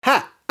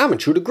I'm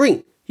Intruder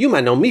Green. You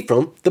might know me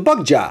from The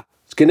Bug Job,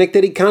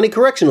 Schenectady County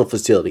Correctional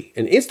Facility,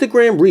 and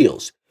Instagram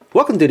Reels.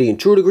 Welcome to the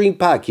Intruder Green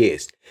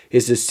Podcast.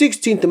 It's the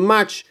 16th of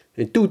March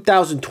in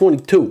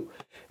 2022.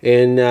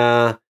 And,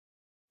 how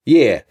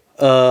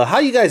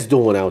you guys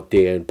doing out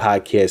there in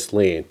podcast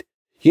land?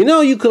 You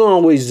know, you can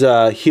always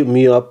hit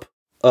me up.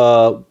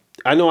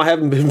 I know I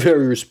haven't been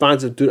very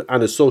responsive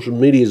on the social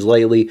medias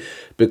lately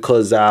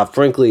because,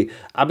 frankly,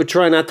 I've been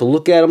trying not to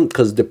look at them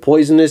because they're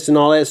poisonous and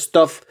all that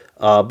stuff.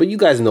 But you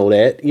guys know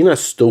that. You're not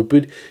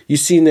stupid. You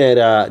seen that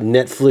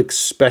Netflix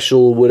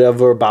special or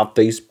whatever about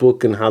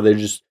Facebook and how they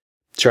just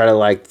try to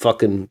like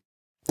fucking,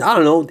 I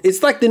don't know.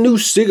 It's like the new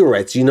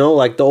cigarettes, you know,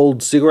 like the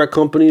old cigarette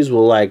companies were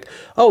like,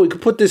 oh, we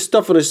could put this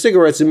stuff in the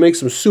cigarettes and make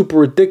them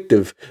super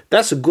addictive.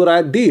 That's a good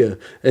idea.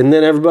 And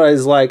then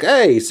everybody's like,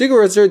 hey,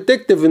 cigarettes are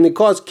addictive and they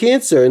cause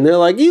cancer. And they're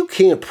like, you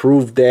can't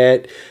prove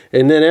that.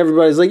 And then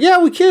everybody's like, yeah,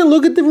 we can't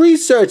look at the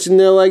research. And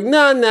they're like,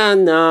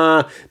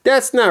 nah,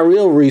 that's not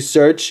real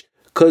research.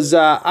 Because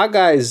our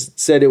guys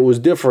said it was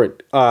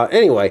different.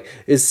 Anyway,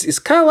 it's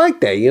kind of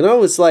like that, you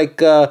know? It's like,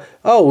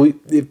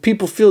 if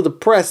people feel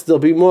depressed, they'll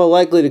be more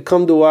likely to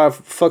come to our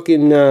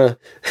fucking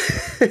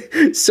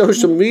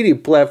social media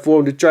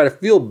platform to try to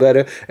feel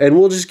better, and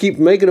we'll just keep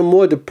making them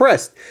more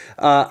depressed.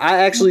 I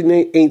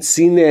actually ain't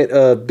seen that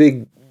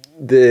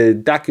the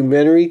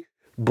documentary,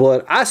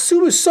 but I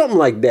assume it's something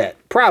like that.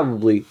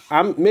 Probably.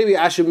 Maybe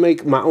I should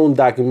make my own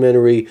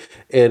documentary,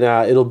 and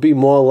it'll be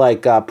more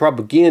like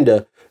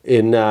propaganda,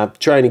 in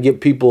trying to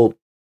get people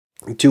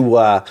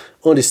to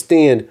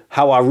understand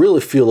how I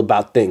really feel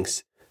about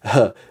things.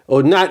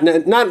 Or not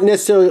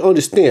necessarily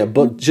understand,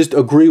 but just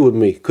agree with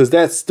me. Because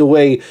that's the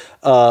way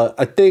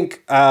I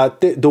think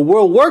the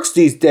world works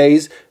these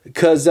days.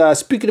 Because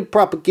speaking of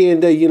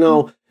propaganda, you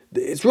know,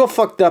 it's real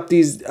fucked up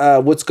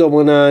what's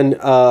going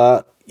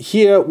on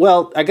here.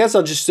 Well, I guess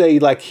I'll just say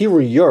like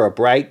here in Europe,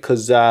 right?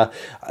 Because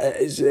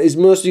as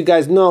most of you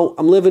guys know,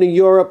 I'm living in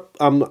Europe.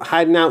 I'm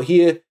hiding out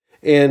here.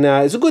 And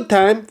it's a good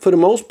time for the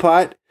most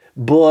part,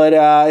 but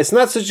it's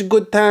not such a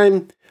good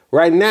time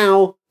right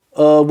now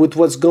with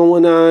what's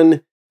going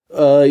on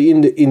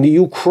in the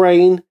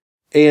Ukraine,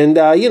 and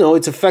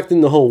it's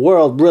affecting the whole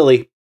world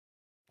really.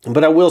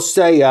 But I will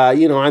say, I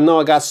know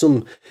I got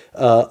some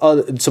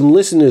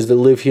listeners that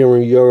live here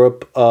in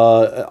Europe,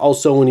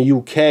 also in the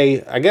UK.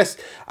 I guess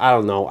I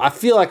don't know. I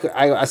feel like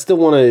I still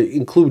want to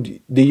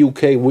include the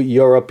UK with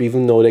Europe,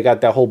 even though they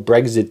got that whole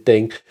Brexit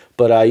thing.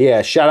 But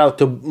shout out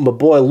to my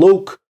boy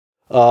Luke.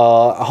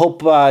 I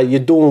hope you're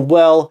doing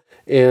well,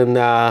 and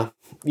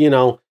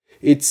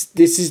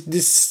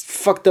this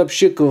fucked up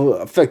shit could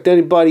affect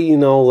anybody. You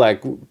know,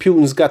 like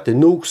Putin's got the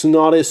nukes and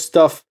all this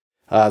stuff.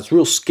 It's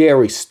real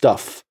scary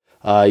stuff.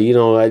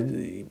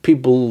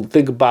 People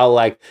think about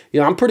like,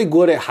 I'm pretty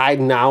good at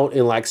hiding out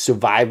and like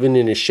surviving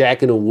in a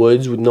shack in the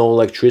woods with no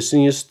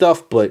electricity and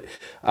stuff. But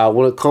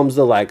when it comes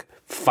to like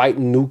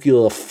fighting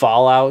nuclear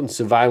fallout and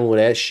surviving with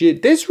that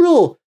shit, that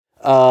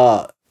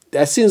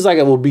seems like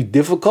it will be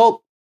difficult.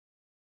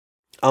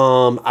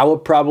 I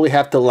would probably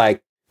have to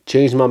like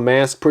change my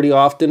mask pretty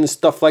often and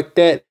stuff like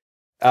that.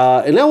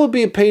 And that would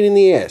be a pain in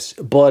the ass.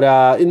 But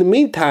in the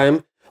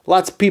meantime,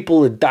 lots of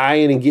people are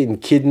dying and getting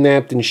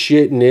kidnapped and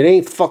shit, and it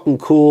ain't fucking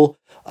cool.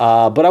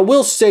 But I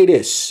will say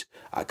this,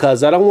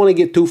 because I don't want to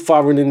get too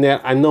far into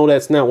that. I know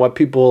that's not why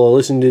people are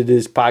listening to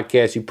this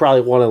podcast. You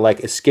probably want to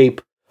like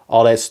escape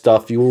all that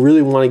stuff. You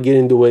really want to get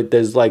into it.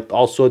 There's like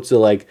all sorts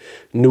of like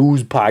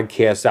news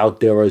podcasts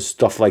out there or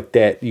stuff like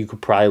that you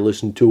could probably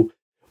listen to.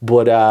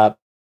 But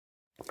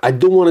I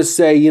do want to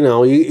say,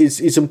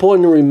 it's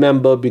important to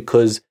remember,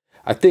 because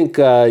I think,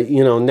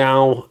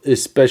 now,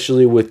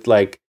 especially with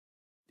like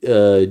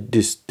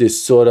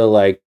this sort of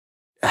like,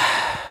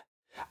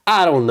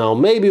 I don't know,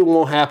 maybe it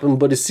won't happen,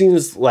 but it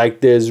seems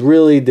like there's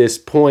really this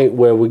point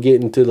where we're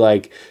getting to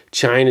like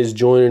China's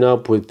joining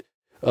up with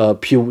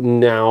Putin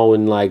now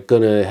and like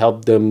gonna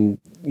help them,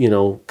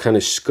 kind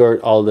of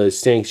skirt all the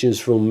sanctions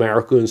from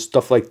America and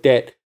stuff like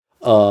that.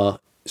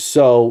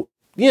 So,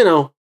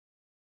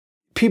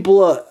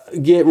 people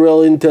get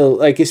real into,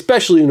 like,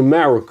 especially in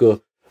America,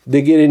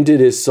 they get into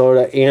this sort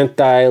of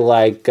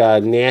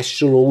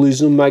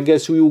nationalism, I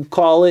guess we would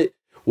call it,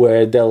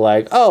 where they're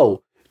like,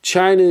 oh,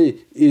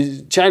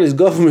 China's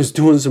government's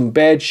doing some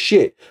bad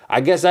shit.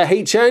 I guess I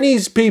hate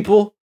Chinese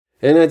people.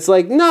 And it's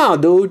like, no,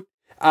 dude.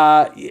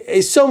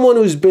 As someone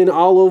who's been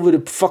all over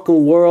the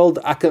fucking world,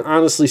 I can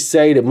honestly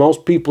say that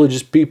most people are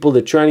just people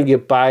that are trying to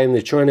get by, and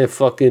they're trying to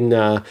fucking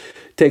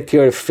take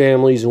care of their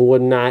families and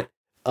whatnot.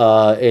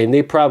 And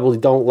they probably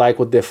don't like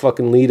what their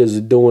fucking leaders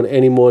are doing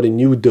any more than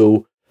you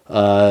do.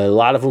 A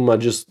lot of them are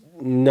just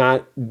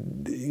not,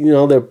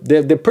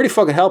 they're pretty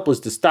fucking helpless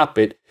to stop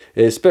it,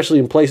 especially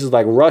in places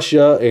like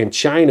Russia and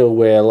China,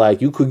 where like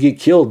you could get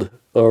killed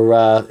or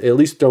at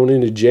least thrown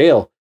into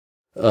jail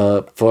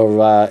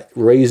for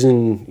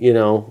raising,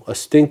 a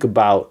stink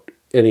about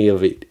any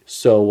of it.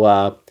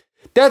 So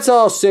that's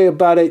all I'll say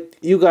about it.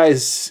 You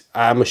guys,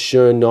 I'm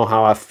sure, know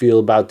how I feel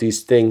about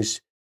these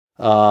things.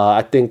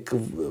 I think,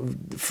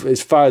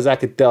 as far as I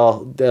could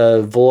tell,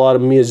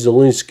 Volodymyr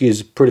Zelensky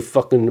is a pretty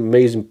fucking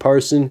amazing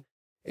person.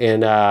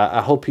 And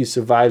I hope he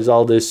survives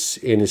all this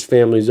and his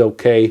family's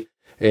okay.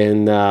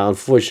 And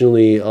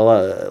unfortunately, a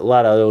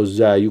lot of those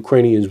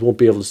Ukrainians won't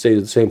be able to say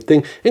the same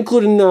thing,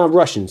 including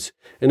Russians.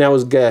 And that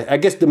was, I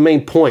guess, the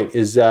main point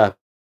is, you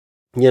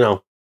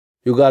know,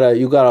 you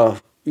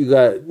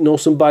gotta know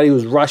somebody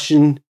who's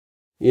Russian.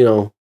 You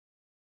know,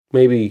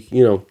 maybe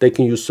they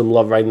can use some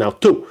love right now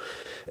too.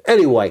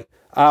 Anyway,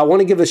 I want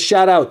to give a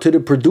shout out to the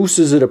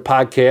producers of the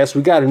podcast.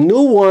 We got a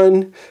new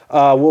one.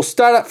 We'll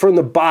start up from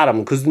the bottom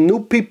because the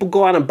new people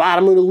go on the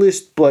bottom of the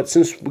list. But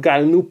since we got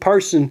a new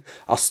person,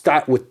 I'll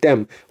start with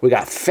them. We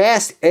got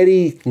Fast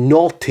Eddie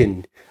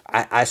Knowlton.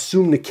 I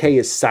assume the K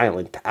is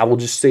silent. I will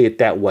just say it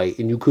that way.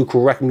 And you could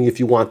correct me if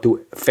you want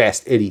to,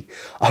 Fast Eddie.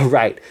 All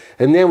right.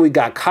 And then we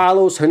got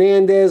Carlos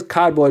Hernandez,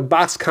 Cardboard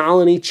Box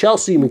Colony,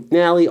 Chelsea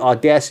McNally,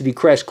 Audacity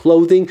Crash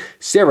Clothing,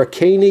 Sarah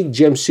Koenig,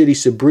 Gem City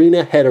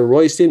Sabrina, Hedda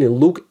Royston, and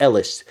Luke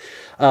Ellis.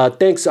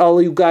 Thanks all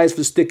of you guys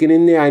for sticking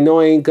in there. I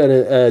know I ain't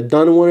gonna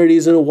done one of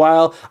these in a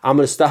while. I'm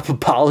gonna stop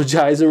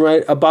apologizing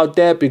right about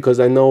that because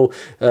I know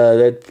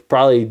that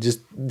probably just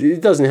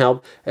it doesn't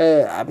help.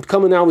 I'm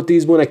coming out with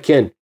these when I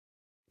can.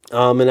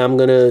 And I'm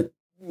going to,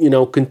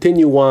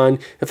 continue on.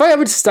 If I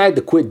ever decide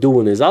to quit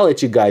doing this, I'll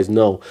let you guys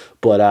know.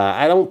 But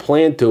I don't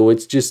plan to.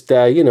 It's just,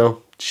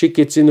 shit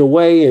gets in the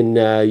way and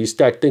you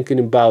start thinking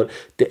about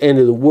the end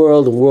of the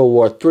world and World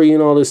War III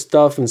and all this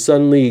stuff. And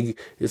suddenly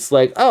it's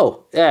like,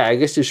 oh, yeah, I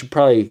guess you should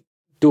probably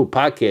do a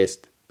podcast.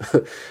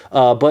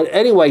 But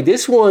anyway,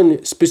 this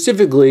one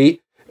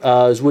specifically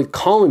is with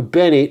Colin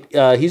Bennett.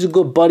 He's a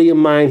good buddy of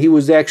mine. He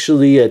was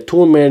actually a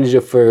tour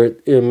manager for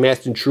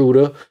Masked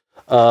Intruder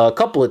a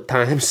couple of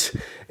times.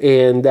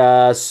 And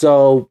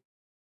so,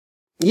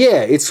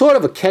 yeah, it's sort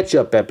of a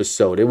catch-up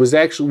episode.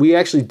 We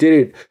actually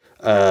did it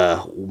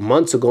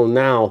months ago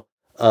now.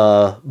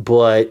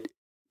 But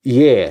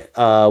yeah,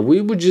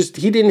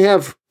 he didn't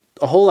have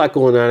a whole lot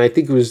going on. I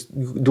think he was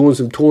doing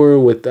some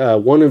touring with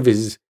one of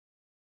his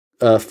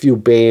few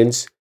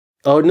bands.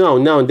 Oh,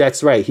 no,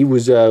 that's right. He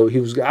was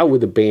out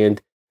with a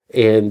band.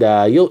 And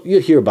you'll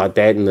hear about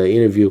that in the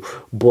interview.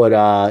 But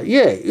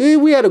yeah,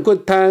 we had a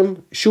good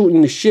time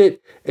shooting the shit.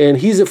 And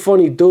he's a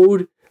funny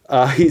dude.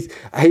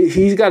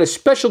 He's got a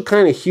special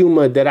kind of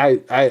humor that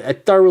I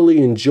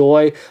thoroughly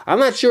enjoy. I'm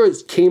not sure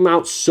it came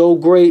out so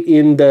great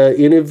in the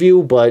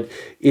interview, but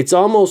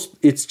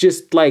it's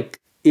just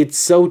like it's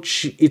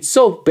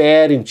so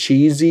bad and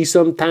cheesy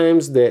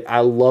sometimes that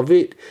I love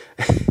it.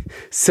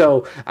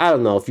 So I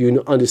don't know if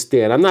you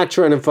understand. I'm not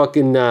trying to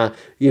fucking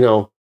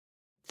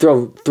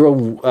throw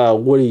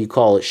what do you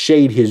call it,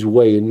 shade his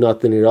way and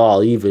nothing at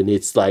all. Even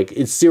it's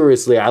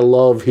seriously, I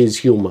love his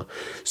humor.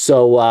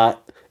 So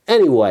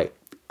anyway,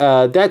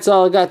 that's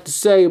all I got to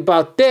say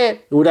about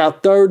that.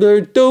 Without further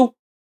ado,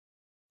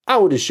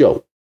 on with the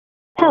show.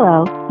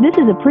 Hello, this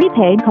is a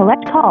prepaid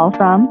collect call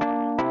from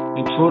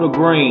Intruder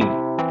Green,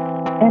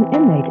 an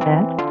inmate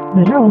at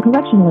the Durham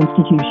Correctional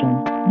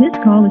Institution. This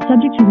call is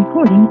subject to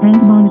recording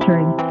and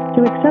monitoring.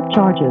 To accept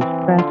charges,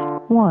 press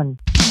 1.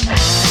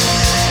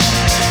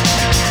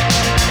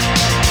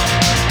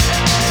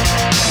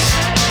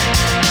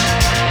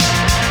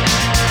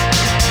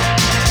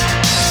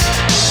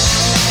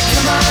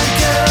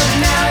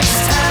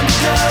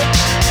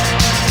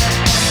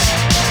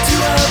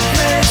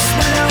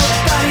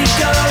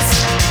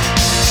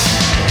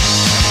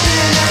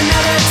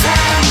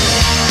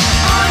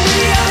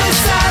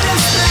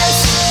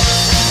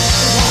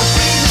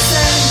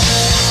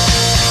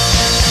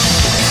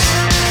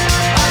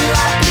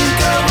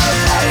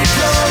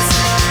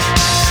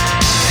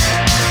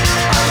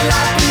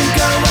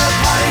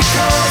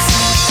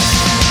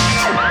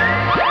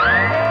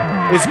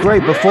 It's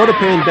great. Before the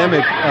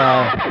pandemic,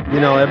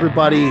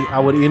 everybody I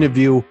would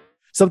interview,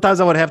 sometimes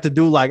I would have to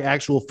do like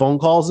actual phone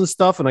calls and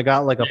stuff. And I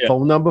got like a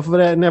phone number for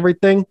that and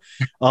everything.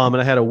 And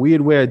I had a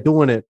weird way of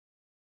doing it.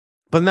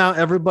 But now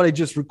everybody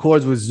just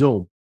records with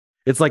Zoom.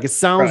 It's like, it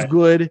sounds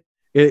good.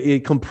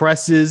 It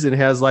compresses and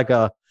has like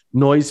a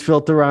noise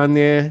filter on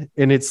there.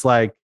 And it's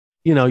like,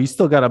 you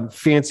still got to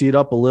fancy it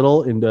up a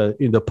little in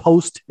the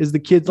post, as the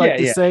kids like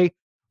to say.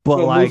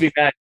 But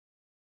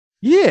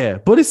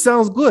but it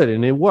sounds good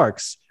and it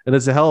works. And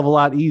it's a hell of a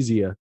lot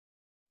easier.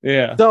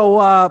 Yeah. So,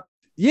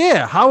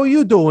 how are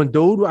you doing,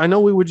 dude? I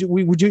know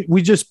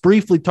we just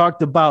briefly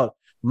talked about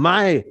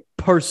my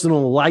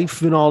personal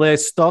life and all that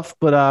stuff,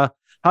 but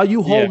how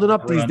you holding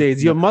up these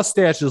days? Your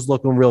mustache is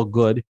looking real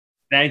good.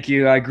 Thank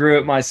you. I grew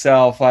it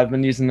myself. I've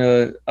been using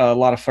a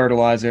lot of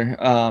fertilizer.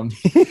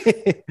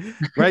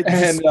 Right.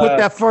 Just put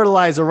that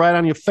fertilizer right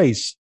on your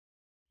face.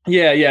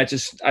 Yeah. I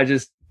just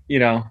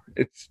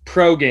it's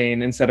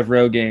Progain instead of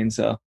Rogaine.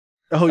 So.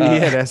 Oh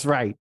yeah, that's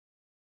right.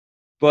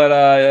 But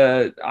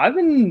I'm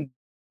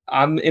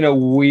in a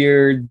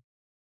weird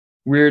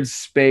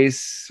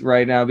space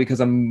right now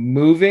because I'm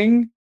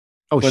moving.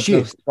 Oh, but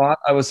shit. The spot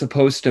I was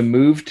supposed to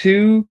move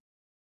to,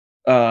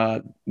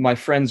 my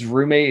friend's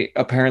roommate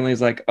apparently is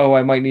like, oh,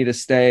 I might need to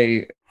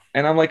stay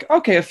And I'm like,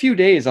 okay, a few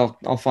days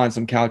I'll find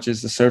some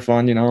couches to surf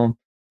on.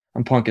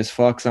 I'm punk as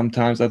fuck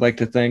sometimes, I'd like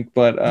to think,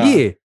 but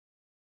Yeah.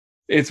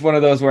 it's one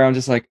of those where I'm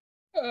just like,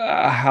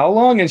 how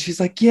long? And she's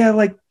like, yeah,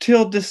 like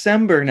till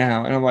December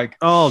now. And I'm like,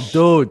 Oh,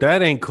 dude,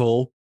 that ain't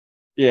cool.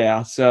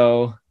 yeah.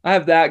 So I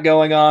have that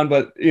going on,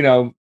 but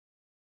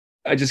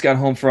I just got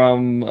home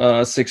from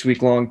a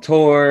 6-week long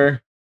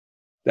tour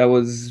that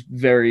was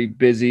very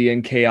busy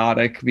and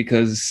chaotic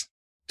because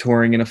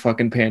touring in a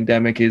fucking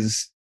pandemic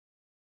is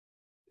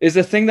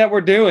a thing that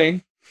we're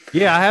doing.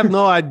 Yeah, I have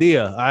no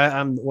idea.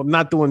 I'm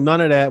not doing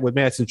none of that with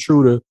Mass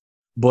Intruder,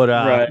 but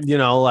Right.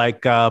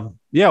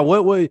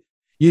 what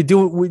you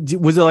do?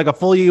 Was it like a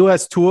full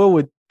US tour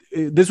with?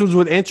 This was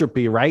with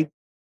Entropy, right?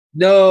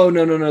 No.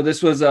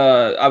 This was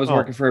I was Oh.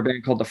 working for a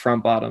band called the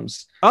Front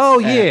Bottoms. Oh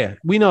yeah,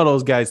 we know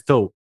those guys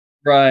too.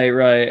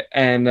 Right.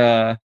 And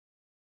I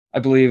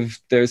believe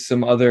there's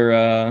some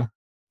other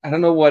I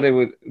don't know what it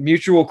would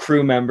mutual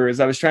crew members.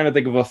 I was trying to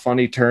think of a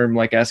funny term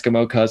like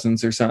Eskimo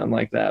cousins or something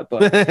like that.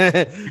 But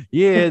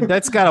yeah,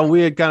 that's got a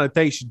weird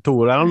connotation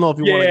to it. I don't know if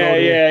you want to go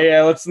there.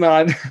 Yeah. Let's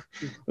not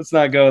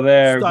go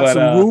there. Start but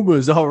some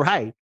rumors. All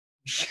right.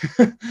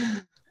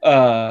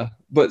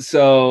 But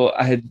so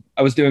I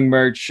was doing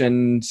merch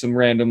and some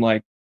random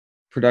like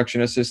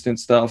production assistant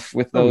stuff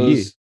with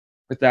those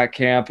with that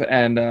camp,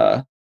 and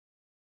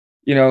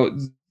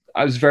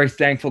I was very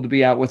thankful to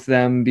be out with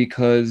them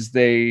because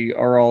they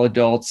are all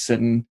adults,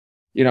 and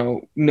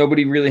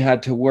nobody really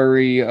had to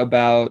worry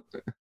about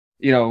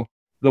the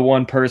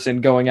one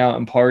person going out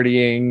and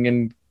partying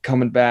and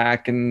coming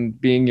back and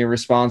being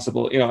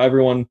irresponsible.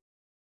 Everyone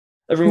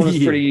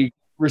was pretty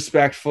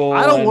respectful.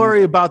 I don't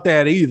worry about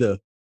that either.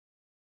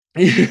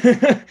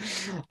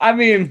 I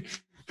mean,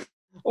 I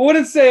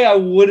wouldn't say I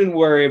wouldn't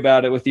worry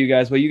about it with you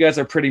guys, but you guys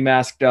are pretty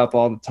masked up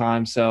all the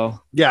time.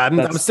 So yeah,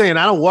 I'm saying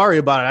I don't worry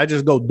about it. I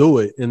just go do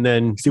it and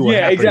then see what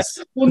happens.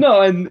 Exactly. Well, no,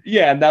 and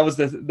that was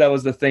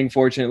the thing.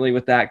 Fortunately,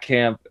 with that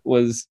camp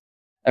was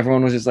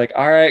everyone was just like,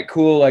 all right,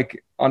 cool.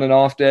 Like on an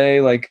off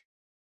day, like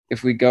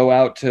if we go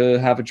out to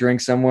have a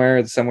drink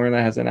somewhere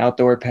that has an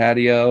outdoor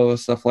patio,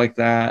 stuff like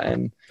that.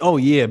 And oh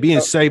yeah, being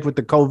safe with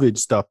the COVID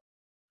stuff.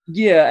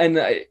 Yeah, and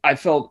I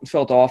felt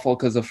awful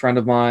because a friend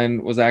of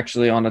mine was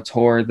actually on a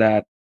tour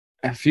that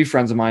a few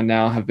friends of mine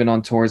now have been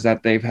on tours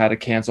that they've had to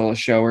cancel a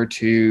show or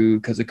two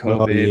because of COVID.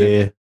 Oh,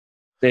 yeah.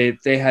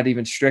 They had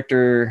even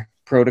stricter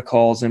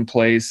protocols in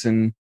place,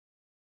 and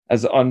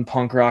as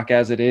unpunk rock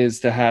as it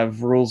is to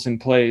have rules in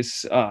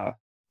place, I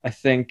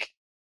think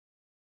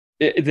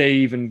they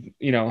even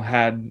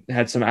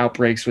had some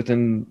outbreaks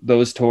within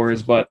those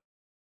tours, but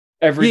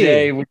every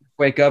day we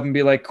wake up and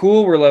be like,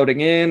 cool, we're loading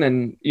in.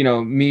 And,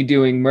 me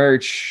doing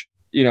merch,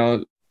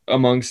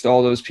 amongst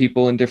all those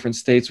people in different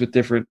states with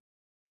different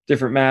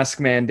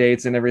mask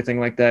mandates and everything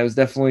like that. It was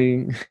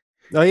definitely,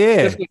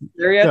 definitely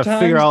scary at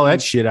times. Figure all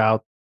that shit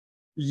out.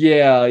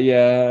 Yeah.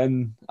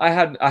 And I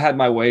had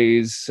my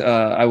ways.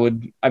 I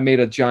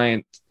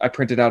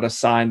printed out a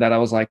sign that I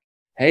was like,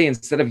 hey,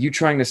 instead of you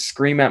trying to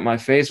scream at my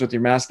face with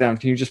your mask down,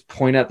 can you just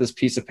point at this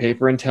piece of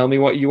paper and tell me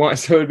what you want?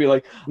 So it'd be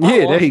like,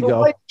 there you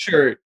go. White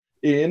shirt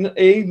in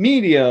a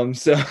medium.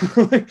 So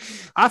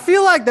I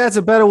feel like that's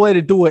a better way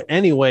to do it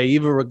anyway,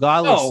 even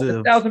regardless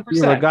of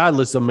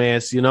 1000%.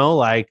 mass,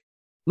 like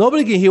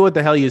nobody can hear what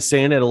the hell you're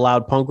saying at a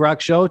loud punk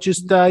rock show.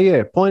 Just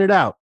point it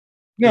out.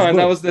 No, and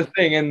that was the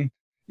thing. And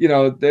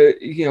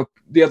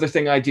the other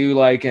thing I do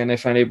like, and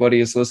if anybody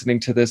is listening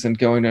to this and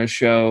going to a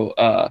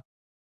show,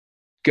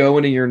 go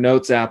into your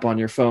notes app on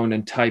your phone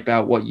and type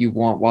out what you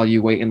want while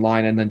you wait in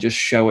line and then just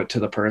show it to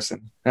the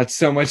person. That's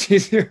so much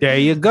easier. There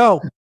you go.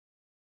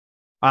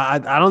 I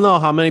don't know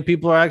how many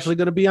people are actually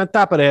going to be on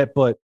top of that,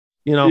 but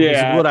it's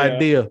a good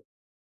idea.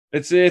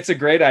 It's a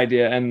great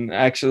idea. And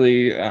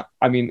actually,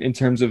 in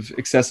terms of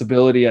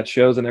accessibility at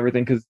shows and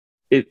everything, because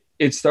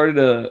it started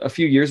a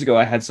few years ago.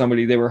 I had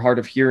somebody, they were hard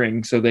of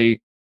hearing, so they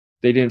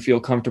didn't feel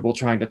comfortable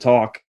trying to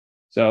talk.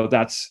 So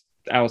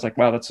I was like,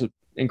 wow, that's an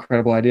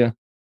incredible idea.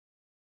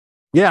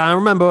 Yeah, I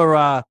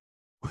remember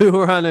we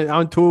were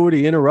on tour with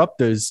the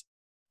Interrupters,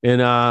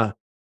 and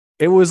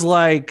it was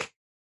like,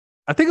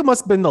 I think it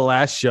must have been the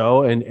last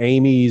show, and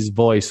Amy's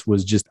voice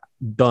was just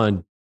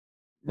done.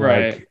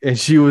 Right. And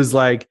she was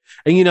like,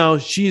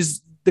 and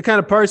she's the kind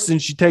of person,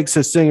 she takes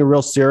her singing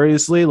real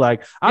seriously.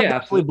 Like, I've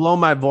definitely blown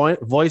my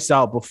voice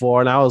out before,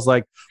 and I was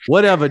like,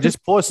 whatever,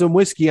 just pour some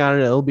whiskey on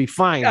it, it'll be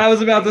fine. I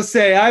was about to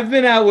say, I've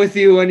been out with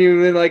you when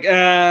you've been like,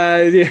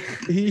 yeah.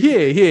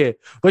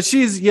 But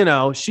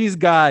she's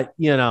got,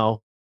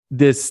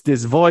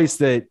 this voice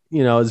that,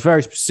 is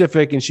very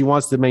specific, and she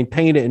wants to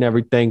maintain it and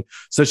everything.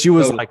 So she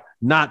was like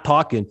not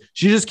talking.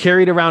 She just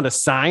carried around a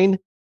sign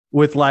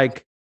with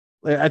like,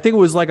 I think it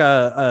was like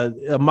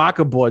a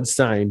marker board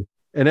sign.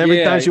 And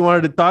every time she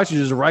wanted to talk, she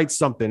just write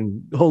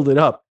something, hold it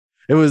up.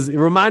 It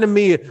reminded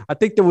me, I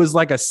think there was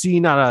like a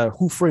scene on a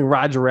Who Framed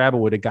Roger Rabbit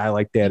with a guy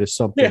like that or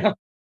something.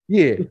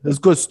 Yeah, it's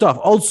good stuff.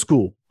 Old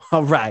school.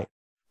 All right.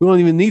 We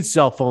don't even need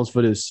cell phones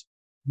for this.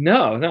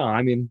 No.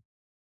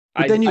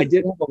 I did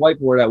have a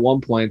whiteboard at one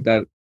point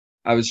that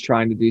I was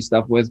trying to do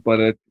stuff with,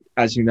 but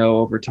as you know,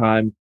 over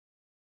time,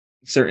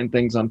 certain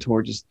things on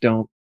tour just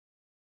don't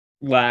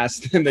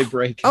last and they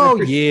break.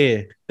 Oh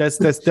yeah, that's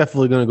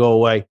definitely gonna go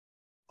away.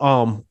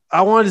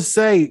 I wanted to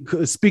say,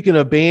 speaking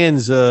of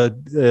bands,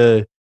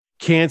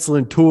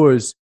 canceling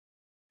tours,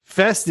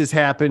 Fest is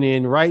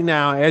happening right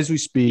now as we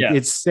speak. Yeah.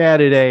 It's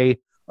Saturday,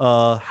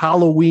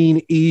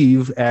 Halloween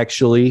Eve.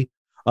 Actually,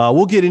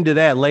 we'll get into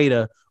that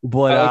later.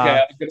 But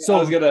Okay, I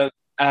was gonna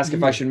ask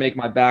if I should make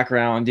my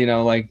background,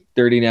 like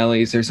Dirty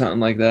Nellies or something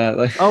like that.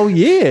 Like, oh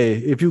yeah,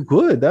 if you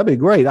could, that'd be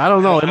great. I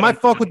don't know. It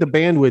might fuck with the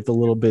bandwidth a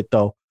little bit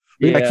though.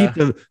 We gotta keep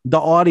the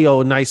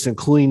audio nice and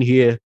clean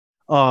here.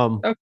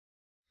 Okay.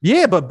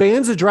 Yeah, but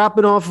bands are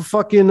dropping off a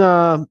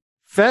fucking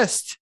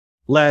Fest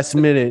last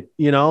minute,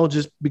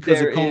 just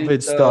because of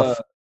COVID stuff.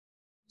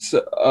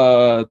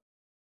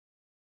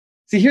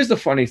 See, here's the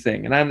funny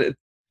thing, and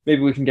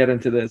maybe we can get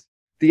into this.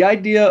 The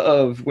idea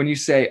of when you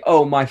say,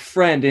 "Oh, my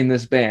friend in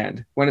this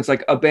band," when it's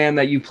like a band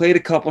that you played a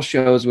couple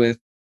shows with,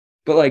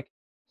 but like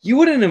you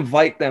wouldn't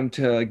invite them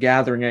to a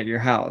gathering at your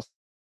house.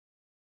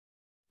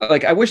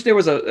 Like, I wish there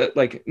was a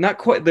like not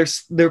quite.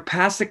 They're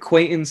past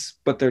acquaintance,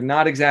 but they're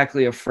not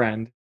exactly a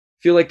friend.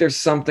 I feel like there's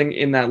something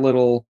in that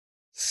little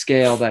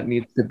scale that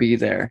needs to be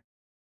there.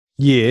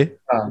 Yeah.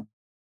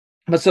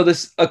 But so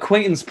this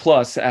acquaintance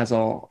plus, as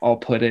I'll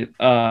put it,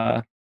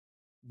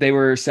 they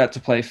were set to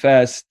play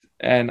Fest,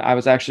 and I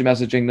was actually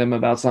messaging them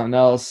about something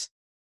else.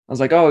 I was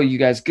like, "Oh, you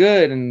guys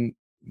good?" And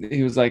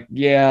he was like,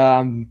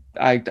 "Yeah,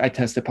 I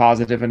tested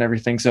positive and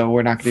everything, so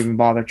we're not gonna even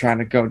bother trying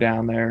to go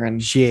down there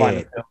and find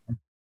a film."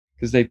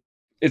 Because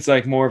it's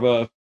like more of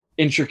a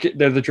intricate.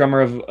 They're the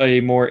drummer of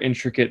a more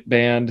intricate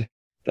band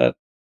that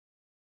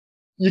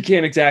you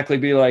can't exactly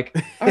be like,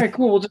 "All right,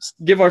 cool. We'll just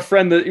give our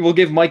friend we'll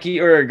give Mikey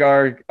Erg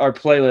our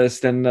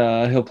playlist and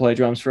he'll play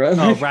drums for us."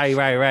 Oh,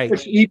 right.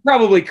 Which he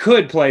probably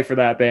could play for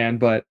that band,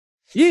 but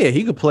yeah,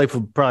 he could play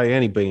for probably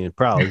any band,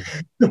 probably.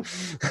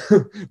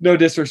 No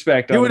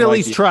disrespect. He would at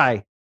least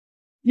try.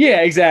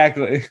 Yeah,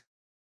 exactly.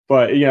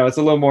 But it's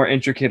a little more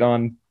intricate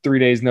on 3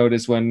 days'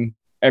 notice when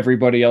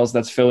everybody else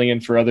that's filling in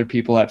for other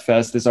people at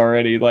Fest is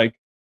already like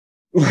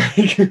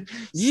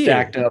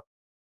stacked up.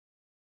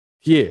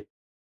 Yeah.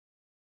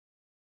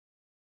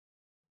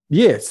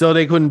 Yeah, so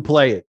they couldn't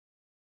play it.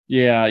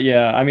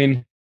 Yeah. I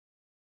mean,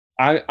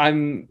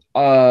 I'm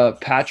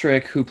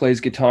Patrick, who plays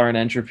guitar in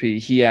Entropy.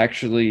 He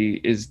actually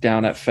is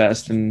down at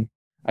Fest, and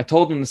I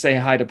told him to say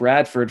hi to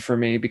Bradford for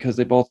me because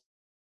they both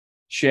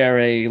share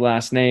a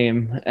last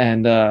name.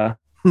 And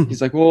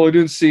he's like, "Well, I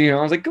didn't see him."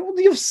 I was like, "Well,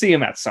 you'll see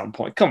him at some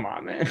point. Come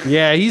on, man."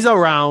 Yeah, he's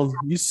around.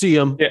 You see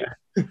him. Yeah,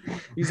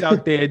 he's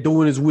out there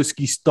doing his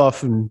whiskey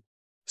stuff and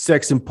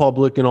sex in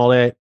public and all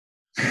that.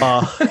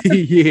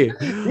 Yeah.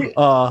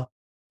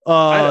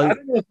 I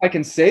don't know if I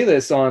can say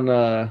this on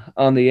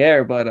the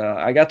air, but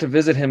I got to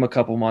visit him a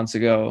couple months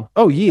ago.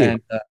 Oh yeah,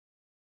 and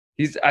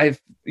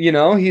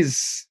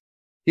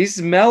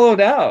he's mellowed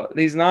out.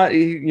 He's not,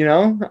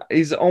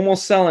 he's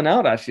almost selling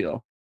out, I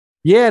feel.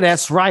 Yeah,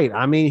 that's right.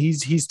 I mean,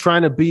 he's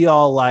trying to be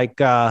all like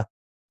positive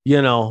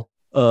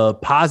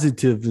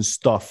and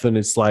stuff, and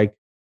it's like,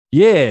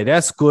 yeah,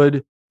 that's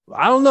good.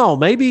 I don't know.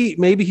 Maybe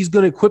he's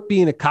gonna quit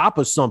being a cop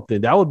or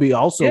something. That would be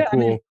also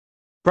cool. I mean,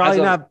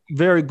 probably not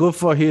very good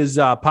for his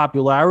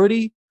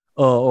popularity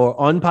or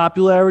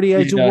unpopularity,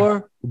 as you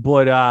were.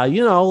 But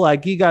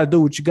like, you got to do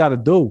what you got to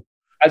do.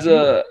 As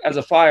a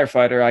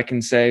firefighter, I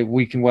can say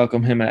we can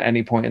welcome him at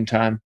any point in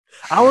time.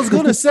 I was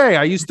gonna say,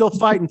 are you still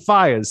fighting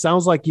fires?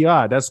 Sounds like you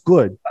are. That's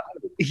good.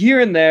 Here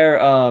and there,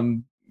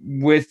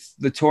 with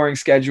the touring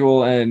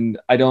schedule, and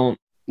I don't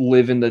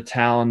live in the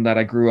town that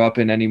I grew up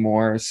in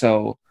anymore,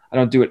 so I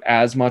don't do it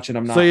as much. And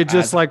I'm not. So you're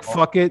just like,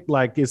 fuck it,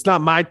 like it's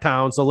not my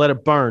town, so let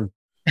it burn.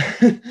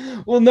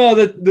 Well,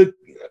 no,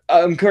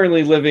 I'm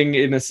currently living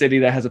in a city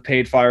that has a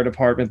paid fire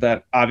department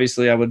that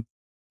obviously I would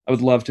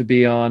love to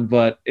be on,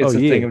 but it's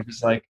thing of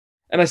just like,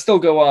 and I still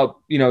go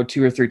up,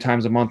 2 or 3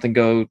 times a month and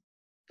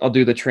I'll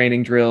do the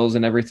training drills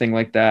and everything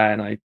like that.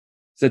 And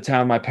it's a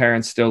town my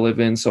parents still live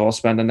in, so I'll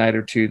spend a night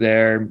or two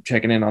there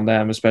checking in on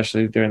them,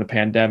 especially during the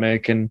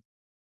pandemic. And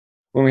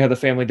when we had the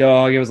family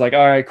dog, it was like,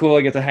 all right, cool,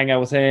 I get to hang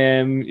out with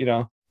him,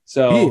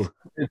 So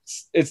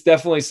it's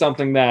definitely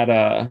something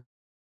that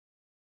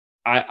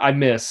I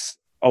miss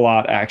a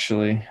lot,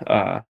 actually.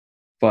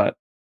 But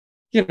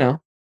you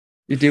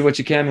do what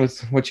you can with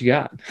what you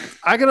got.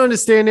 I can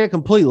understand that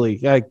completely.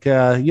 Like,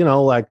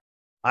 like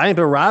I ain't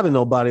been robbing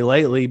nobody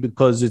lately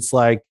because it's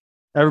like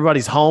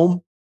everybody's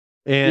home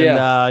and,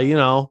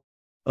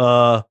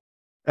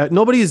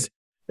 nobody's,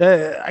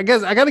 I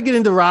guess I got to get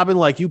into robbing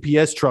like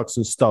UPS trucks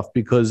and stuff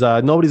because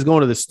nobody's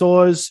going to the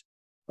stores.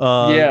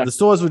 The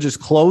stores were just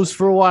closed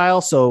for a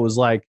while. So it was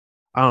like,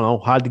 I don't know,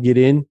 hard to get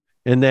in.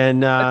 And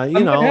then, I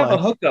have a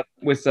hookup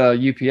with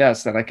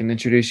UPS that I can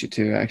introduce you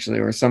to, actually,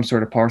 or some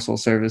sort of parcel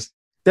service.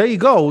 There you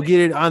go. We'll get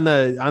it on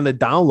the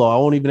down low. I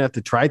won't even have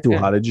to try too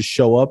hard. I just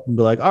show up and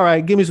be like, all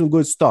right, give me some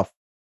good stuff.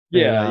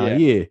 Yeah.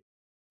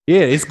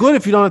 It's good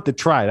if you don't have to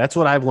try. That's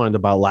what I've learned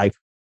about life.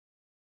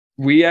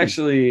 We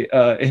actually,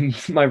 and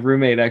my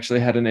roommate actually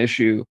had an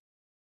issue.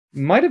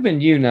 Might have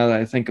been you now that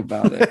I think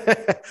about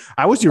it.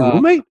 I was your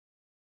roommate?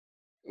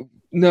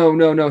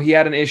 No. He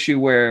had an issue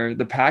where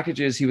the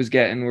packages he was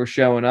getting were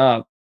showing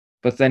up,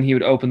 but then he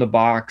would open the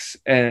box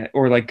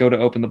or like go to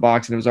open the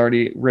box and it was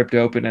already ripped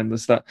open and the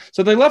stuff.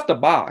 So they left the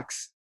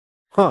box,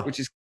 Huh. which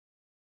is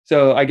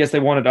so I guess they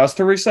wanted us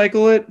to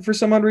recycle it for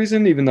some odd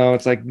reason, even though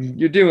it's like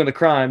you're doing the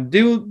crime.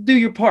 Do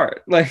your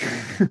part. Like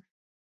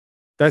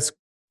That's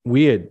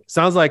weird.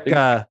 Sounds like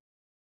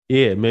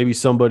maybe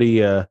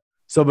somebody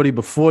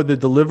before the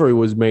delivery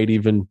was made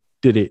even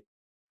did it.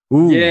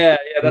 Ooh, yeah,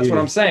 that's what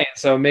yeah. I'm saying.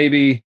 So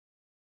maybe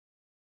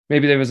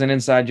there was an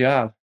inside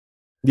job.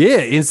 Yeah,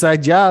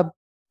 inside job.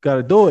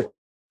 Gotta do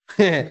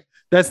it.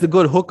 That's the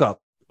good hookup.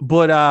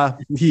 But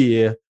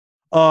yeah.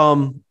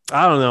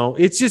 I don't know.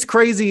 It's just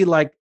crazy.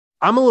 Like,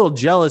 I'm a little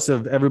jealous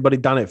of everybody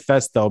down at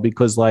Fest though,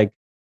 because like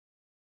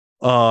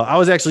I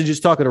was actually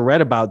just talking to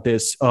Red about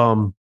this.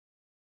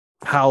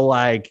 How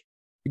like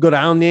you go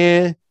down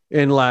there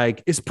and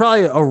like it's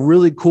probably a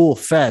really cool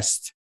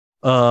fest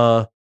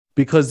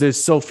because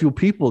there's so few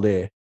people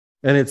there.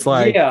 And it's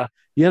like,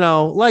 you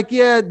know, like,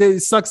 yeah,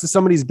 it sucks that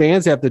some of these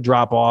bands have to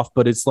drop off,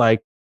 but it's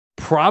like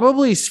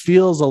probably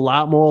feels a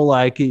lot more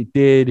like it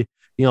did,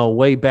 you know,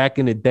 way back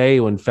in the day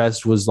when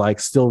Fest was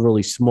like still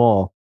really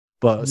small,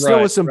 but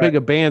still with some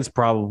bigger bands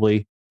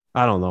probably.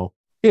 I don't know.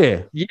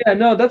 Yeah. Yeah,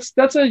 no, that's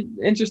an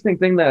interesting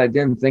thing that I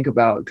didn't think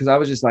about because I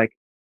was just like,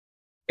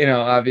 you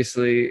know,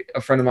 obviously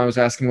a friend of mine was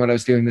asking what I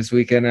was doing this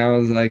weekend. And I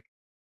was like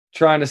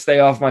trying to stay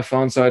off my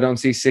phone so I don't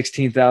see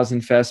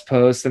 16,000 Fest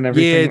posts and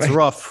everything. Yeah, it's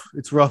rough.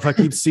 It's rough. I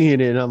keep seeing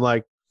it. And I'm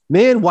like,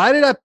 man, why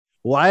did I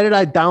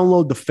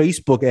download the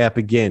Facebook app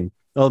again?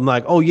 I'm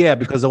like, oh yeah,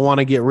 because I want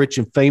to get rich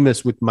and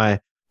famous with my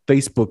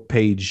Facebook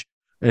page.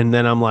 And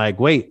then I'm like,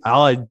 wait,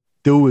 all I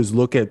do is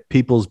look at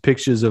people's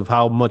pictures of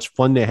how much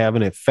fun they're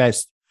having at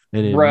Fest.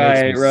 And it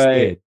makes me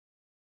sad.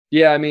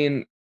 Yeah, I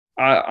mean,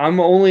 I'm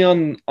only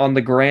on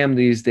the gram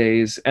these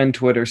days and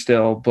Twitter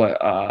still, but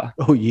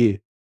oh yeah,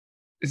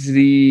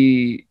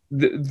 the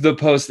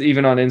post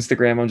even on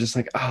Instagram, I'm just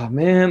like, oh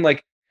man,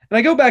 like, and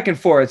I go back and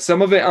forth.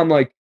 Some of it, I'm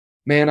like,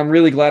 man, I'm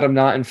really glad I'm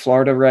not in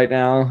Florida right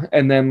now.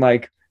 And then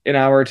like an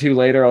hour or two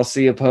later, I'll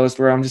see a post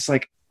where I'm just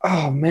like,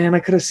 oh man,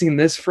 I could have seen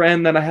this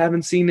friend that I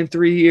haven't seen in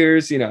 3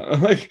 years. You know,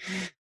 like.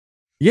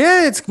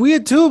 Yeah, it's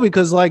weird too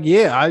because like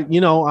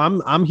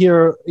I'm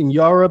here in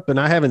Europe and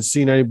I haven't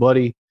seen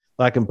anybody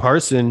like in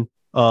person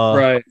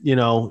you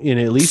know, in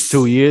at least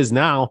 2 years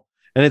now.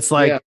 And it's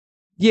like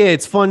yeah,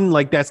 it's fun,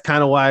 like that's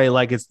kind of why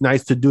like it's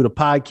nice to do the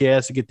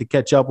podcast to get to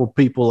catch up with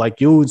people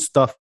like you and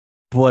stuff.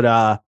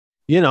 But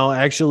you know,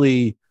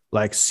 actually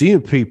like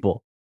seeing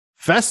people.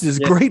 Fest is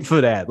great for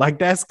that. Like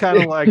that's kind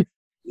of like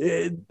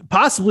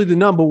possibly the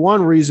number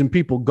one reason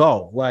people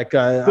go. Like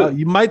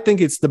you might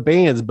think it's the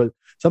bands, but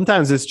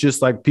sometimes it's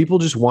just like people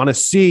just want to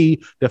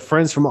see their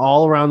friends from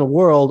all around the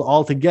world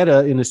all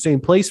together in the same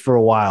place for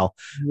a while.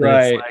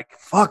 Right. And it's like,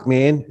 fuck,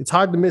 man, it's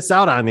hard to miss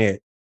out on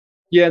it.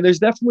 Yeah, and I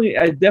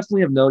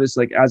definitely have noticed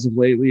like as of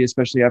lately,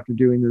 especially after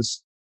doing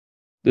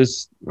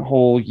this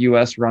whole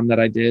US run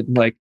that I did,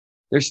 like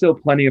there's still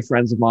plenty of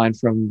friends of mine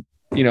from,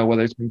 you know,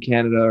 whether it's from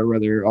Canada or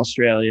whether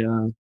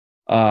Australia,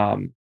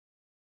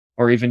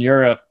 or even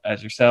Europe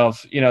as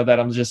yourself, you know, that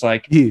I'm just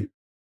like,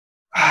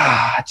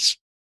 I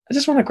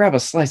just want to grab a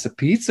slice of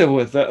pizza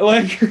with it.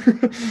 Like,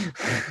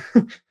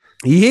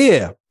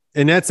 yeah.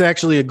 And that's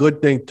actually a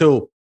good thing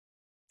too.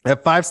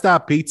 At 5-Star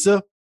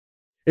Pizza,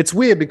 it's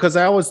weird because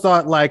I always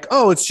thought like,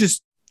 oh, it's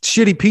just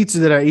shitty pizza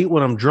that I eat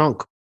when I'm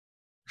drunk.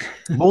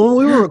 But when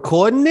we were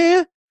recording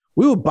there,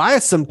 we would buy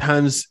it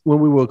sometimes when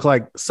we were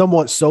like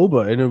somewhat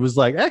sober. And it was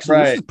like,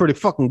 actually, this is pretty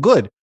fucking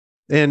good.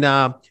 And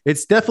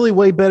it's definitely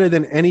way better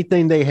than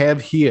anything they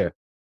have here.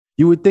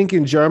 You would think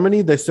in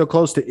Germany, they're so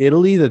close to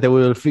Italy that they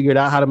would have figured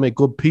out how to make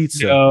good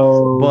pizza.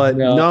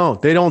 No,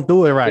 they don't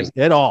do it right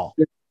at all.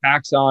 There's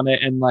tax on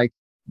it. And like,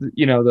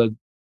 you know,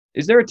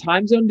 is there a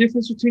time zone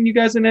difference between you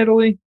guys in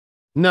Italy?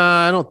 No,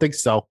 I don't think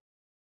so.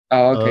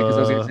 Oh, okay. Because I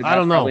was going to say, I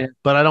don't know,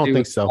 but I don't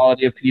think so.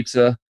 Quality of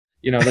pizza,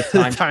 you know, the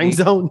time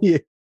zone. Yeah.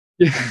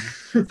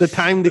 The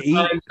time to eat.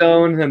 Time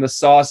zone and the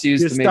sauce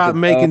used to make start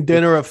making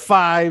dinner at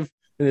 5.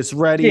 And it's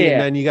ready,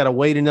 and then you got to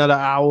wait another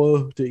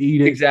hour to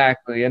eat it.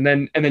 Exactly, and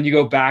then you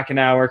go back an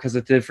hour because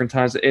at different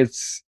times.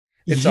 It's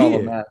all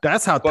of that.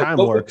 That's how time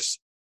works.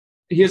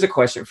 Here's a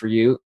question for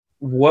you: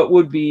 what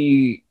would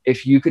be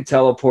if you could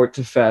teleport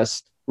to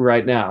Fest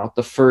right now?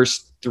 The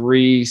first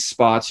 3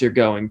 spots you're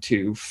going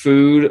to,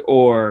 food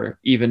or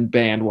even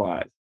band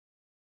wise.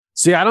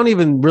 See, I don't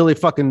even really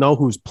fucking know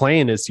who's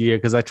playing this year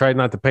because I tried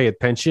not to pay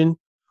attention.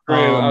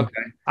 Okay.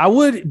 I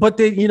would, but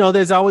you know,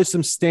 there's always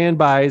some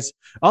standbys.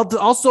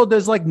 Also,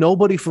 there's like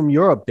nobody from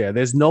Europe there.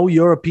 There's no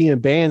European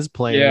bands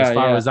playing as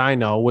far as I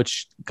know,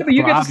 which for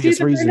obvious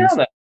reasons.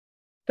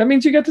 That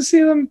means you get to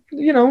see them,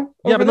 you know.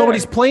 Yeah, but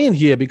nobody's playing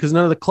here because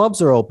none of the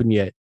clubs are open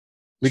yet.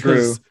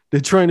 Because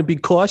they're trying to be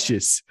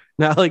cautious.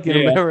 Not like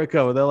in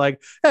America where they're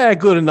like,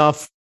 good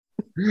enough.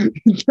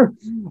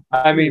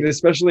 I mean,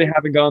 especially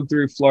having gone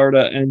through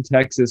Florida and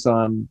Texas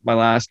on my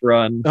last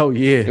run. Oh,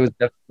 yeah. It was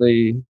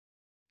definitely...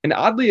 And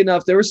oddly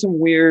enough, there was some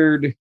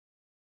weird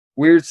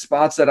weird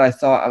spots that I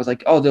thought I was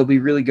like, oh, they'll be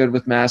really good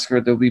with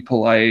mascot, they'll be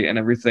polite and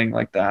everything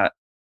like that.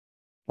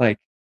 Like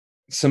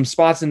some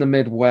spots in the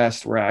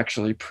Midwest were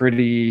actually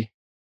pretty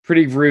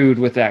rude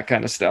with that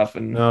kind of stuff.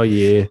 And Oh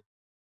yeah.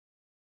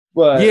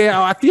 but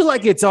Yeah, I feel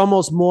like it's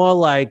almost more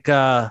like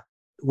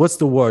what's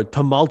the word?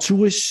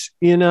 Tumultuous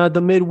in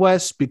the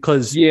Midwest,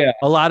 because yeah,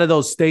 a lot of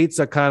those states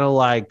are kind of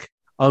like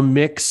a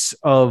mix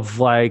of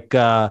like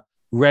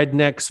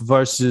rednecks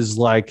versus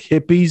like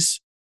hippies.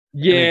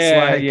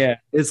 yeah.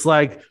 It's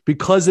like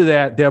because of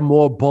that, they're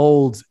more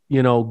bold,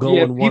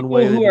 going one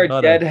way People who or are the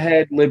other.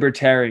 deadhead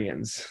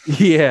libertarians.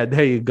 Yeah,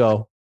 there you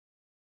go.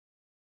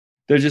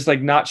 They're just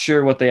like not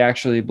sure what they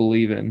actually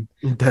believe in.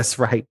 That's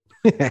right.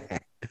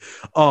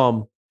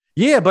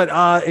 Yeah, but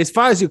as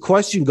far as your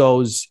question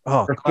goes,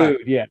 For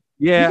food, yeah.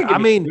 yeah, You can give I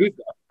me mean, food,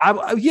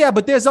 yeah,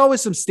 but there's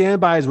always some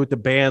standbys with the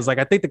bands. Like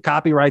I think the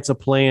copyrights are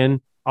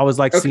playing. I was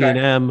like Okay. seeing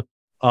them.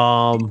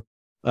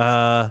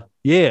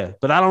 Yeah,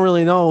 but I don't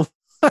really know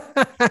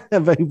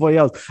of anybody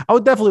else. I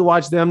would definitely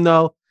watch them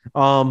though.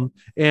 And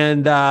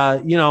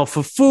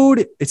for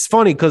food, it's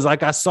funny because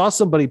like I saw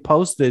somebody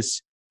post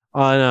this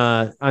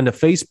on the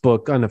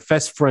Facebook, on the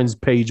Fest Friends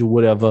page or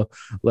whatever.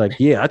 Like,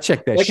 yeah, I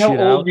checked that like shit how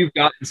old out. you've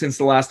gotten since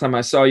the last time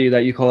I saw you that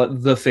you call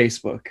it the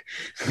Facebook.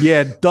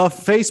 Yeah, the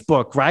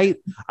Facebook, right?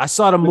 I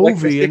saw the Like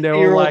movie the and they were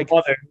 60-year-old like,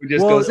 mother who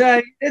just well- goes,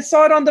 "Hey, I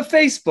saw it on the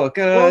Facebook."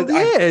 well,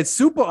 yeah, it's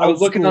super I was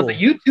old looking on school.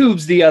 the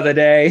YouTubes the other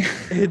day.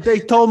 They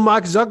told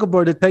Mark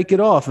Zuckerberg to take it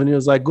off, and he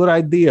was like, "Good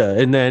idea."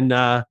 And then,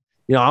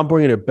 I'm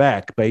bringing it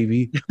back,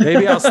 baby.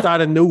 Maybe I'll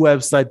start a new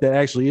website that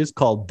actually is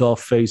called the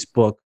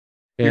Facebook.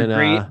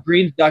 And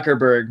Green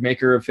Zuckerberg,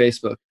 maker of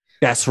Facebook.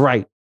 that's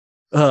right.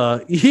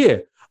 Yeah.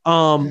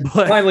 But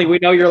Finally, we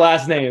know your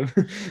last name.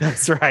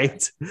 that's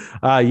right.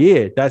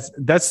 Yeah.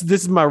 This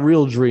is my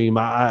real dream.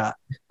 I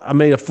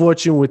made a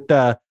fortune with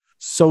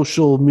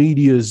social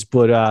medias,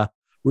 but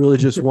really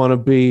just want to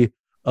be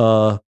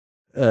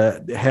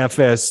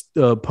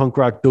half-assed punk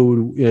rock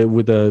dude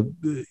with a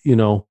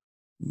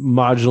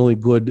marginally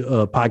good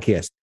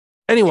podcast.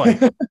 Anyway,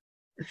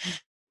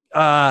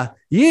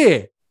 yeah.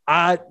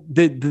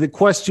 The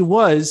question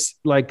was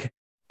like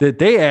that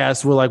they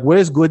asked were like,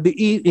 where's good to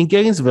eat in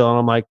Gainesville? And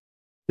I'm like,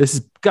 this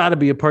has got to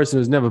be a person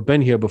who's never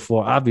been here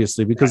before,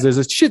 obviously, because there's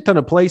a shit ton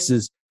of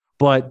places.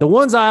 But the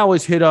ones I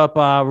always hit up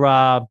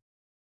are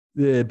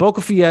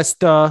Boca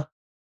Fiesta,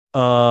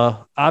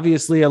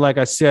 obviously, like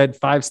I said,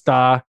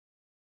 5-Star,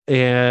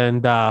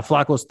 and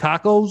Flacco's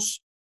Tacos.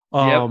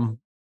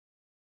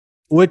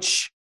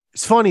 Which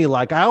is funny.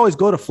 Like I always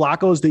go to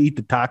Flacco's to eat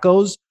the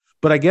tacos,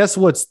 but I guess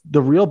what's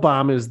the real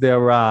bomb is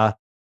their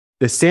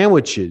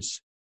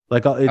sandwiches.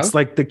 Like it's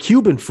like the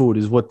Cuban food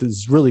is what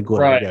is really good.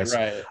 I guess.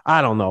 Right.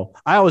 I don't know.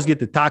 I always get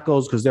the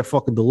tacos because they're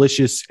fucking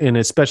delicious, and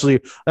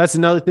especially that's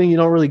another thing you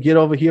don't really get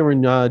over here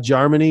in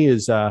Germany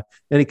is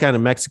any kind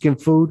of Mexican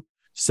food.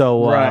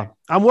 So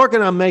I'm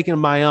working on making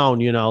my own.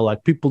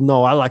 Like people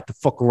know I like to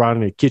fuck around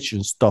in the kitchen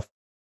and stuff.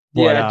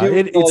 But, Yeah,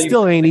 it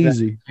still ain't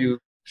easy.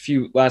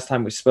 Few last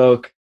time we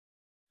spoke.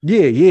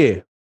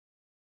 Yeah.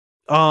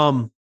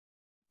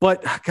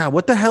 But God,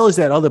 what the hell is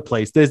that other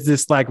place? There's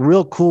this like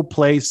real cool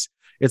place.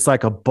 It's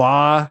like a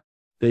bar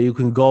that you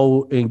can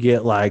go and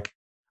get like,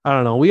 I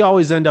don't know. We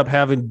always end up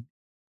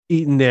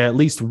eaten there at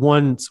least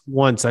once.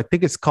 I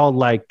think it's called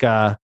like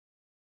the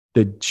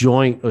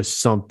Joint or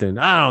something.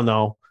 I don't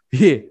know.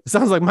 Yeah, it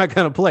sounds like my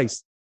kind of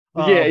place.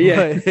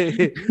 Yeah.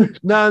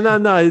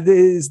 No.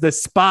 It's the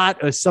Spot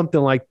or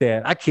something like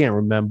that. I can't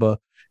remember.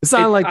 It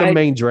sounded like the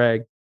main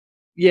drag.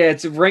 Yeah,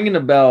 it's ringing a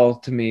bell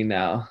to me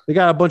now. They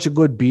got a bunch of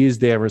good beers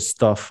there and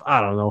stuff.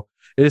 I don't know.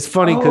 It's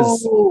funny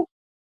because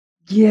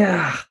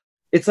yeah,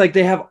 it's like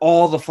they have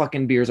all the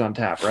fucking beers on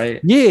tap, right?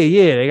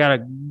 Yeah, they got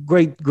a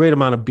great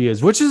amount of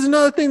beers, which is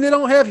another thing they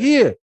don't have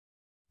here.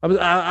 That's In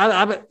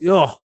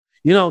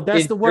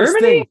the worst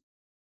Germany? thing.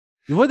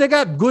 Well, they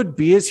got good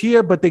beers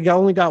here, but they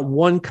only got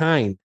one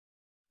kind.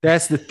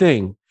 That's the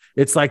thing.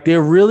 It's like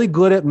they're really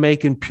good at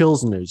making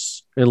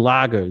pilsners and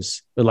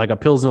lagers, or like a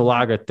pilsner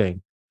lager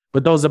thing.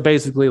 But those are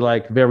basically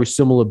like very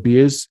similar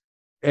beers.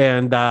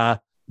 And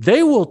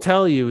they will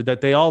tell you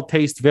that they all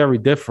taste very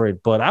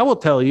different. But I will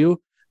tell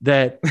you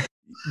that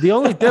the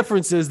only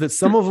difference is that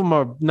some of them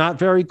are not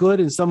very good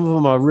and some of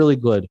them are really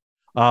good.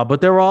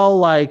 But they're all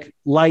like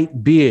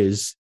light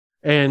beers.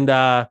 And,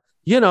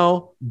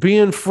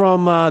 being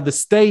from the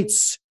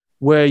States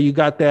where you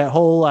got that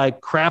whole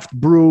like craft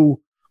brew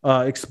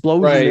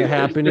explosion that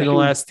happened in the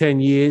last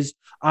 10 years,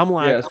 I'm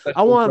like,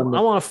 I want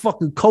a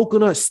fucking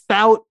coconut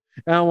stout.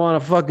 And I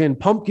want a fucking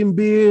pumpkin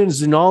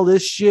beers and all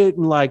this shit.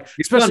 And like,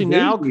 especially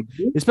now,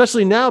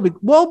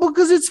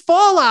 because it's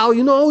fall out,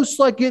 it's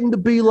like getting to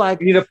be like,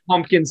 You need a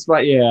pumpkin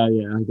spice. Yeah.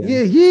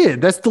 yeah.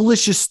 That's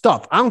delicious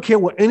stuff. I don't care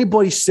what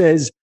anybody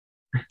says.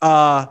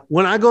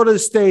 When I go to the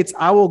States,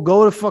 I will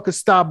go to fucking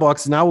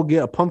Starbucks and I will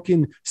get a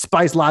pumpkin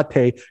spice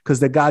latte because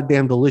they're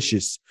goddamn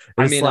delicious.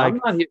 And I mean,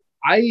 I'm not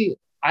here.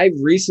 I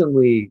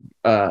recently,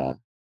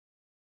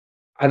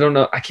 I don't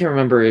know. I can't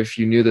remember if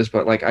you knew this,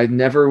 but like I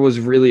never was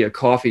really a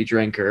coffee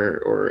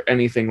drinker or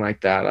anything like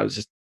that. I was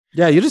just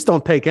you just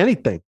don't take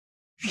anything.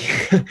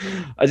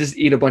 I just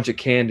eat a bunch of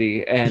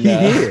candy and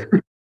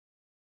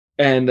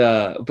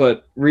Yeah.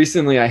 but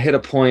recently I hit a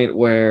point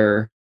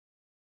where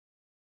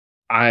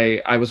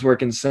I was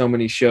working so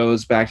many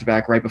shows back to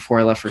back right before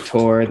I left for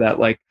tour that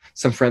like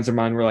some friends of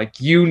mine were like,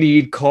 "You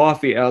need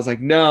coffee." And I was like,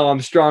 "No, I'm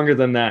stronger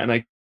than that." And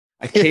I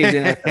caved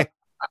in.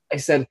 I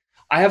said,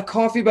 "I have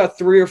coffee about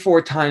 3 or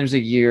 4 times a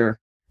year,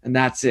 and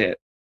that's it."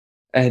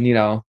 And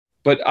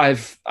but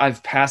I've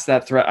passed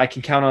that threat. I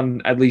can count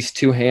on at least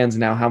 2 hands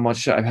now how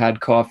much I've had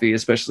coffee,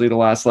 especially the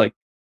last like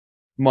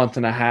month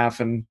and a half.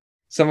 And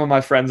some of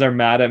my friends are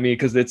mad at me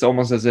because it's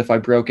almost as if I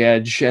broke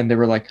edge, and they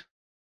were like,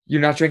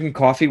 "You're not drinking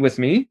coffee with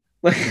me?"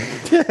 Like,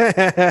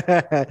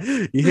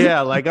 yeah,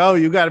 like, oh,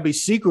 you got to be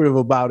secretive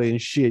about it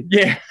and shit.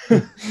 yeah.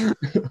 Fucking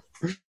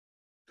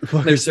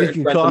There's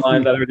certain drinking friends of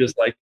mine coffee.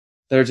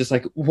 that are just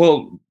like,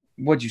 "Well,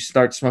 would you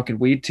start smoking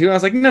weed too?" I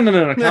was like, no,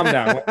 calm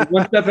down.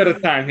 One step at a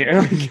time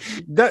here.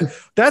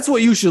 That's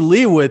what you should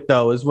lead with,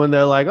 though, is when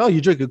they're like, "Oh, you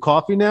drinking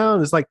coffee now?"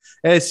 And it's like,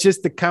 it's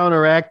just to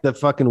counteract the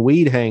fucking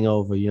weed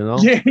hangover, you know?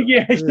 Yeah.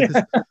 It's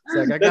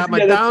like, I got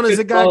my that's a downers, I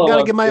good got to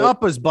follow-up get my to it.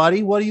 uppers,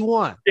 buddy. What do you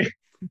want?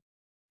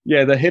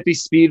 Yeah, the hippie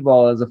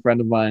speedball, as a friend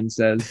of mine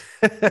says.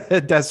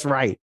 That's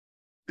right.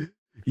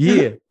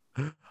 Yeah.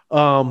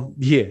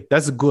 Yeah,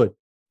 that's good.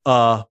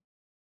 Yeah,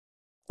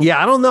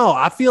 I don't know.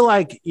 I feel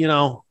like,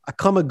 I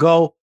come and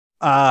go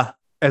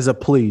as a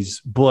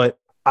please, but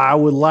I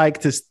would like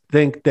to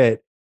think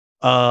that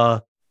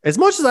as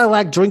much as I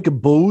like drinking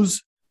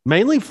booze,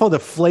 mainly for the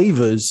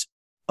flavors,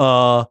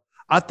 I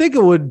think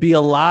it would be a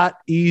lot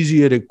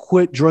easier to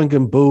quit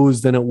drinking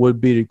booze than it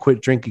would be to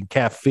quit drinking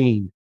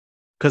caffeine.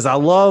 Because I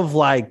love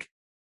like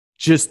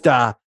just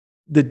the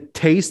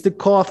taste of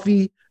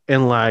coffee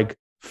and like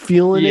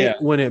feeling Yeah.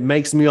 it when it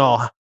makes me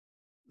all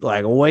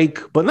like awake,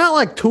 but not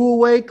like too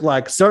awake,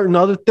 like certain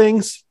other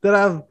things that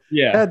I've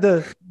Yeah. had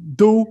to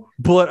do.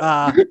 But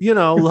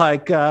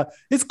like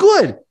it's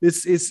good.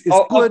 It's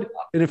good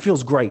and it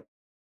feels great.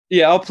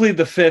 Yeah, I'll plead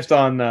the fifth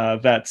on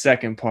that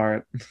second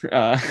part.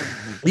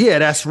 Yeah,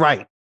 that's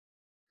right.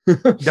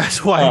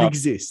 That's why it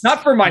exists.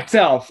 Not for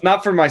myself.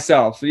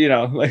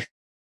 Like,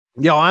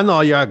 Yo, I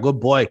know you're a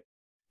good boy.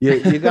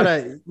 You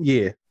gotta,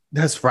 yeah,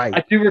 that's right.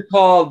 I do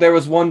recall there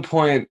was one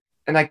point,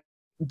 and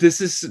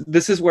this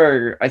is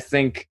where I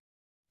think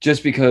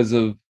just because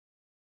of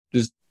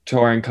just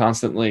touring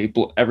constantly,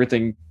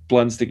 everything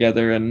blends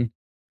together, and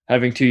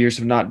having 2 years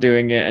of not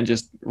doing it and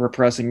just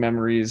repressing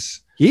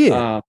memories.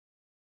 Yeah.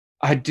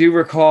 I do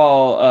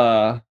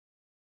recall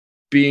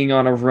being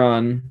on a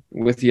run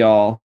with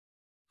y'all,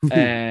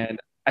 and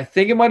I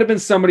think it might have been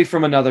somebody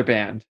from another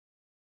band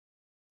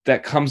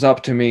that comes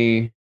up to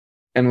me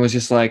and was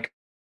just like,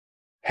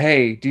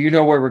 "Hey, do you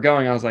know where we're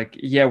going?" I was like,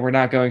 "Yeah, we're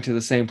not going to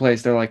the same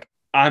place." They're like,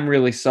 "I'm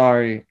really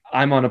sorry.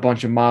 I'm on a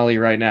bunch of Molly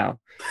right now.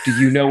 Do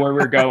you know where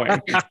we're going?"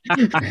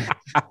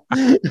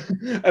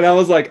 And I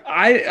was like,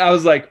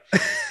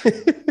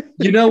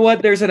 "You know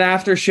what? There's an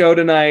after show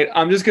tonight.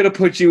 I'm just gonna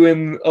put you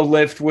in a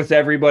lift with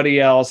everybody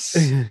else.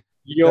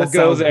 You'll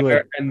go there,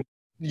 good. and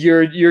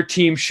your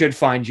team should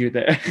find you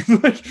there."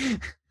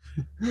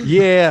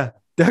 Yeah,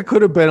 that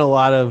could have been a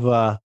lot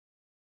of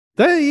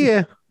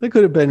there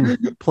could have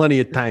been plenty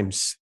of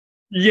times.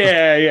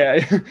 Yeah.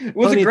 It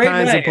was Plenty a of great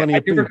times and night. plenty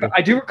of people.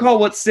 I do recall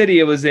what city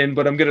it was in,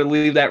 but I'm gonna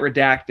leave that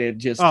redacted.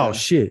 Just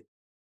shit.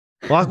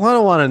 Well, I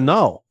don't want to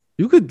know.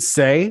 You could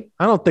say.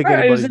 I don't think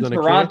it was anybody's in going to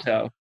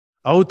Toronto. care.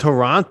 Oh,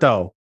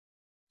 Toronto.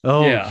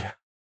 Oh, Yeah.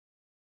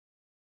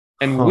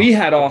 And we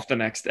had off the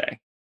next day.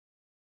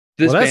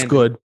 Well, that's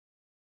good.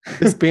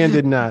 This band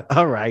did not.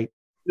 All right.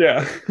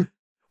 Yeah.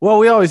 Well,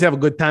 we always have a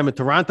good time in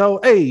Toronto.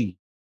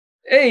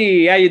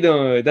 Hey, how you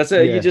doing? That's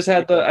Yeah. You just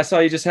had I saw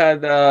you just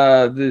had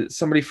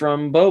somebody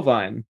from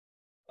Bovine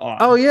on.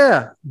 Oh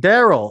yeah,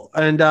 Daryl,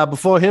 and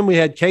before him we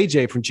had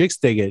KJ from Chicks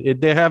Dig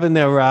It. They're having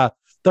their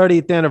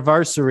 30th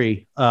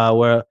anniversary,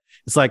 where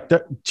it's like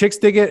Chicks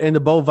Dig It and the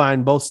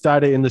Bovine both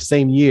started in the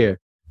same year,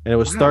 and it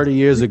was 30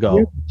 years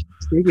ago.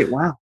 Dig it,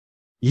 wow.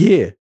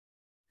 Yeah,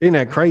 isn't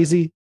that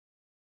crazy?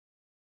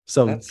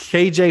 So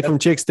KJ from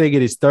Chicks Dig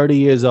It is 30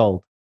 years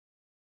old.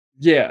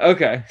 Yeah,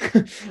 okay.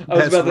 I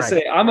was about to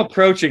say I'm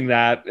approaching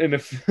that in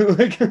a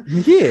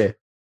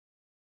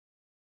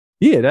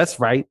Yeah, that's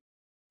right.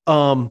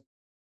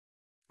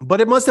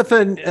 But it must have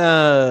been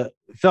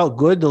felt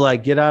good to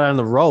like get out on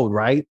the road,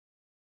 right?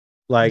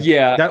 Like,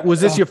 that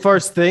was this your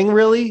first thing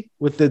really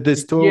with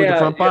this tour with the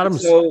Front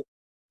Bottoms? So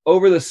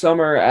over the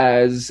summer,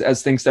 as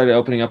things started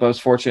opening up, I was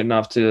fortunate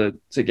enough to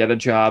get a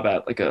job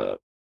at like a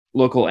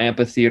local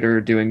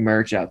amphitheater doing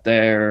merch out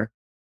there.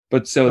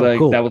 But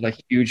that was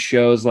like huge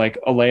shows like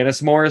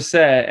Alanis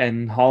Morissette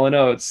and Hall &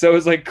 Oates. So it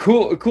was like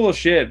cool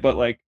shit, but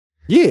like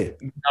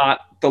not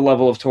the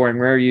level of touring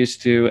we're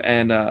used to,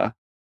 and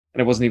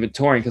it wasn't even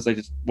touring because I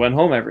just went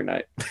home every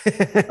night.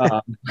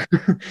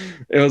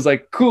 It was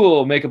like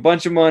cool, make a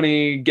bunch of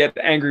money, get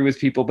angry with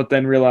people, but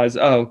then realize,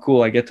 oh,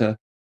 cool, I get to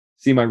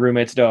see my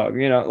roommate's dog,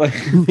 like.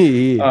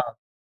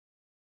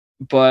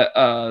 But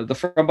the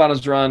Front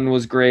Bottoms run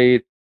was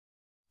great,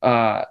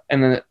 and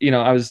then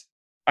I was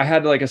I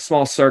had like a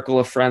small circle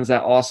of friends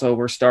that also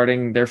were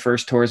starting their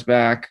first tours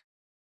back.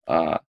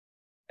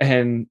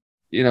 And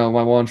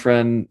my one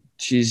friend,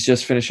 she's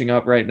just finishing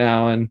up right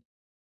now, and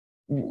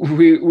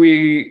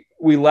we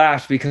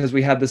laughed because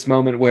we had this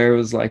moment where it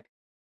was like,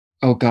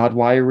 oh God,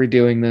 why are we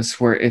doing this?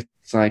 Where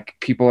it's like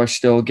people are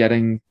still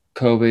getting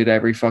COVID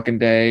every fucking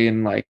day,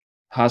 and like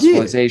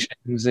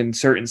hospitalizations in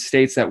certain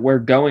states that we're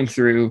going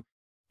through.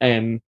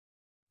 And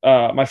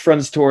my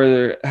friend's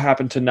tour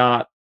happened to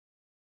not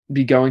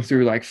be going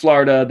through like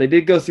Florida. They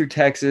did go through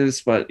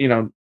Texas, but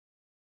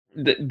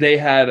they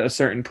had a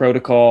certain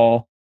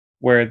protocol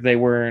where they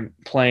weren't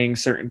playing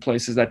certain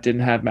places that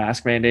didn't have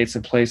mask mandates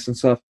in place and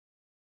stuff.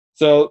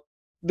 So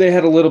they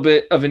had a little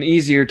bit of an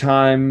easier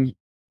time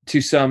to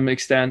some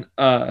extent.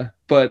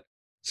 But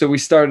so we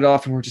started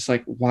off and we're just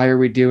like, why are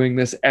we doing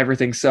this?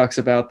 Everything sucks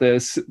about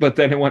this. But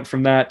then it went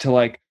from that to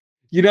like,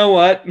 you know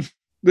what?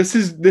 This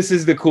is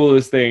the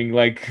coolest thing.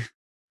 Like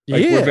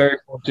we're very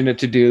fortunate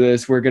to do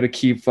this. We're going to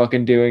keep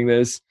fucking doing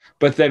this.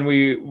 But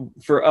then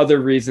for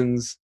other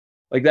reasons,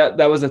 like that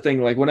was the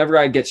thing. Like whenever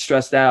I get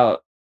stressed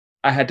out,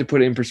 I had to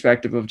put it in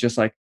perspective of just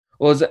like,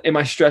 well, am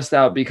I stressed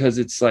out because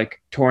it's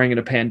like touring in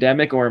a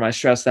pandemic, or am I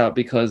stressed out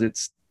because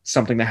it's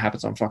something that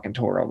happens on fucking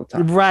tour all the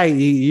time? Right.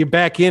 You're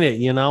back in it,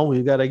 you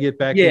got to get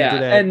back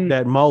into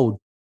that mode.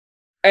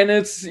 And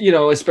it's,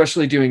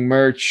 especially doing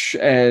merch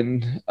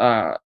and,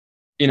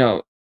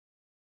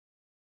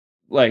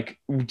 like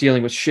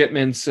dealing with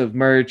shipments of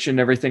merch and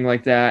everything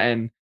like that.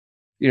 And,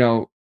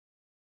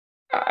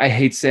 I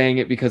hate saying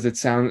it because it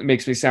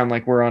makes me sound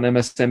like we're on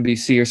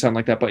MSNBC or something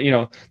like that. But,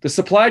 the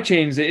supply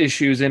chains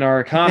issues in our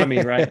economy,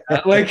 right?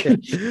 Like,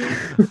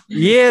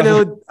 yeah,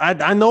 dude,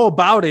 I know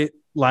about it.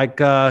 Like,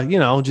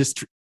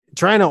 just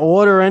trying to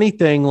order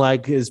anything,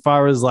 like as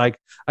far as like,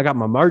 I got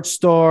my merch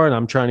store and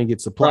I'm trying to get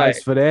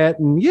supplies for that.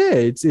 And yeah,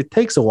 it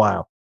takes a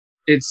while.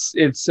 It's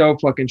so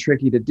fucking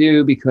tricky to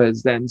do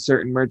because then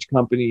certain merch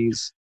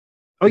companies.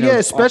 Oh yeah.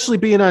 Especially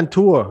being on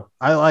tour.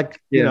 I like,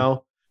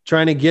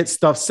 trying to get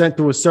stuff sent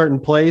to a certain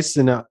place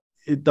and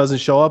it doesn't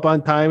show up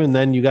on time. And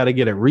then you got to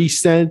get it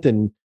resent.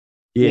 And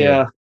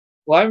yeah.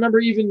 Well, I remember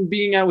even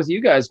being out with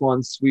you guys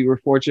once. We were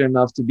fortunate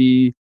enough to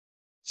be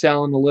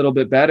selling a little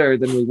bit better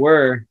than we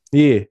were.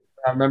 Yeah.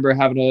 I remember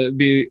having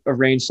to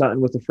arrange something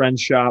with a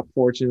friend's shop,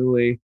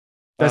 fortunately.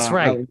 That's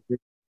right.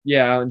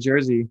 Out in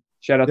Jersey.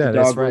 Shout out to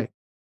Dogwood. That's right.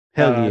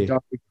 Hell yeah.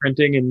 Dogwood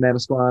Printing in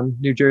Manasquan,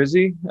 New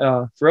Jersey.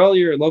 For all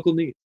your local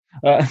needs.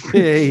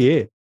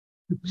 Yeah.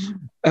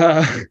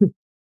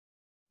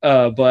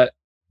 But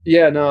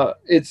yeah, no,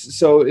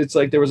 it's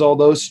like there was all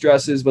those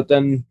stresses, but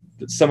then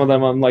some of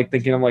them I'm like,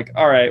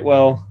 all right,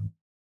 well,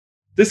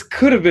 this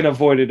could have been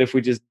avoided if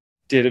we just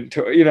didn't,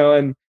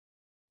 and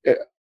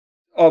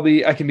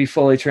I can be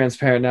fully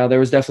transparent now. There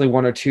was definitely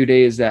 1 or 2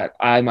 days that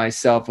I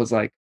myself was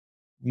like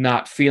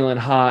not feeling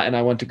hot and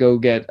I went to go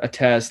get a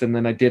test, and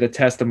then I did a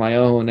test of my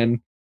own.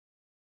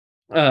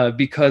 And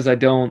because I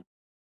don't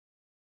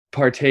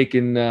partake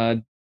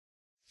in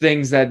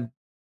things that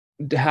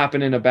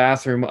happen in a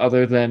bathroom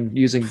other than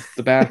using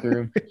the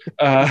bathroom.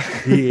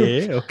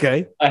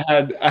 Okay.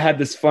 I had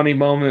this funny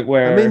moment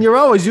where, I mean, you're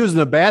always using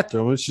the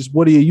bathroom. It's just,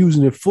 what are you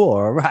using it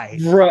for? Right.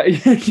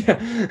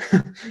 Yeah.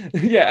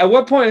 Yeah. At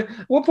what point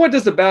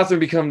does the bathroom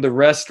become the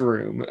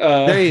restroom?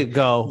 There you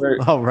go.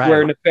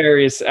 Where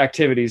nefarious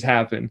activities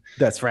happen.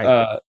 That's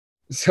right.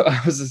 So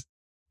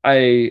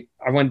I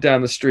went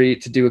down the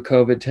street to do a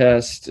COVID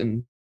test,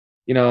 and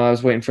I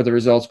was waiting for the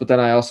results, but then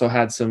I also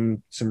had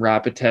some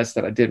rapid tests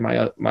that I did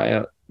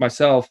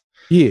myself.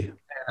 Yeah.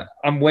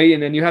 I'm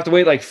waiting, and you have to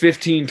wait like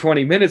 15,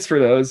 20 minutes for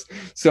those.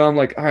 So I'm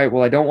like, all right,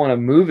 well, I don't want to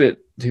move it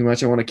too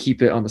much. I want to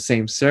keep it on the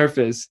same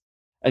surface.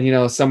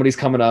 And, somebody's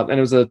coming up, and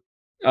it was a,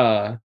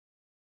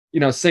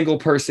 single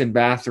person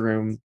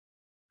bathroom.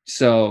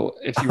 So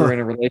if you were in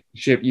a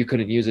relationship, you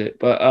couldn't use it.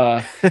 But,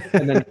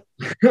 and then,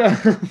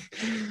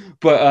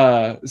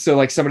 so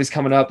like somebody's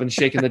coming up and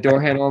shaking the door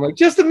handle. I'm like,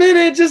 just a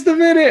minute.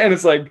 And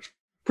it's like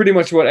pretty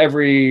much what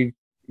every,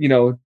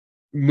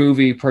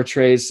 movie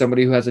portrays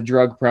somebody who has a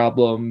drug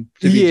problem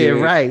to be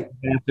doing. Right.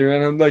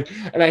 And I'm like,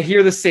 and I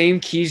hear the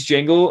same keys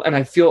jingle, and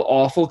I feel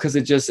awful because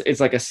it's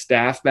like a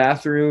staff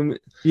bathroom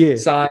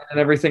sign and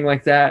everything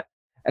like that.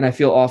 And I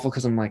feel awful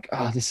because I'm like,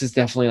 oh, this is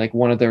definitely like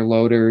one of their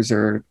loaders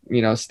or,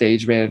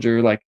 stage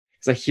manager. Like,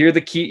 because I hear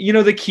the key,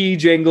 the key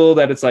jingle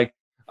that it's like,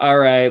 all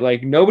right,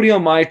 like nobody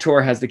on my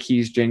tour has the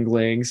keys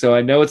jingling. So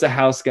I know it's a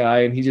house guy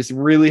and he just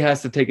really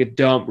has to take a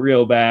dump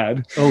real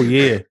bad. Oh,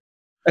 yeah.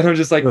 And I'm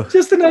just like,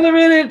 just another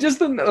minute,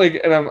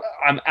 and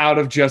I'm out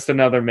of just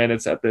another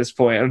minutes at this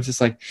point. I'm just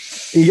like,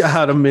 you're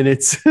out of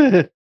minutes.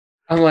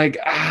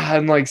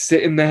 I'm like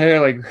sitting there,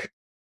 like,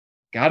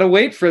 gotta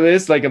wait for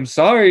this. Like, I'm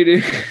sorry,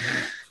 dude.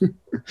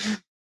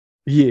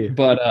 Yeah.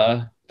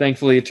 But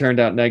thankfully it turned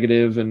out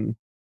negative, and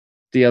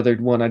the other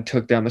one I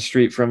took down the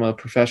street from a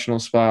professional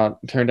spot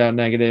turned out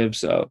negative,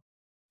 so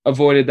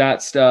avoided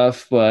that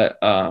stuff. But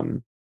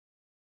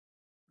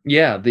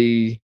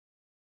the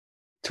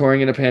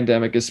touring in a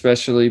pandemic,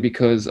 especially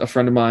because a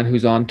friend of mine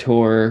who's on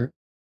tour,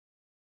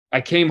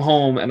 I came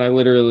home and I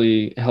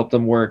literally helped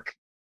them work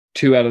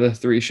 2 out of the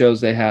 3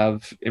 shows they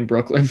have in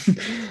Brooklyn,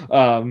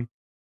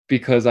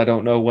 because I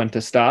don't know when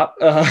to stop.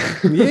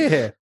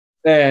 Yeah.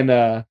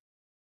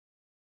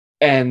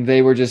 And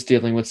they were just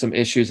dealing with some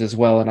issues as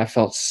well, and I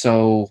felt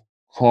so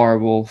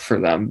horrible for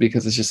them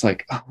because it's just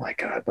like, oh my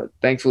god. But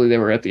thankfully they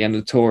were at the end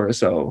of the tour,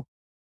 so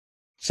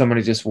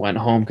somebody just went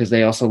home because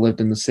they also lived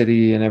in the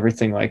city and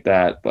everything like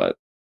that. But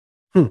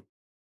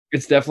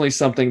it's definitely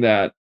something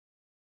that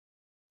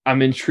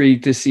I'm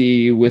intrigued to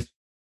see with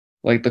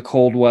like the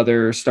cold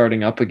weather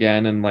starting up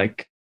again, and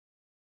like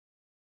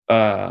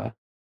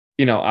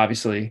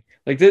obviously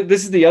like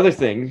this is the other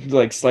thing,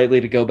 like slightly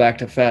to go back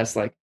to Fest,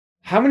 like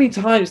how many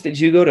times did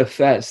you go to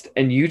Fest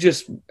and you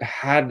just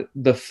had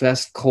the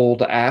Fest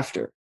cold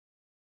after?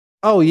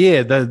 Oh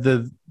yeah,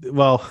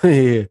 well,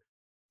 yeah.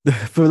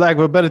 For lack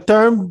of a better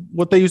term,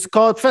 what they used to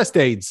call it, Fest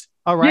AIDS.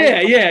 All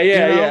right.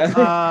 Yeah.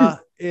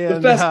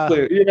 The Fest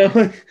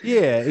flu,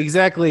 Yeah,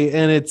 exactly.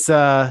 And it's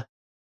yeah,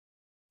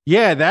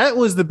 that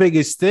was the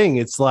biggest thing.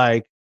 It's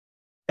like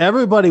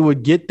everybody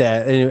would get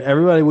that, and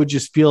everybody would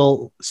just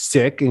feel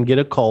sick and get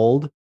a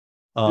cold.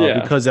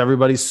 Because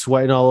everybody's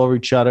sweating all over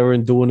each other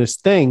and doing this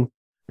thing.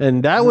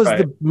 And that was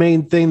the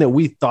main thing that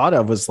we thought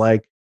of, was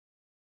like,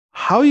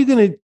 how are you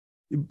going to,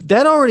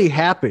 that already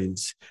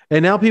happens.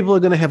 And now people are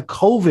going to have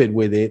COVID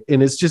with it.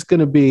 And it's just going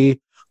to be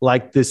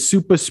like the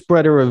super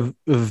spreader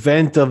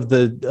event of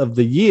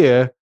the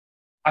year.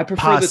 I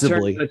prefer the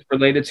term that's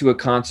related to a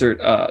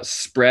concert,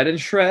 spread and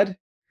shred.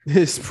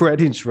 Spread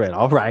and shred.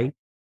 All right.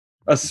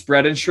 A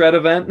spread and shred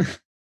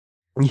event.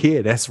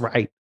 Yeah, that's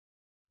right.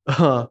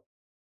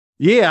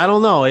 Yeah, I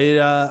don't know.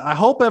 I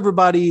hope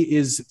everybody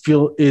is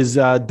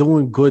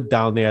doing good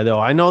down there, though.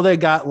 I know they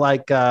got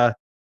like they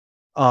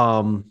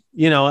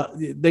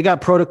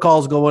got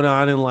protocols going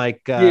on, and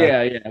like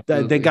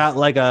they got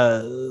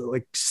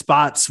like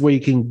spots where you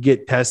can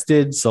get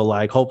tested. So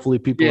like hopefully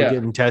people are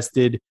getting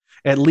tested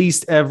at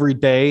least every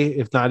day,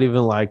 if not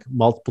even like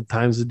multiple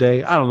times a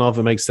day. I don't know if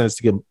it makes sense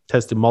to get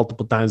tested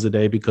multiple times a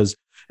day because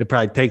it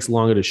probably takes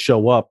longer to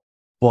show up.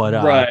 But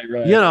right.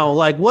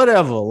 Like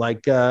whatever.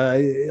 Like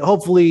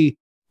hopefully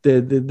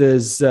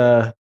there's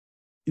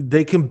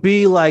they can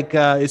be like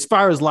as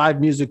far as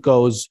live music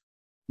goes.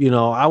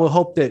 I would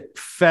hope that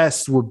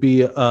Fest would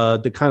be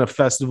the kind of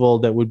festival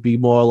that would be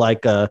more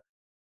like a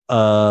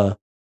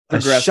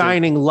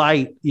shining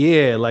light,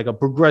 like a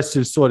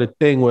progressive sort of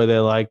thing where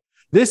they're like,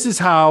 this is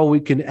how we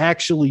can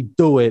actually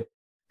do it,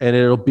 and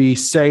it'll be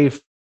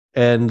safe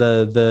and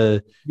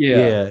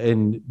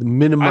and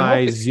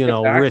minimize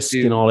risk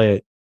and all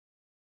that.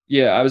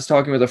 Yeah, I was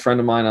talking with a friend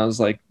of mine. I was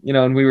like,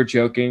 and we were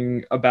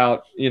joking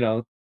about,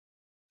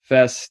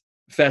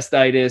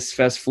 festitis,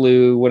 fest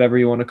flu, whatever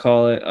you want to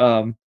call it.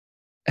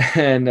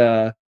 And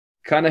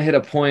kind of hit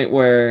a point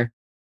where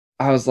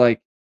I was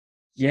like,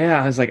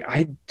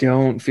 I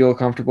don't feel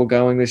comfortable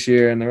going this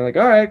year. And they're like,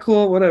 all right,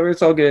 cool, whatever,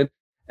 it's all good.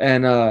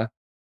 And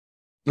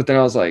but then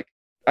I was like,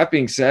 that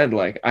being said,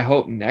 like, I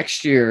hope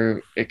next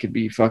year it could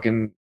be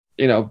fucking,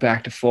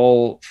 back to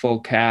full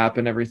cap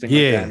and everything like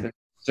that. There's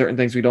certain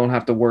things we don't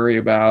have to worry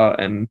about.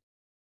 And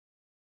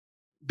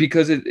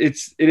because it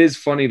is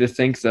funny to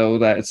think though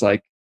that it's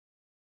like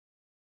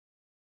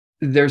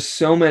there's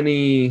so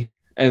many,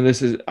 and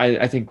this is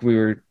I think we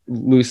were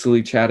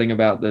loosely chatting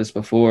about this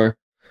before.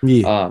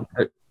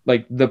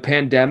 Like the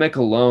pandemic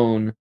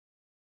alone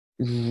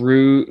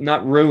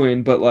not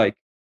ruined, but like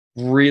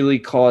really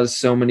caused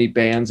so many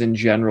bands in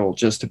general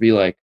just to be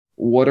like,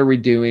 what are we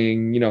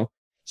doing?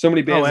 So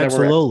many bands that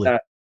were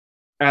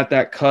at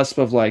that cusp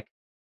of like,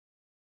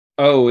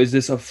 oh, is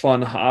this a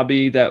fun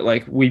hobby that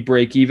like we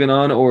break even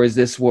on, or is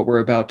this what we're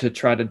about to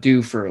try to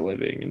do for a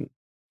living? And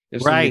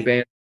there's so many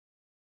bands,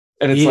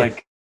 and it's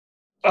like,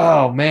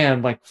 oh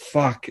man, like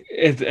fuck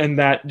it, and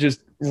that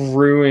just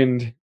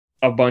ruined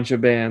a bunch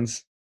of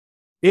bands.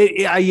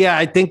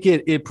 I think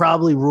it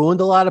probably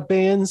ruined a lot of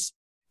bands,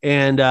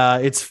 and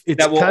it's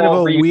kind of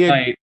a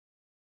weird.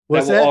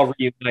 That will all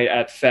reunite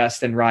at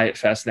Fest and Riot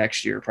Fest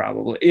next year,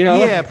 probably.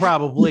 Yeah,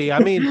 probably. I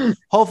mean,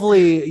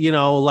 hopefully,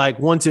 like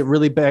once it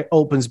really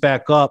opens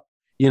back up,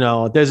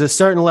 there's a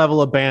certain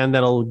level of band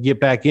that'll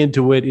get back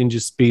into it and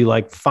just be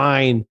like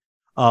fine.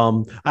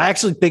 I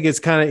actually think it's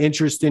kind of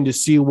interesting to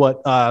see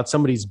what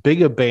some of these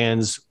bigger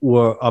bands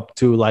were up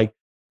to, like,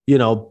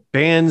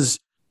 bands.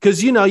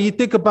 Because, you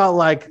think about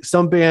like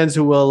some bands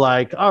who were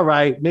like, all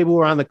right, maybe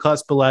we're on the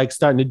cusp of like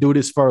starting to do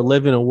this for a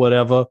living or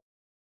whatever.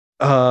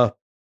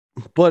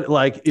 But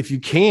like, if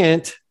you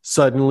can't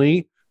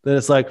suddenly, then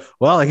it's like,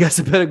 well, I guess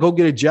I better go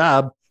get a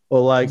job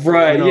or like,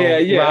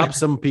 rob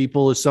some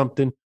people or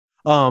something.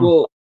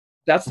 Well,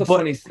 that's the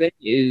funny thing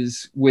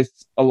is with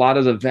a lot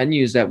of the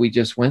venues that we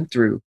just went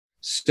through,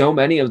 so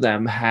many of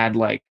them had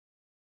like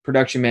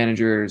production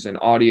managers and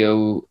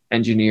audio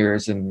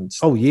engineers and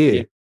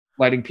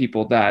lighting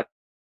people that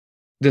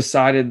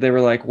decided they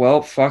were like,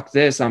 well, fuck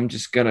this, I'm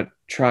just gonna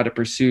try to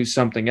pursue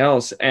something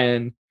else.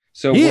 And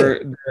so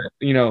we're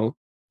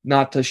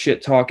not to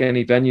shit talk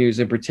any venues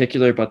in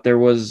particular, but there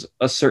was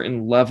a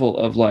certain level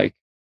of like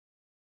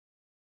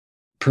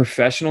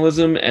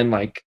professionalism and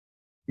like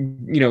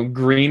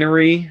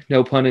greenery,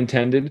 no pun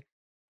intended,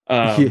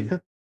 Yeah.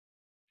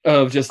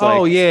 of just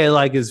Oh like, yeah,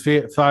 like as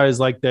far as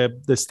like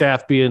the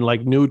staff being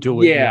like new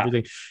to it and yeah,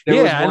 everything. there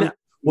was Yeah, one. and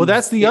well,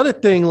 that's the other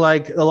thing.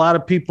 Like a lot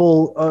of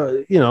people,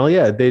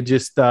 they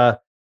just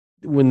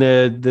when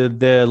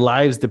their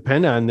lives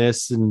depend on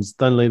this, and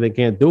suddenly they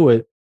can't do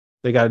it,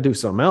 they got to do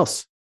something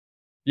else.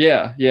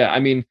 Yeah, yeah. I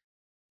mean,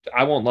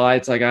 I won't lie.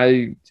 It's like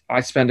I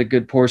spent a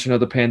good portion of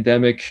the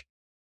pandemic,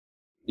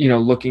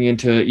 looking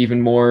into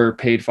even more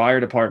paid fire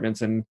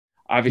departments, and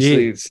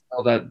obviously,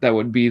 Yeah, that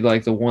would be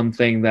like the one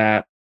thing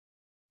that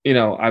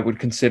I would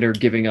consider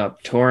giving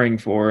up touring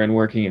for and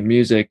working in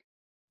music.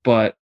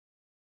 But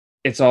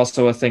it's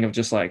also a thing of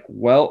just like,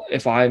 well,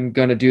 if I'm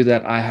gonna do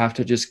that, I have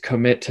to just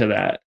commit to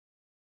that.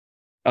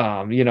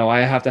 I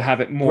have to have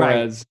it more right.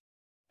 as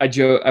I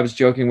was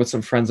joking with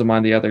some friends of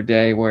mine the other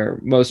day where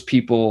most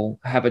people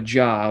have a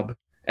job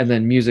and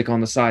then music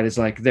on the side is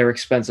like their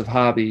expensive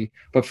hobby.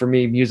 But for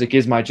me, music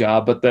is my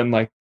job. But then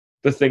like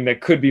the thing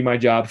that could be my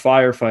job,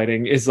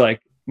 firefighting, is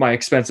like my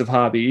expensive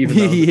hobby, even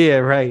though Yeah,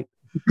 right,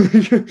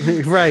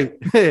 right.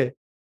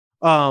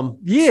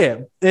 Yeah,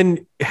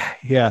 and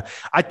yeah,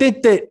 I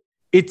think that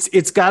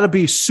it's got to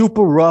be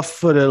super rough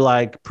for the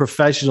like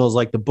professionals,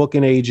 like the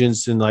booking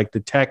agents and like the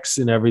techs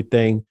and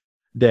everything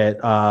that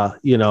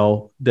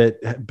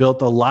that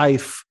built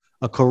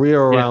a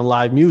career yeah, around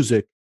live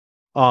music.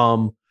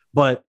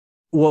 But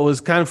what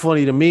was kind of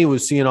funny to me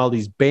was seeing all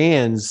these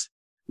bands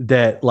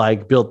that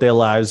like built their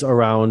lives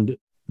around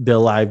their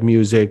live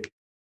music,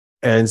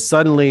 and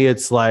suddenly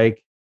it's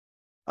like,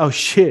 oh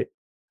shit,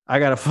 I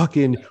got a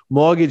fucking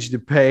mortgage to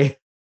pay.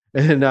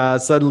 And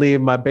suddenly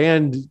my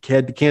band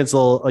had to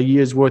cancel a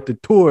year's worth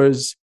of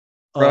tours.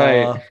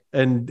 right.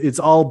 And it's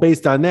all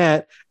based on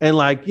that. And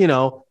like,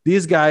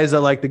 these guys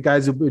are like the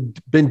guys who've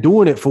been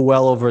doing it for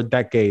well over a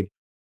decade.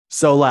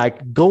 So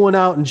like going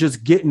out and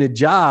just getting a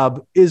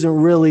job isn't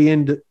really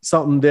into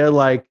something they're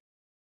like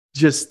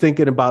just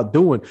thinking about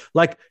doing.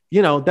 Like,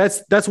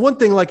 that's one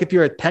thing. Like if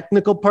you're a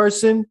technical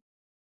person,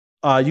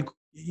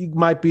 you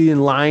might be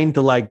in line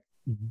to like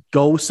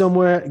go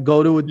somewhere,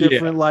 go to a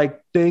different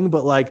like thing.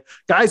 But like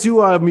guys who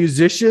are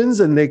musicians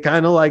and they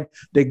kind of like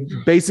they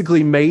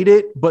basically made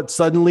it, but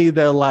suddenly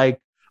they're like,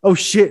 oh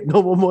shit,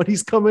 no more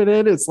money's coming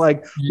in. It's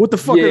like, what the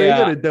fuck are they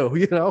gonna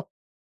do?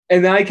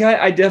 And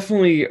I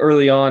definitely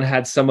early on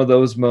had some of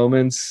those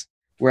moments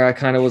where I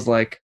kind of was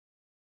like,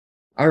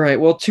 all right,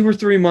 well, 2 or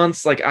 3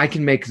 months, like I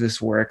can make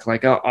this work.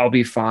 Like I'll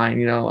be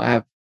fine. I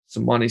have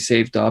some money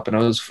saved up, and I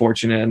was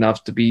fortunate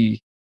enough to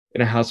be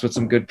in a house with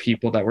some good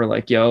people that were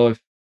like, yo, if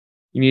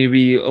you need to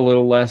be a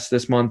little less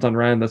this month on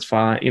rent, that's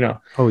fine.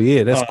 Oh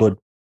yeah, that's good.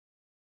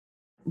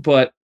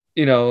 But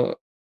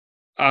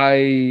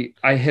I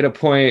hit a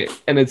point,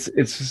 and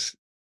it's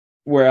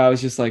where I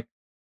was just like,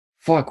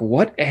 fuck,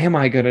 what am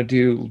I gonna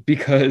do?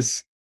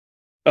 Because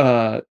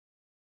you've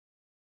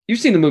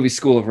seen the movie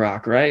School of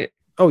Rock, right?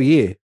 Oh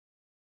yeah.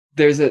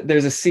 There's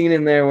a scene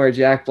in there where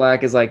Jack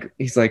Black is like,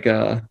 he's like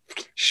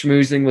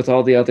schmoozing with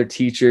all the other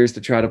teachers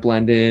to try to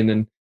blend in,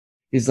 and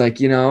he's like,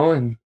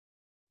 and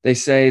they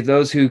say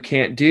those who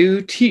can't do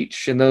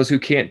teach, and those who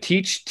can't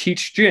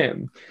teach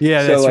gym.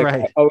 Yeah, So that's like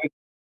right.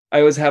 I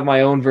always have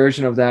my own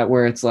version of that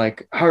where it's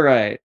like, all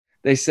right,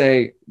 they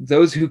say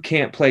those who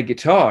can't play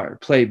guitar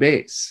play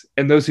bass,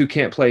 and those who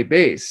can't play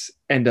bass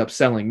end up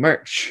selling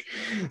merch.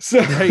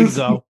 So There you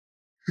go.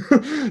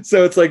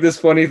 so it's like this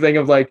funny thing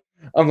of like,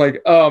 I'm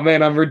like, oh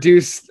man, I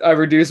reduced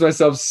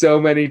myself so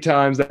many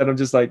times that I'm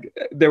just like,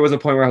 there was a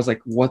point where I was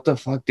like, what the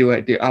fuck do I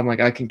do? I'm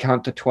like, I can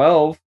count to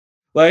 12.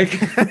 Like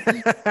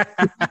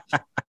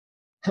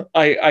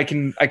I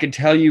can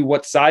tell you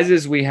what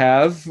sizes we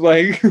have.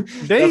 Like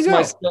that's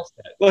my skill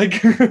set.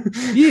 Like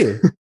Yeah.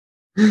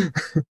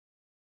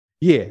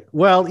 Yeah.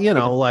 Well,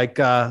 like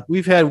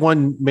we've had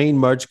one main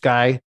merch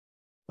guy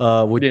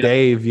with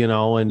Dave,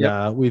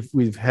 and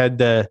we've had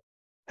to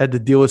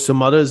deal with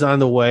some others on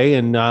the way,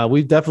 and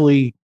we've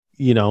definitely,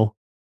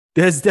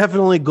 there's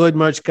definitely good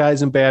merch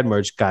guys and bad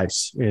merch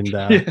guys,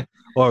 and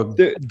or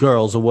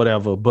girls or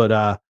whatever.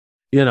 But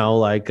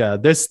like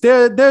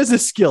there's a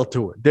skill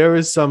to it. There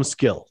is some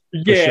skill.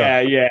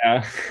 Yeah, sure.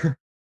 Yeah.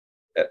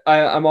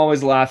 I'm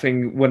always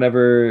laughing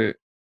whenever,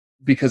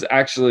 because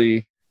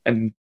actually,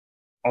 and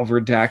I'll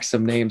redact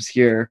some names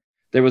here.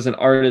 There was an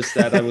artist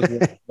that I was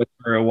working with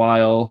for a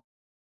while,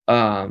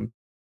 and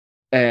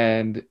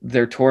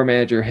their tour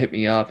manager hit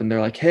me up, and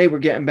they're like, "Hey, we're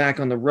getting back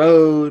on the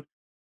road.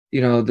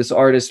 This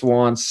artist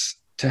wants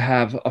to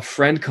have a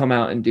friend come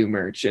out and do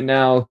merch." And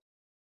now,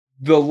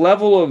 the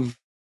level of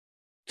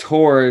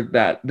tour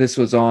that this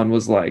was on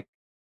was like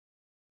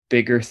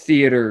bigger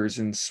theaters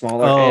and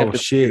smaller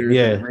amphitheaters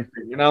and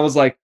everything. And I was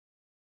like,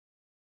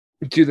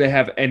 do they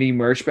have any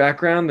merch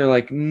background? They're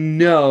like,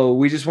 no,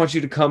 we just want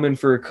you to come in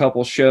for a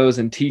couple shows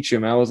and teach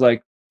them. I was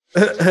like,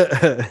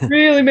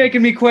 really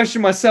making me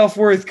question my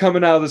self-worth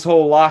coming out of this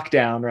whole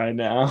lockdown right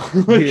now.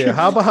 Yeah.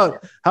 How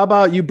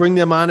about you bring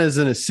them on as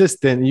an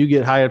assistant and you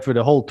get hired for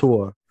the whole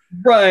tour?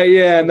 Right.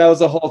 Yeah. And that was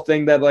the whole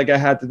thing that like I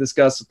had to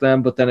discuss with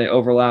them, but then it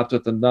overlapped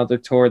with another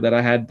tour that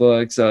I had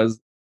booked. So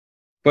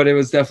but it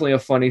was definitely a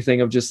funny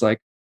thing of just like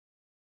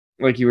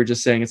you were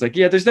just saying, it's like,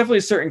 yeah, there's definitely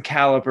a certain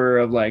caliber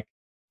of like,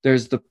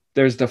 there's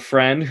the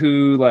friend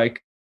who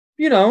like,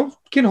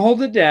 can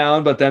hold it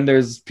down, but then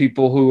there's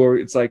people who are,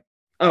 it's like,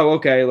 oh,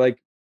 okay,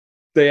 like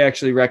they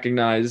actually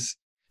recognize,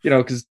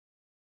 because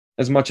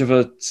as much of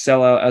a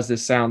sellout as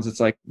this sounds, it's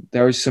like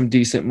there's some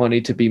decent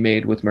money to be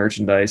made with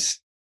merchandise,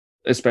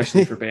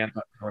 especially for band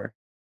tour.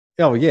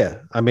 Oh yeah,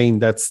 I mean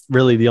that's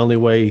really the only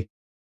way,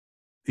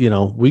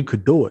 we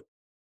could do it.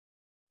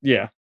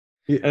 Yeah.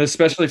 And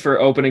especially for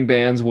opening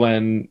bands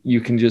when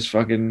you can just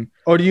fucking.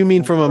 Or do you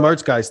mean from a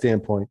merch guy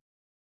standpoint?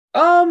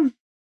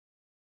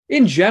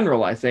 In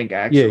general, I think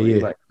actually,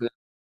 like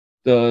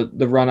the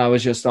run I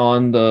was just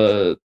on,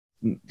 the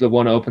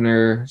one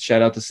opener.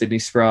 Shout out to Sydney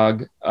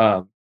Sprague,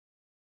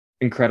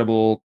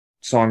 incredible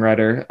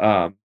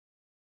songwriter,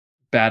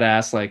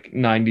 badass, like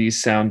 '90s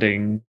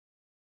sounding,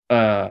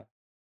 like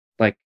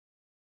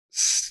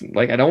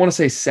I don't want to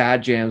say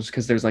sad jams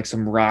because there's like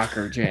some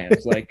rocker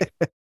jams, like.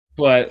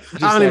 But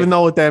I don't even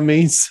know what that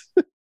means.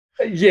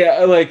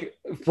 Yeah, like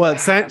what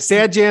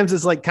sad jams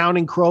is like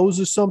Counting Crows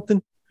or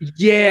something.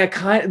 Yeah,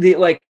 kind of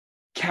like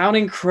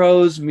Counting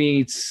Crows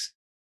meets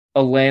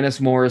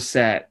Alanis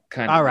Morissette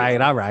kind of. All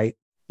right.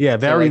 Yeah,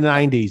 very so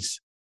like,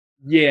 90s.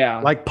 Yeah,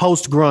 like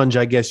post grunge,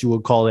 I guess you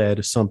would call that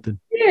or something.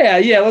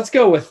 Yeah, let's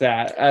go with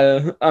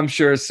that. I'm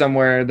sure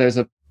somewhere there's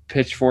a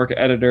Pitchfork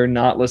editor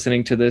not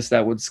listening to this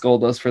that would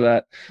scold us for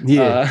that.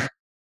 Yeah,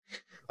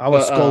 I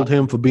would scold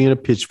him for being a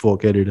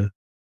Pitchfork editor.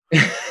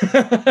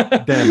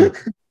 Damn it.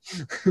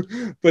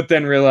 But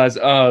then realize,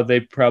 they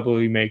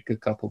probably make a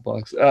couple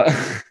bucks.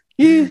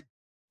 Yeah.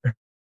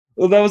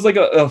 Well, that was like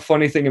a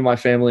funny thing in my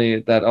family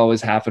that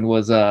always happened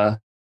was,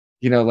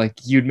 like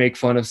you'd make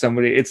fun of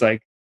somebody. It's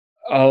like,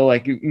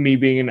 like me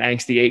being an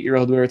angsty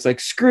 8-year-old where it's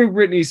like, screw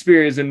Britney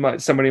Spears. And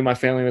somebody in my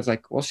family was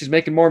like, well, she's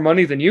making more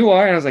money than you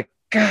are. And I was like,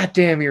 God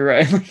damn, you're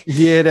right.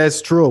 Yeah,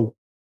 that's true.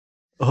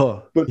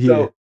 But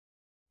so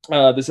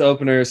this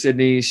opener,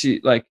 Sydney, she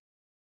like,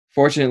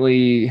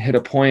 fortunately hit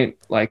a point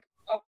like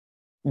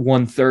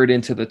 1/3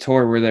 into the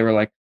tour where they were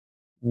like,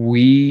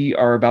 we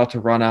are about to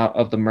run out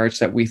of the merch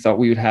that we thought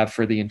we would have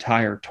for the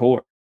entire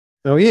tour.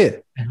 Oh yeah.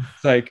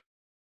 It's like,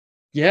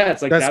 yeah,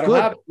 it's like, that's that'll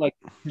good. happen. Like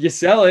you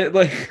sell it.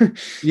 Like,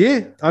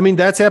 yeah. I mean,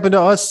 that's happened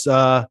to us.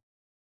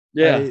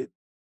 Yeah.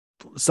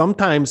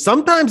 Sometimes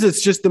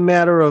it's just a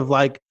matter of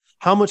like,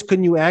 how much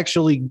can you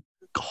actually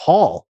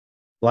haul?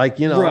 Like,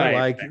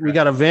 right. We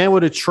got a van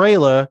with a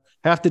trailer.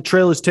 Half the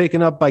trailer is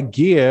taken up by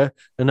gear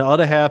and the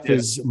other half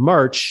is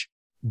merch.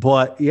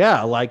 But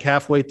yeah, like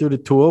halfway through the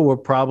tour, we're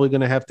probably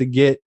going to have to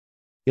get,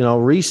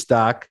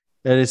 restock.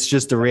 And it's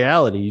just a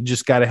reality. You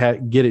just got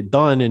to get it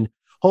done. And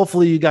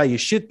hopefully you got your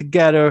shit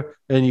together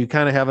and you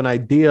kind of have an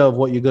idea of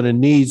what you're going to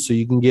need so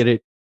you can get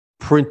it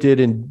printed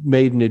and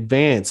made in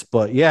advance.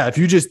 But yeah, if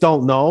you just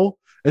don't know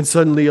and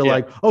suddenly you're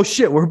like, oh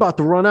shit, we're about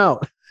to run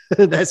out.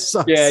 That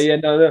sucks. Yeah.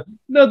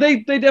 No, they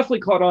definitely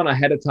caught on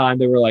ahead of time.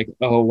 They were like,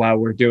 oh wow,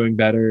 we're doing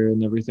better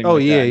and everything. Oh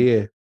like yeah, that.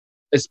 yeah.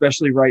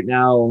 Especially right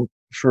now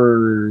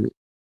for,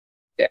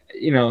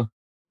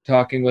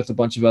 talking with a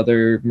bunch of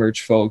other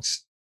merch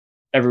folks,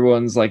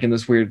 everyone's like in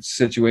this weird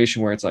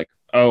situation where it's like,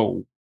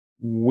 oh,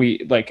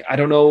 we like, I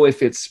don't know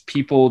if it's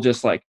people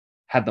just like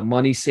had the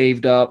money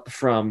saved up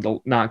from the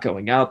not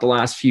going out the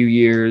last few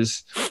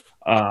years,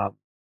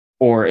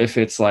 or if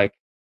it's like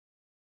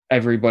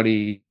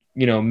everybody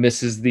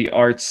misses the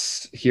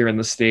arts here in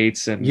the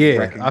States. And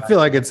I feel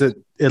like it's at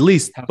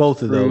least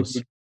both of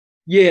those.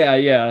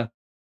 Yeah.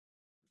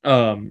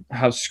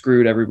 How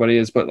screwed everybody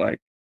is, but like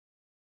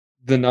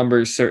the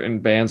numbers certain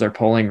bands are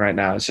pulling right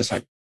now, it's just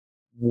like,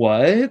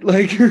 what?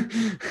 Like,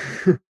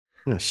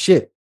 oh,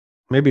 shit.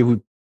 Maybe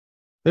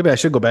I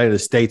should go back to the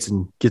States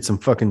and get some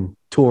fucking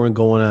touring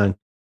going on.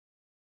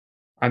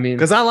 I mean,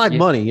 because I like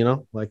money,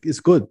 like it's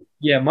good.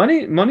 Yeah,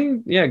 money.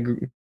 Yeah.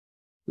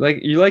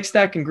 Like you like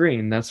stacking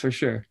green, that's for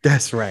sure.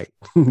 That's right.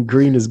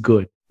 Green is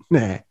good.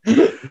 Nah.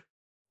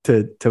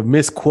 to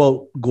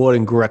misquote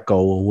Gordon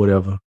Greco or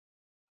whatever.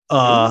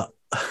 I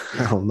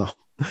don't know.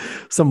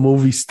 Some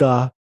movie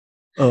star.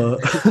 Well,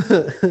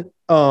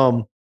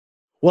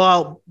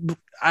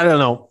 I don't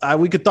know.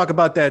 We could talk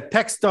about that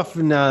tech stuff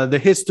and the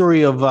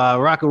history of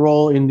rock and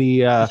roll in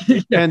the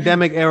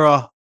pandemic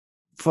era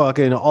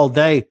fucking all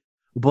day.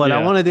 But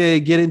I wanted to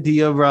get into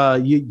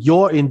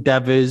your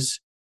endeavors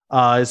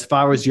as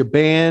far as your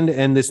band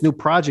and this new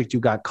project you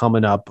got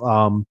coming up.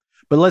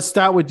 But let's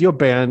start with your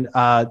band.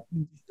 Are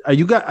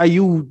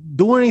you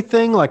doing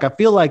anything? Like, I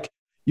feel like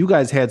you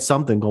guys had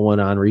something going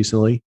on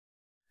recently.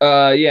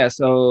 Yeah.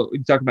 So we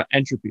talk about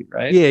Entropy,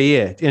 right?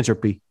 Yeah.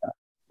 Entropy.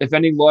 If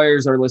any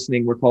lawyers are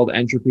listening, we're called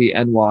Entropy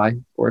NY,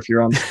 or if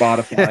you're on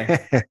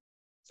Spotify, it's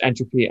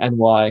Entropy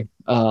NY.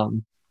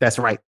 That's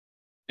right.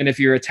 And if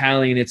you're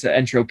Italian, it's an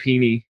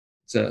Entropini.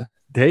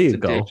 There you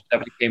go. That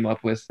we came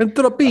up with.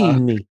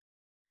 Entropini.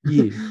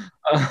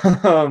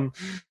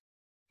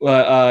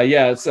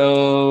 Yeah.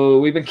 So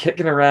we've been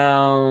kicking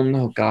around.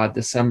 Oh God,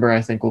 December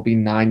I think will be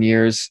 9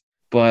 years.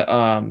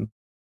 But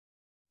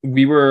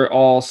we were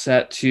all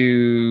set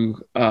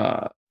to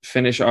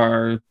finish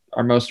our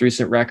our most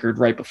recent record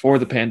right before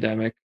the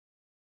pandemic.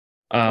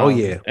 Oh,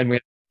 yeah. And we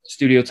had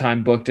studio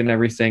time booked and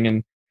everything.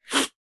 And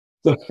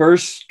the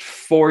first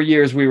 4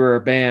 years we were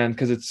a band,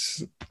 because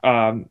it's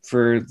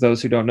for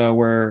those who don't know,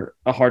 we're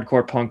a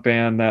hardcore punk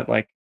band that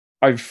like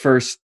our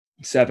first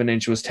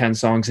 7-inch was 10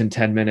 songs in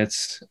 10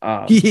 minutes.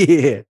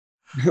 Yeah.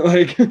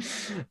 Like,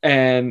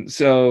 and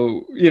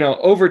so, you know,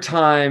 over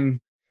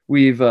time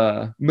we've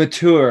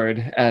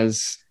matured,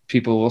 as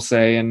people will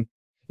say, and,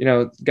 you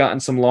know, gotten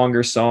some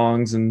longer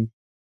songs, and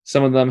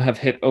some of them have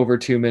hit over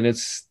 2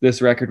 minutes.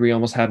 This record, we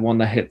almost had one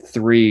that hit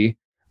 3.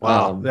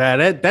 Wow.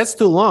 That's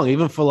too long,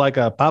 even for like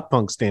a pop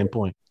punk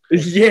standpoint.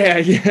 Yeah.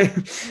 You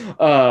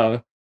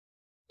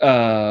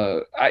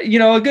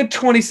know, a good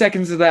 20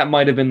 seconds of that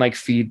might have been like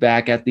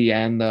feedback at the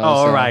end, though. Oh,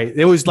 all right.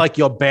 It was like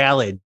your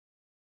ballad.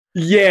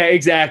 Yeah,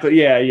 exactly.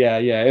 Yeah.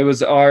 It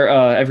was our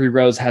Every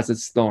Rose Has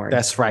Its Thorn.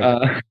 That's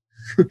right.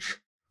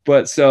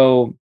 But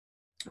so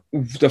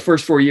the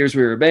first 4 years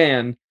we were a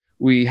band,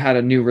 we had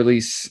a new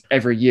release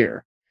every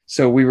year.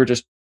 So we were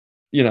just,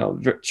 you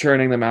know,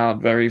 churning them out,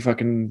 very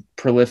fucking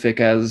prolific,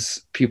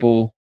 as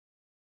people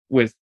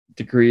with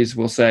degrees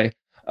will say.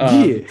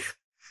 Yeah.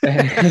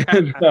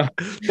 And,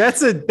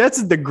 that's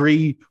a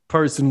degree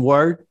person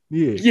word.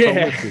 Yeah.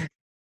 Prolific.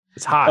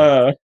 It's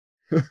hard.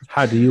 It's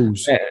hard to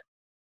use.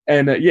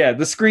 And yeah,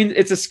 it's a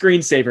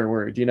screensaver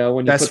word, you know,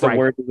 when you put the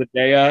word of the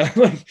day.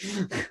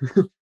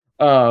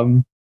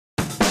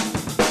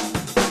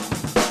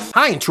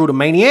 Hi, Intruder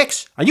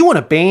Maniacs. Are you in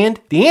a band?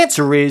 The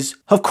answer is,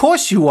 of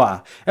course you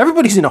are.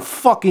 Everybody's in a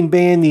fucking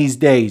band these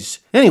days.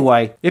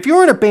 Anyway, if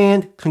you're in a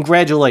band,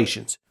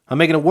 congratulations. I'm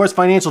making the worst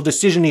financial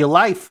decision of your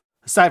life,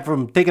 aside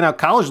from taking out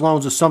college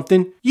loans or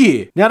something.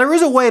 Yeah. Now, there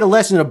is a way to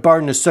lessen the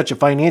burden of such a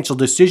financial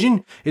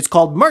decision. It's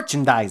called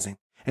merchandising.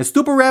 And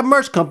Stupid Rad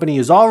Merch Company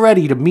is all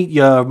ready to meet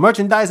your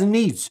merchandising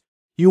needs.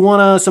 You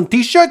want some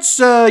t-shirts?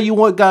 Got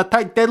a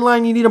tight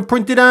deadline you need them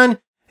printed on?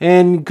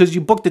 And because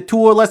you booked a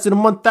tour less than a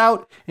month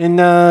out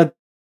and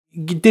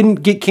you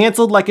didn't get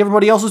canceled like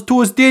everybody else's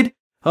tours did?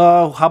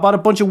 How about a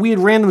bunch of weird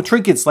random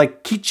trinkets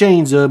like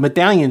keychains,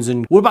 medallions,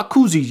 and what about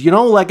koozies? You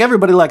know, like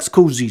everybody likes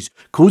koozies.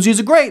 Koozies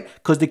are great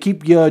because they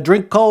keep your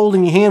drink cold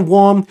and your hand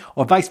warm,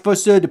 or vice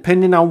versa,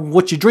 depending on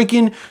what you're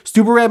drinking.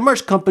 Stupid Rad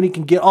Merch Company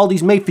can get all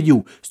these made for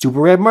you. Stupid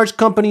Rad Merch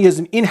Company is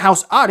an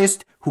in-house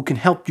artist who can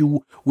help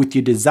you with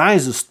your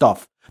designs of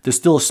stuff. They're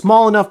still a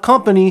small enough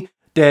company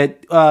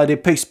that they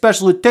pay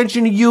special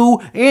attention to you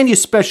and your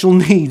special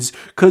needs,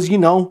 because, you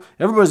know,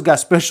 everybody's got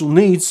special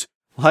needs.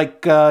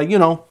 Like,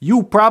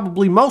 you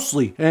probably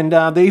mostly. And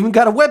they even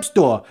got a web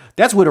store.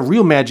 That's where the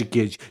real magic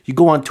is. You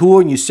go on tour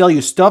and you sell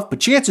your stuff,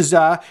 but chances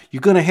are you're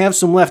going to have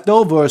some left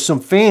over, or some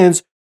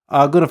fans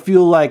are going to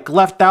feel like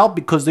left out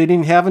because they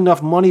didn't have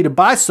enough money to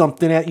buy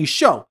something at your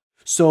show.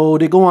 So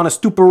they go on to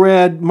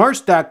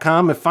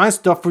stupidradmerch.com and find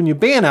stuff from your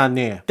band on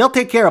there. They'll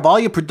take care of all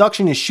your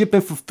production and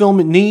shipping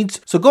fulfillment needs.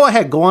 So go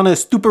ahead, go on to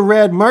Stupid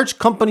Rad Merch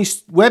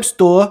Company's web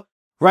store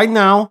right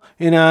now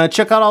and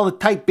check out all the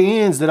tight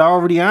bands that are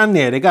already on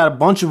there. They got a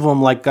bunch of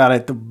them, like got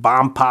at the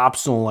Bomb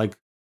Pops and like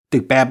the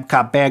Bad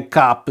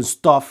Cop and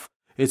stuff.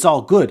 It's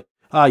all good.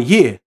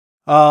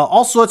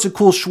 All sorts of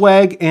cool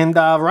swag. And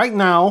right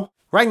now,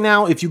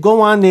 if you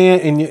go on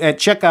there and at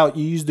checkout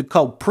you use the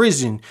code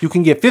PRISON, you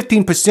can get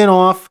 15%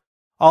 off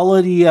all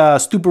of the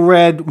Stupid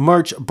Rad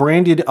Merch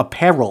branded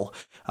apparel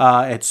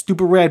at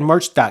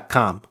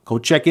stupidradmerch.com. Go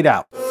check it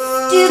out.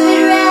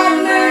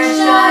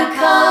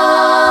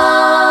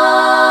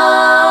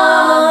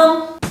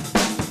 stupidradmerch.com.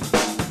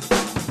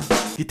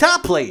 Guitar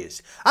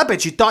players, I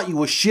bet you thought you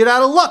were shit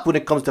out of luck when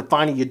it comes to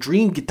finding your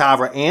dream guitar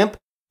or amp.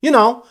 You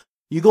know,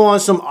 you go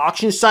on some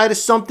auction site or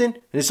something and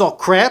it's all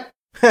crap.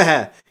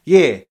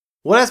 Yeah,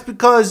 well that's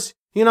because,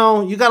 you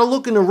know, you gotta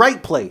look in the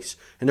right place.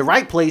 And the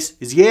right place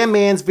is Yeah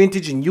Man's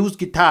Vintage and Used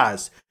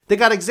Guitars. They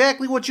got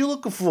exactly what you're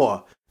looking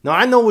for. Now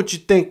I know what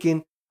you're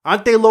thinking.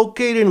 Aren't they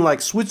located in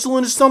like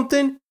Switzerland or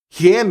something?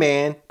 Yeah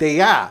man,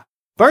 they are.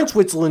 Bern,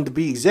 Switzerland to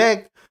be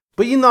exact.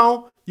 But you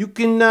know, you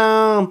can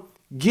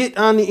get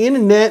on the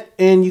internet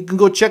and you can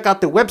go check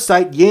out their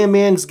website,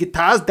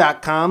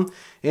 yeahmansguitars.com,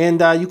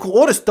 and you can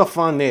order stuff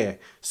on there.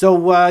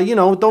 So,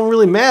 it don't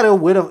really matter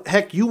where the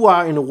heck you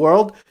are in the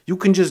world. You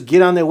can just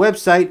get on their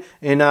website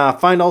and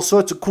find all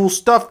sorts of cool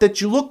stuff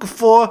that you're looking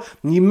for.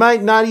 And you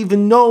might not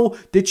even know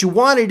that you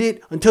wanted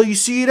it until you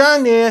see it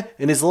on there.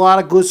 And there's a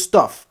lot of good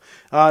stuff.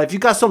 If you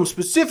got something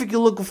specific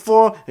you're looking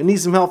for and need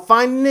some help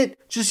finding it,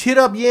 just hit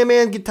up Yeah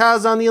Man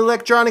Guitars on the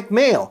electronic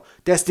mail.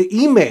 That's the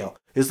email.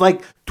 It's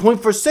like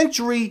 21st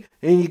century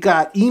and you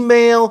got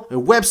email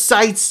and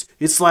websites.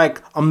 It's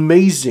like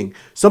amazing.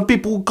 Some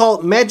people will call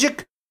it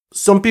magic.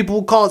 Some people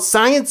will call it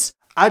science.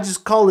 I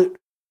just call it,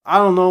 I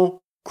don't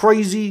know,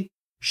 crazy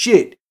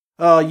shit.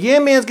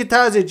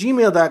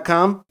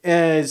 yeahmansguitars@gmail.com.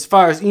 As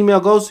far as email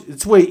goes,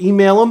 it's where you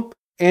email them.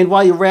 And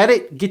while you're at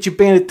it, get your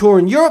band a tour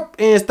in Europe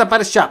and stop by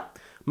the shop.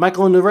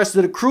 Michael and the rest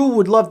of the crew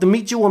would love to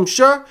meet you, I'm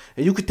sure.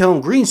 And you could tell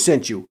them Green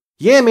sent you.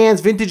 Yeah Man's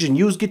Vintage and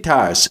Used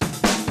Guitars.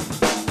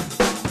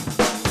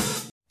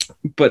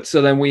 But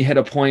so then we hit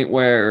a point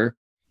where,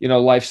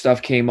 life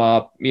stuff came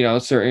up.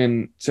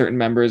 Certain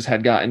members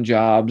had gotten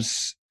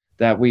jobs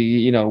that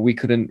we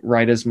couldn't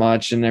write as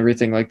much and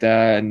everything like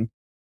that, and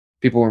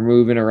people were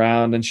moving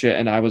around and shit,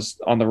 and I was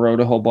on the road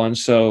a whole bunch.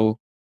 So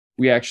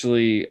we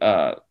actually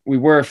we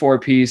were a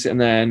 4-piece, and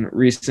then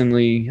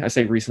recently,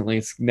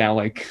 it's now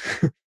like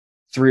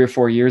 3 or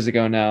 4 years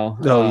ago now.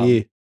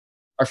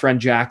 Our friend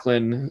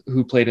Jacqueline,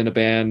 who played in a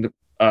band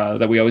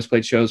that we always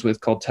played shows with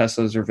called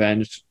Tesla's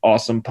Revenge,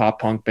 awesome pop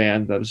punk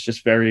band that was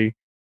just very,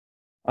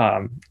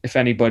 if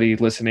anybody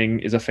listening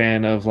is a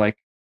fan of like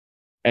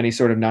any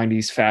sort of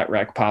 90s fat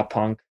wreck pop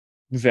punk,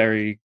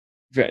 very,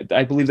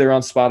 I believe they're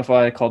on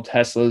Spotify, called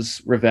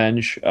Tesla's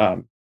Revenge.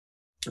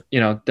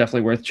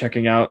 Definitely worth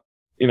checking out.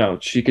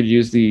 She could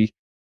use the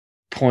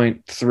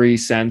 0.3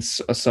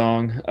 cents a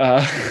song.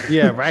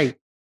 Yeah, right.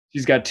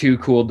 She's got 2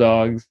 cool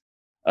dogs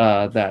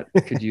that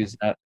could use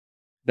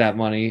that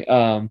money.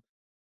 So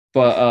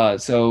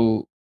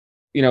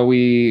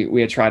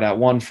we had tried out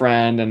one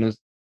friend, and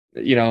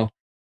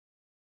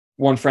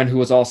one friend who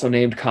was also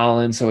named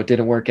Colin, so it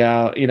didn't work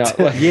out.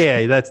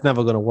 Yeah, that's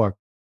never gonna work.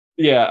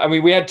 Yeah, I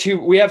mean, we have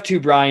 2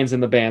 Brians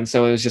in the band,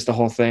 so it was just a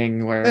whole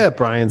thing where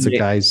Brian's the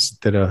guys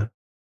that are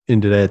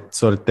into that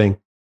sort of thing.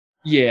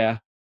 Yeah,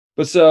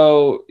 but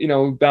so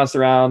we bounced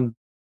around,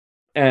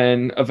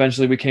 and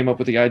eventually we came up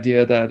with the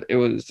idea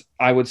that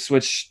I would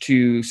switch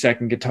to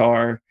second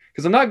guitar,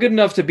 because I'm not good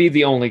enough to be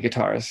the only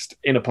guitarist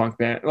in a punk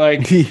band.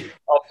 Like,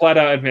 I'll flat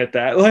out admit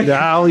that. Like,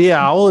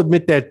 I'll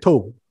admit that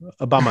too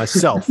about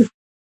myself.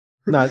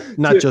 not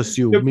just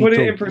you. To me put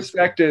too. it in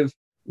perspective,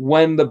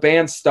 when the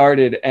band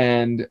started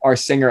and our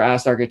singer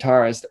asked our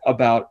guitarist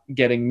about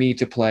getting me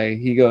to play,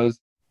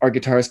 our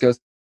guitarist goes,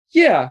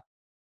 "Yeah,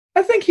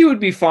 I think he would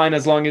be fine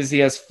as long as he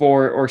has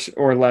 4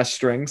 or less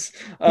strings,"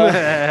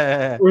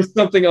 or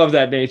something of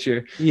that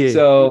nature. Yeah.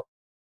 So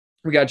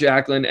we got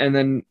Jacqueline, and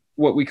then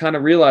what we kind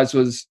of realized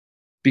was,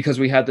 because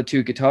we had the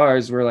 2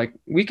 guitars, we're like,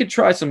 we could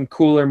try some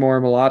cooler, more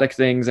melodic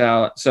things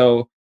out.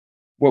 So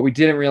what we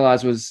didn't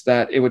realize was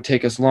that it would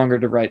take us longer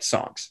to write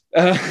songs.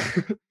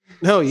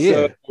 Oh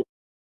yeah.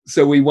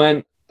 So we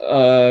went.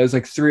 It was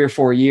like 3 or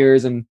 4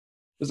 years, and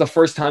it was the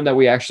first time that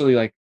we actually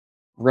like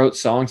wrote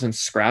songs and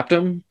scrapped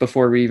them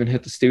before we even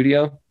hit the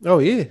studio. Oh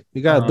yeah,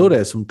 you gotta do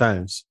that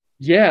sometimes.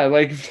 Yeah,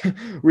 like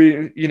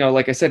we,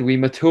 like I said, we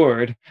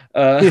matured.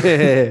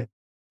 Yeah.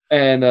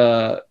 And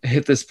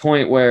hit this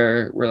point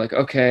where we're like,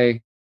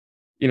 okay,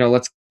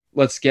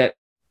 let's get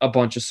a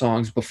bunch of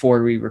songs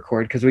before we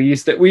record, because we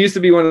used to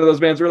be one of those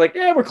bands where we're like,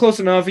 yeah, we're close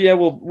enough. Yeah,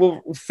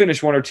 we'll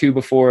finish 1 or 2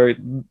 before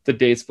the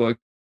date's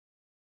booked.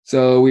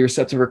 So we were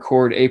set to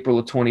record April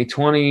of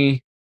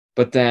 2020,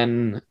 but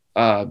then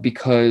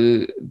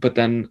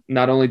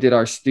not only did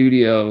our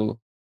studio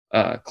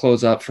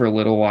close up for a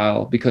little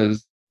while,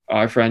 because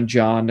our friend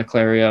John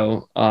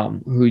Niclario,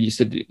 who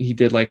he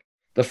did like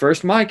the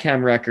first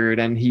MyCam record,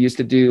 and he used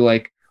to do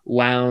like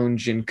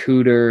Lounge and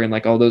Cooter and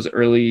like all those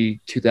early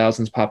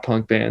 2000s pop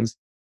punk bands.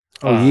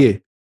 Oh yeah.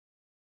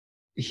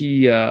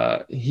 He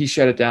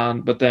shut it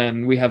down, but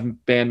then we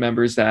have band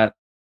members that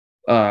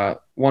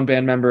one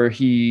band member,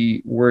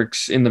 he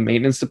works in the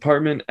maintenance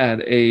department at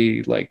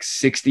a like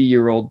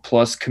 60-year-old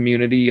plus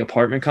community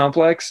apartment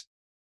complex.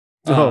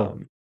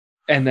 And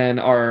then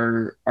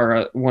our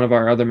one of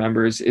our other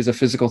members is a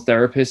physical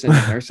therapist in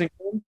a nursing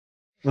home.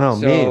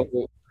 Man.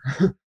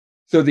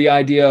 So the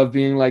idea of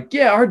being like,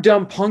 yeah, our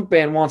dumb punk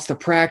band wants to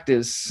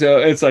practice. So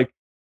it's like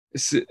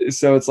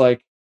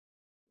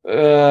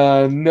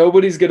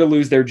nobody's gonna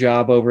lose their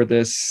job over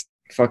this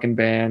fucking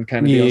band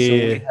kind of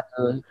deal.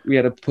 So we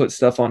had to put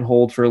stuff on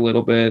hold for a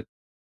little bit,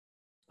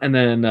 and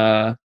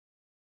then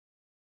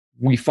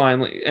we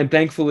finally, and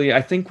thankfully,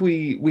 I think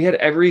we had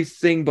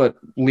everything but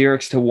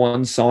lyrics to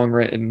one song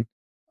written,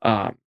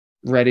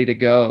 ready to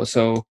go.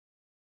 So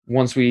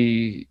once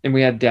we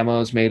had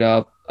demos made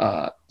up,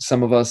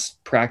 some of us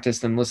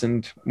practiced and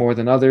listened more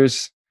than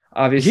others,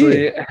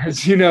 obviously,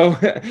 as you know,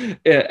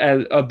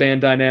 as a band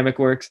dynamic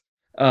works.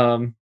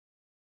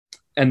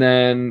 And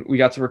then we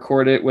got to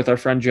record it with our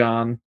friend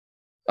John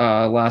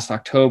last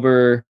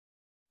October.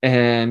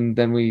 And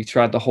then we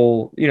tried the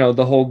whole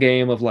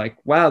game of like,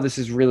 wow, this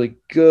is really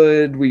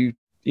good. We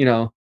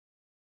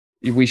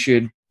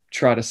should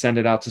try to send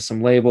it out to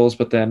some labels.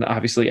 But then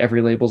obviously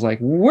every label's like,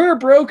 we're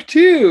broke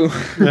too.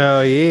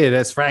 Oh yeah,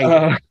 that's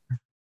right.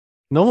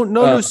 No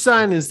new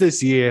signings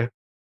this year.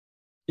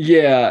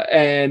 Yeah,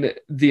 and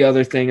the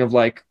other thing of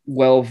like,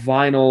 well,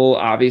 vinyl,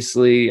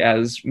 obviously,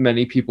 as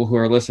many people who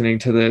are listening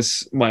to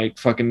this might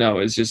fucking know,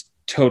 is just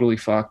totally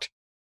fucked.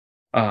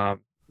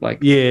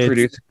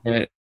 Producing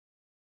it.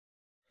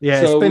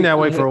 Yeah, so it's been that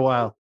way for a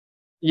while.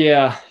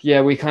 Yeah,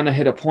 we kind of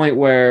hit a point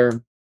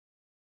where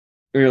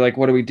we were like,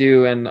 what do we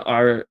do? And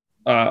our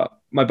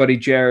my buddy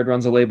Jared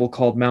runs a label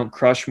called Mount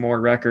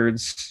Crushmore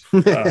Records,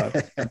 New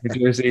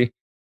Jersey,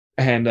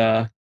 and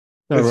it's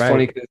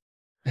funny because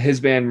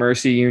his band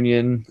Mercy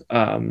Union,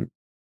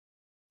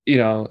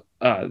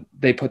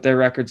 they put their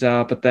records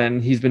out, but then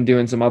he's been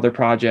doing some other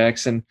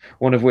projects, and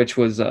one of which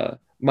was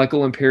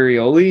Michael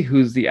Imperioli,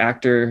 who's the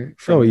actor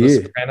from The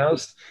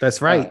Sopranos.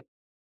 That's right.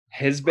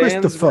 his band's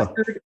Christopher.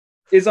 record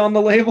is on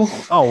the label.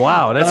 Oh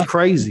wow, that's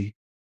crazy.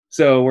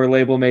 So we're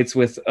label mates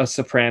with a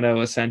soprano,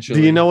 essentially.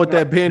 Do you know what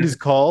that band is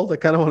called? I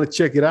kind of want to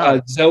check it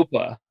out.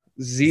 Zopa.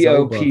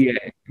 Zopa.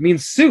 It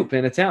means soup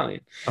in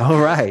Italian.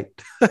 All right.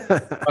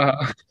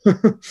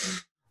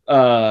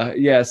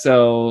 Yeah.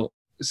 So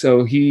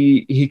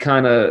he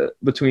kind of,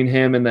 between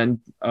him and then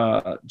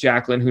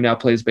Jacqueline, who now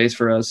plays bass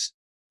for us,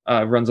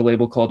 runs a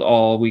label called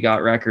All We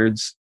Got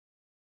Records.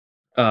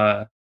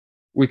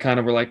 We kind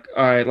of were like,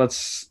 all right,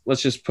 let's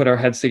just put our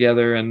heads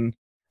together and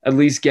at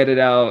least get it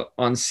out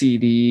on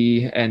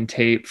CD and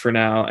tape for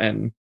now.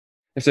 And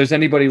if there's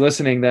anybody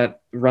listening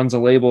that runs a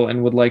label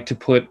and would like to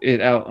put it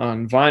out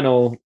on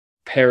vinyl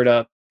paired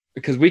up,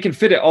 because we can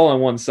fit it all on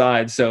one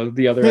side. So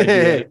the other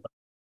idea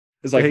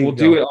is like, we'll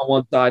do it on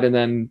one side, and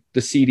then the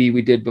CD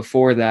we did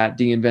before that,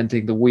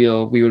 De-Inventing the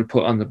Wheel, we would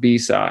put on the B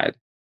side.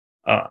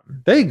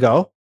 There you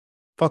go.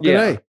 Fucking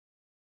A.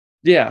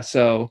 Yeah.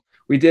 So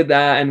we did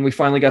that, and we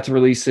finally got to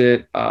release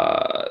it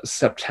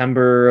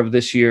September of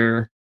this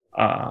year.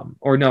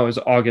 Or no, it was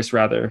August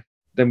rather.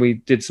 Then we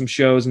did some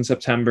shows in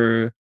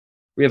September.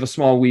 We have a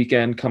small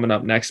weekend coming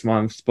up next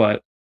month,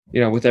 but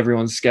with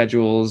everyone's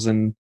schedules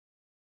and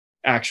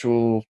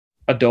actual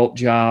adult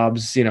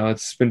jobs,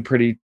 it's been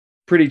pretty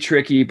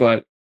tricky,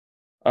 but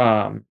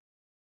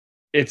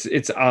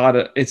it's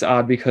odd. It's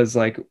odd because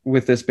like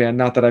with this band,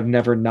 not that I've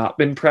never not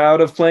been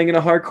proud of playing in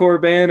a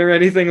hardcore band or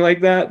anything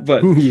like that,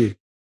 but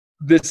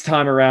this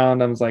time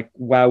around I was like,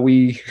 wow,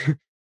 we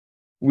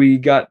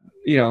got,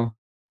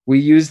 we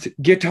used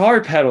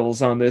guitar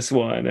pedals on this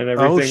one and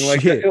everything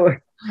like that.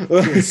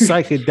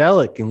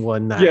 Psychedelic and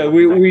whatnot. Yeah,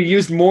 we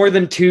used more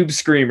than tube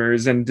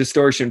screamers and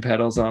distortion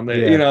pedals on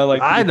there.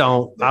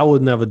 Yeah. I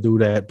would never do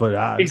that,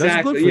 but exactly.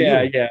 That's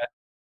good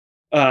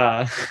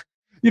for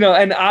you.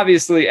 And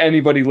obviously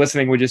anybody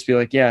listening would just be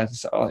like, yeah,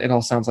 it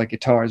all sounds like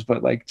guitars,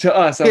 but like to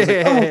us, I was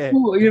like, oh,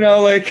 cool,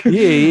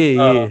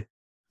 yeah.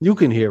 You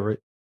can hear it.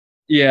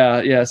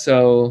 Yeah.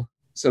 So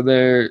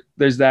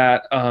there's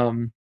that.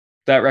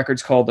 That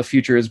record's called The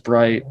Future Is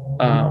Bright.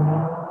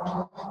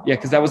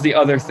 Because that was the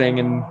other thing,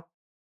 and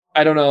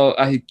I don't know.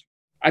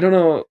 I don't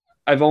know.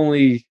 I've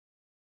only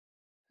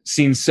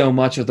seen so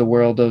much of the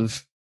world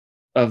of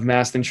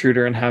Masked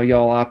Intruder and how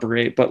y'all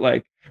operate, but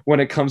like when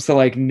it comes to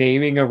like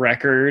naming a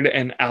record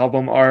and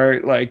album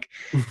art, like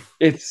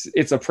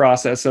it's a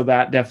process. So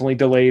that definitely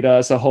delayed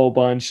us a whole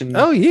bunch. And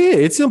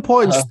it's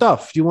important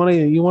stuff. You want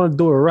to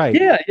do it right.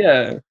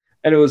 Yeah.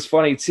 And it was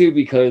funny too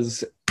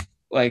because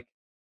like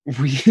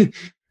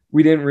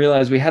we didn't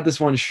realize we had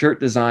this one shirt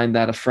design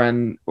that a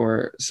friend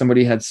or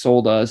somebody had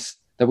sold us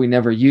that we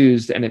never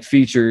used, and it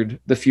featured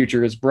The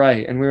Future Is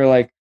Bright. And we were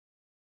like,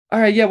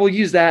 all right, yeah, we'll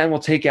use that and we'll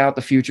take out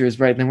The Future Is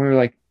Bright. And then we were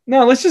like,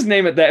 no, let's just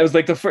name it that. It was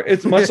like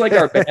it's much like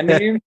our band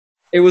name.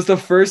 It was the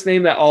first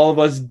name that all of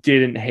us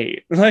didn't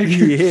hate. Like,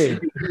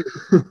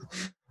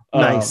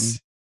 nice.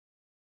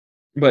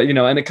 But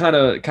and it kind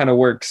of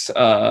works.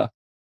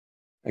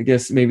 I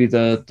guess maybe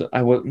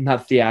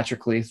not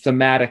theatrically,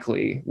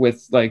 thematically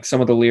with like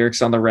some of the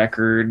lyrics on the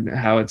record,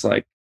 how it's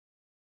like,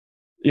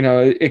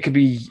 it could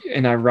be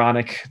an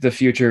ironic, the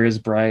future is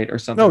bright or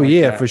something. Oh, like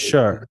yeah, that. for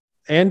sure.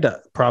 And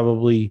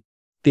probably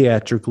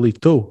theatrically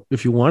too,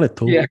 if you wanted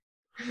to. Yeah.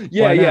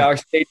 Our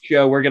stage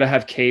show, we're going to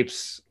have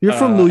capes. You're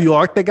from New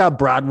York. They got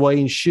Broadway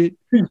and shit.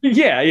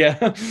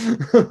 Yeah.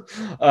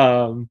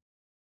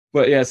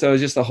 But yeah, so it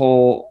was just a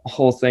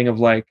whole thing of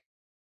like,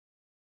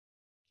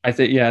 I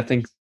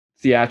think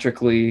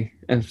theatrically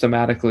and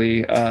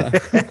thematically,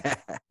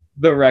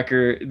 the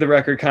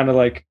record kind of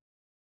like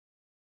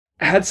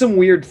had some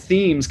weird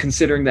themes,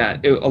 considering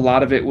that a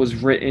lot of it was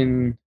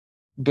written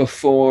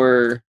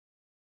before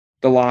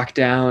the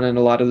lockdown and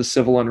a lot of the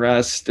civil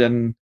unrest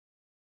and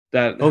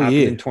that happened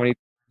in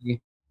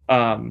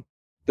 2020.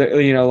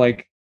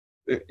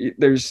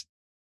 There's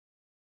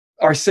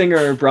our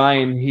singer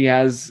Brian. He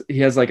has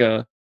like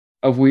a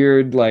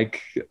weird,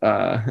 like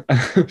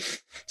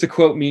to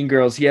quote Mean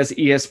Girls, he has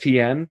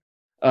ESPN,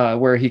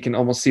 where he can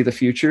almost see the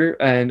future,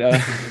 and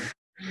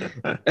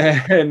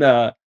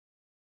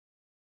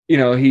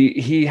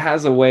he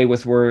has a way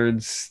with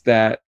words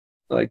that,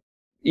 like,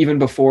 even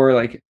before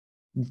like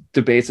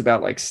debates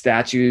about like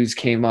statues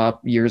came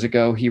up years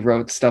ago, he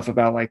wrote stuff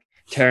about like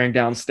tearing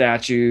down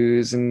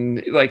statues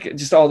and like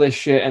just all this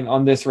shit. And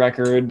on this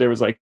record there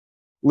was like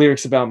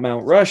lyrics about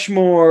Mount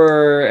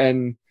Rushmore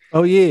and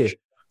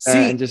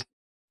see, and just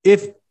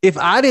if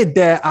I did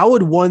that, I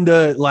would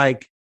wonder,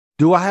 like,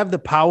 do I have the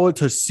power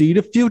to see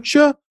the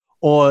future,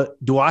 or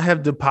do I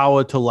have the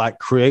power to like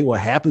create what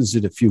happens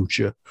in the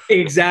future?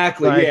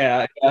 Exactly. Like,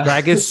 yeah.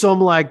 Like it's some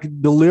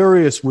like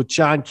Delirious with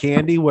John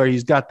Candy where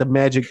he's got the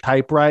magic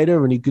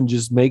typewriter and he can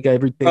just make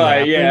everything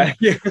happen.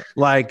 Yeah.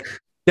 Like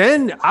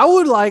then I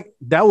would like,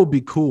 that would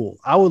be cool.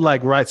 I would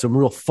like write some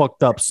real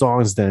fucked up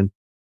songs then.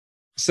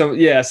 Some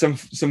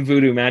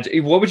voodoo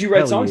magic. What would you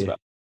write songs about?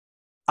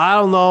 I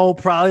don't know,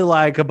 probably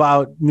like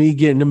about me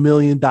getting $1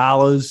 million.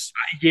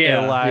 Yeah.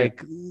 And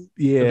like,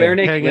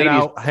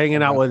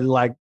 hanging out with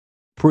like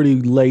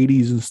pretty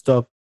ladies and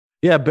stuff.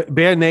 Yeah,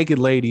 bare naked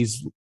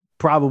ladies,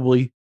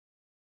 probably.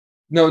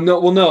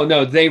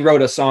 No. They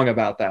wrote a song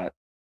about that.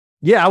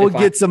 Yeah, I would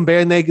get some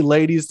bare naked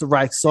ladies to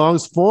write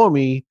songs for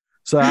me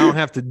so I don't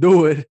have to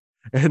do it,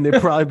 and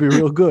they'd probably be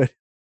real good.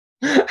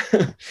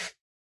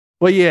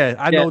 But yeah,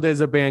 I know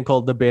there's a band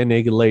called the Bare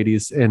Naked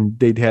Ladies, and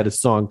they'd had a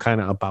song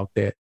kind of about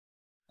that.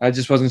 I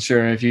just wasn't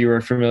sure if you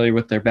were familiar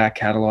with their back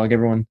catalog.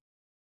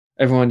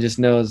 Everyone just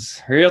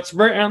knows it's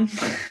Britain.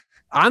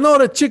 I know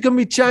the Chicken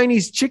Me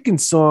Chinese Chicken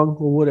song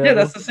or whatever. Yeah,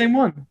 that's the same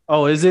one.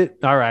 Oh, is it?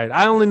 All right.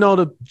 I only know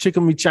the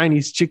Chicken Me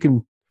Chinese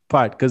Chicken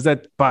part because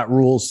that part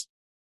rules.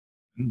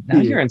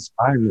 Now you're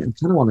inspiring me. I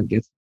kind of want to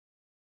get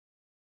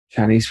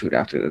Chinese food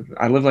after this.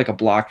 I live like a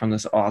block from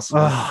this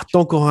awesome.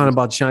 Don't go on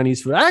about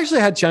Chinese food. I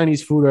actually had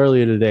Chinese food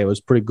earlier today. It was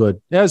pretty good.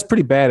 Yeah, it was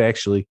pretty bad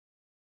actually.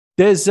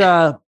 There's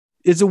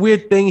it's a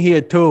weird thing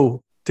here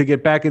too to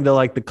get back into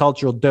like the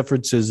cultural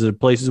differences of the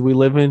places we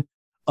live in.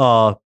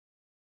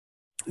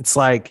 It's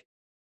like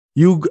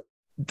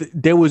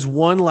there was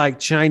one like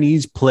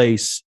Chinese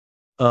place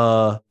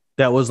that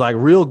was like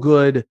real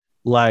good,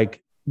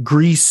 like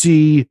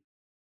greasy.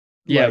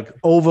 Yeah, like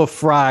over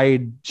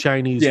fried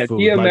Chinese food.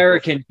 The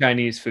American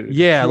Chinese food.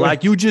 Yeah,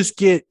 like you just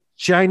get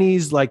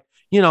Chinese, like,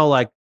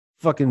 like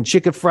fucking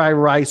chicken fried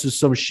rice or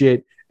some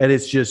shit. And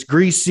it's just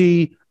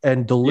greasy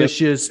and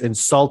delicious and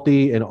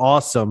salty and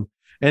awesome.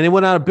 And they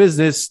went out of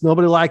business.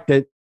 Nobody liked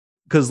it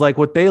because like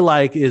what they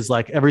like is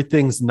like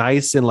everything's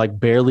nice and like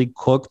barely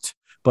cooked,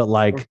 but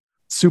like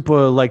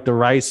super like the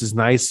rice is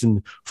nice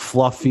and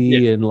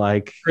fluffy and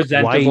like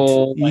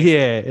presentable. White.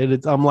 Yeah.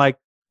 And I'm like,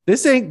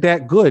 this ain't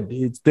that good.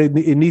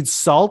 It needs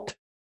salt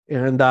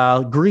and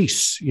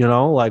grease,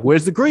 like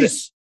where's the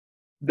grease?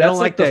 That's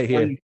like that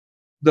here.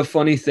 The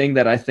funny thing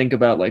that I think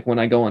about, like when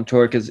I go on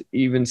tour, because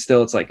even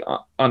still, it's like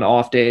on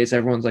off days,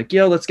 everyone's like,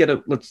 "Yo,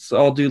 let's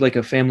all do like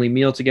a family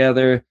meal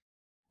together,"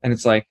 and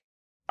it's like,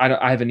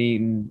 I haven't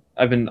eaten.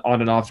 I've been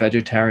on and off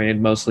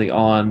vegetarian, mostly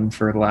on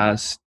for the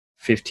last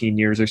 15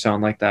 years or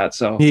something like that.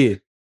 So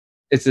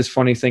it's this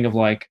funny thing of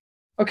like,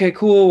 okay,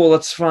 cool. Well,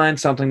 let's find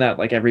something that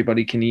like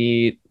everybody can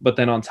eat. But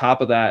then on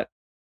top of that,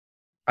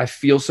 I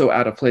feel so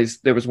out of place.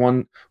 There was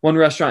one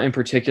restaurant in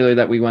particular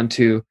that we went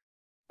to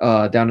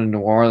down in New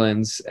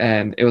Orleans,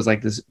 and it was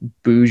like this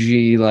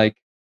bougie, like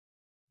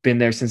been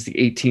there since the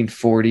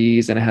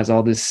 1840s, and it has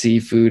all this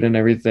seafood and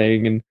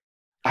everything. And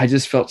I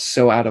just felt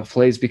so out of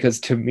place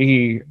because to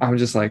me, I'm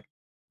just like,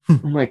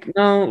 I'm like,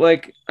 no,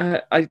 like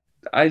I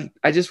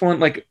just want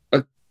like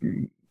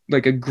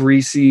a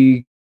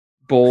greasy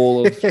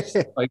bowl of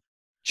like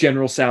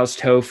General Tso's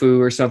tofu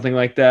or something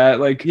like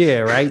that. Like, yeah,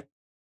 right.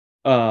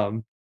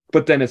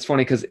 But then it's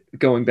funny because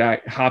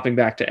hopping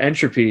back to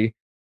Entropy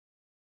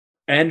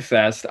and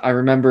Fest, I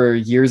remember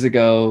years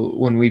ago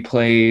when we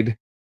played,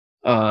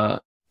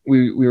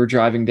 we were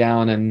driving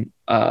down, and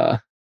I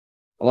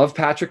love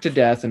Patrick to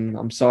death, and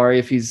I'm sorry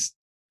if he's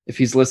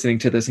listening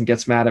to this and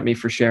gets mad at me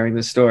for sharing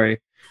this story,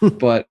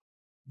 but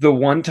the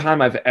one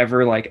time I've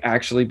ever like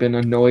actually been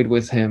annoyed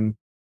with him,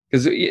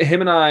 because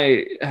him and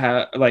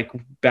I like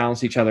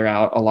balance each other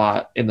out a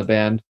lot in the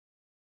band,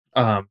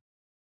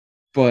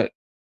 but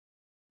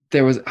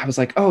I was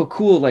like, oh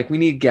cool, like we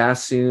need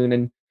gas soon,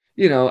 and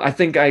I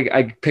think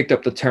I picked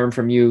up the term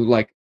from you,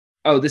 like,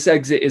 oh, this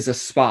exit is a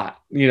spot.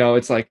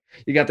 It's like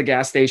you got the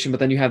gas station, but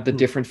then you have the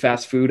different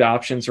fast food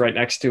options right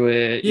next to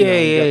it.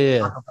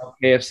 Yeah.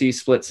 KFC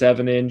split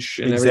 7-inch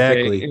and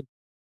exactly. Everything.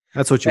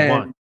 That's what you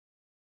want.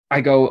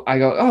 I go,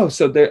 oh,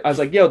 so there, I was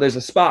like, yo, there's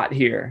a spot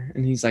here.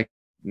 And he's like,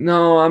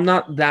 no, I'm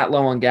not that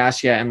low on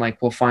gas yet. And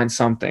like, we'll find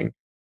something.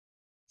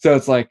 So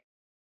it's like,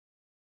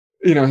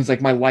 he's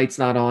like, my light's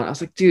not on. I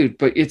was like, dude,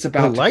 but it's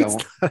about to go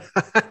on.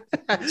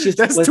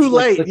 That's too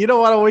late. You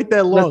don't want to wait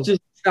that long. Let's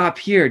just stop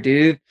here,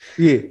 dude.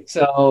 Yeah.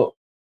 So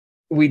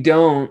we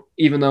don't,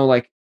 even though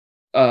like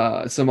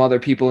some other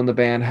people in the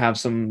band have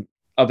some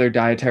other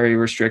dietary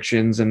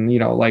restrictions, and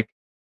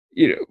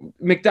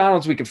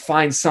McDonald's we could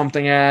find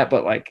something at,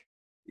 but like,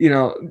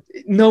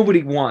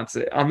 nobody wants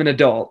it. I'm an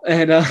adult.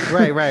 And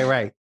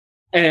right.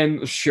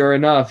 And sure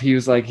enough, he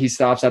was like, he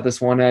stops at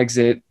this one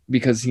exit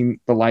because the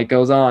light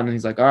goes on, and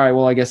he's like, all right,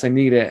 well, I guess I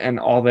need it. And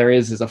all there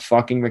is a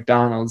fucking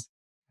McDonald's.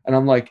 And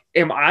I'm like,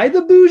 am I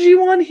the bougie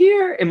one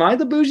here? Am I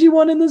the bougie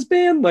one in this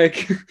band?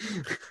 Like,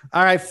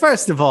 all right.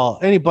 First of all,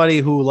 anybody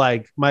who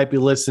like might be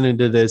listening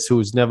to this,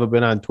 who's never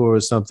been on tour or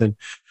something,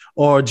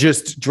 or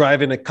just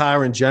driving a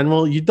car in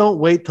general, you don't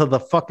wait till the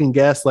fucking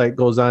gas light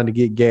goes on to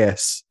get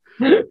gas.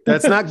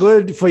 That's not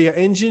good for your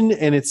engine.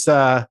 And it's,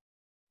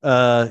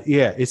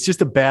 it's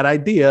just a bad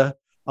idea.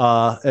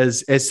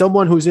 As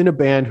someone who's in a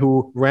band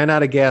who ran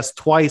out of gas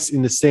twice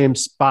in the same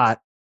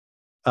spot,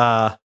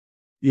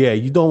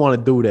 you don't want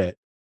to do that.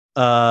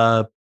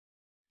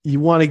 You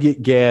want to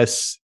get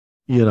gas,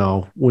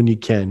 when you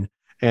can.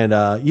 And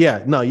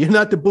no, you're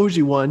not the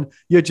bougie one.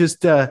 You're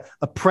just a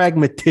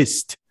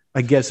pragmatist,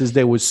 I guess, as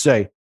they would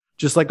say,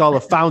 just like all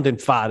the founding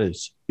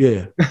fathers.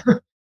 Yeah.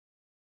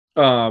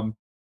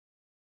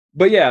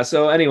 But yeah,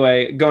 so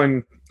anyway,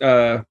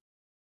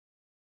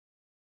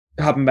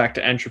 hopping back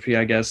to Entropy,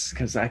 I guess,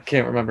 because I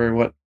can't remember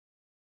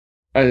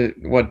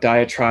what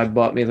diatribe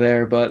brought me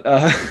there, but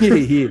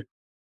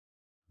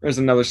There's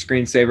another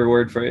screensaver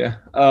word for you.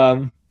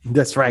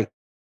 That's right.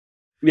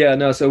 Yeah,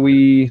 no, so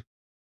we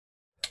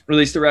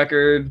released the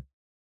record,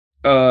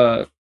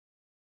 and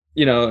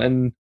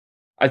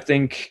I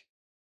think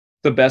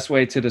the best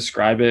way to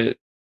describe it,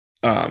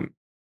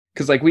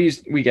 because like we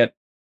get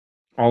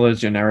all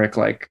those generic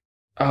like,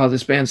 oh,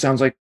 this band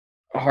sounds like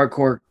a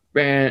hardcore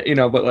band,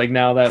 but like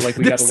now that like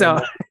we got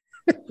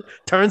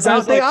turns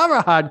out they are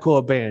a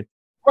hardcore band.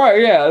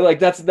 Right, yeah, like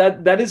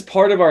that is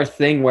part of our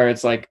thing where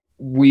it's like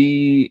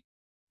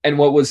and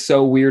what was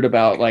so weird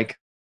about like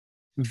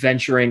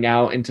venturing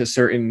out into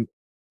certain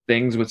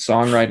things with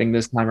songwriting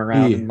this time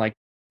around and like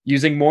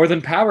using more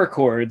than power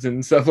chords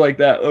and stuff like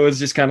that. It was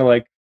just kind of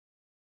like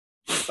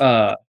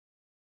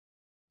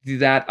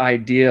that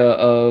idea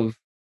of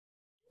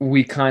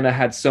we kind of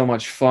had so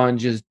much fun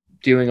just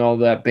doing all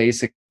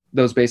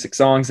those basic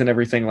songs and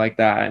everything like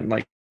that, and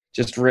like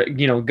just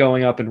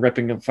going up and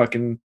ripping a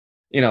fucking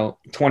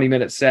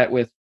 20-minute set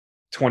with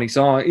 20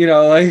 songs,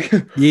 like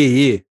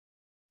yeah.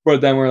 But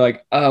then we're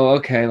like, oh,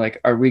 okay, like,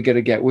 are we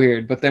gonna get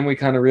weird? But then we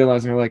kind of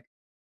realize, and we're like,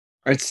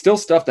 it's still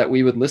stuff that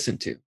we would listen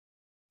to.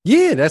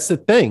 Yeah, that's the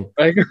thing.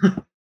 Like,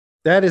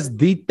 that is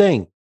the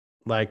thing.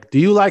 Like, do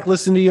you like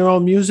listening to your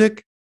own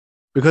music?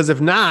 Because if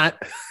not,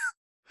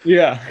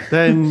 yeah,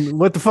 then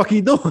what the fuck are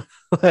you doing?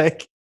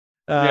 Like,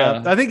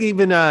 I think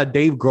even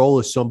Dave Grohl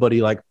or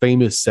somebody like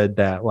famous said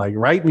that, like,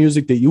 write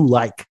music that you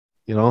like,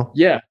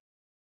 Yeah.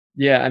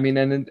 I mean,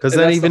 and because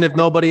then even if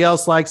nobody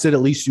else likes it, at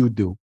least you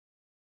do.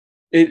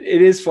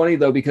 It is funny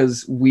though,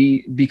 because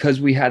we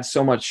had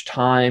so much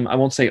time, I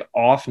won't say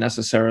off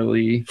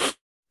necessarily,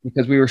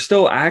 because we were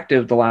still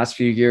active the last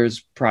few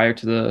years prior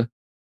to the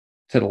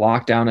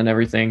lockdown and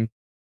everything.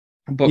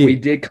 But we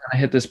did kind of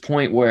hit this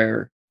point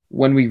where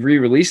when we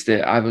re-released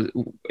it,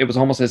 it was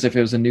almost as if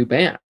it was a new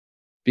band,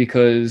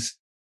 because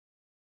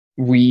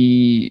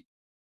we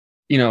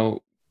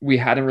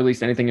hadn't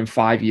released anything in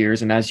 5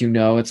 years. And as you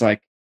know, it's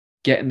like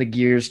getting the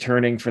gears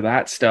turning for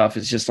that stuff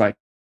is just like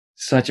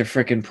such a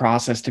freaking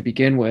process to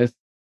begin with,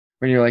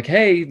 when you're like,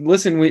 hey,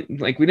 listen, we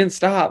didn't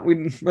stop.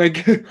 We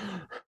like,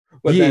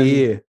 but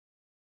then,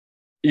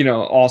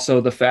 also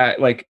the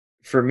fact, like,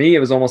 for me, it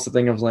was almost a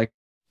thing of like,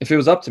 if it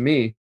was up to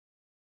me,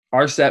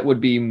 our set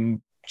would be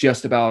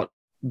just about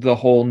the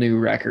whole new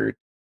record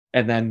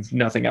and then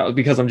nothing else,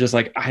 because I'm just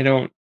like,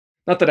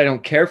 not that I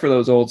don't care for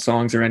those old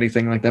songs or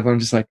anything like that, but I'm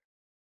just like,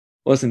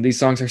 listen, these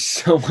songs are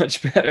so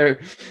much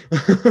better.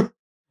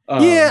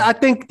 I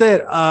think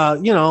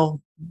that,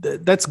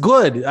 that's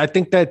good. I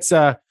think that's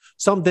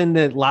something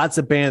that lots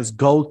of bands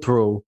go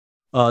through,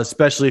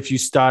 especially if you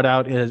start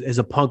out as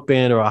a punk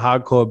band or a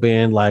hardcore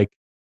band.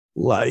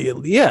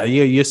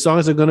 Your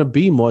songs are going to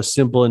be more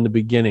simple in the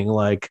beginning,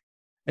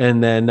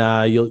 and then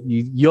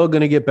you're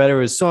going to get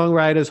better as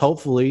songwriters,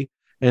 hopefully.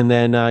 And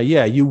then,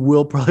 you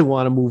will probably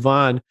want to move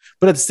on.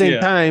 But at the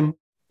same time,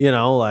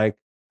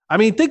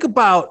 think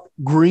about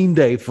Green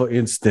Day, for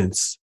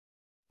instance.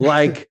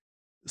 Like,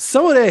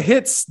 some of their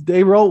hits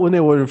they wrote when they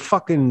were in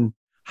fucking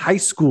high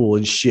school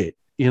and shit,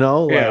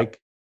 like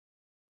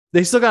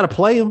they still got to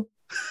play them.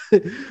 They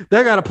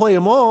got to play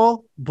them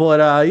all.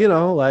 But,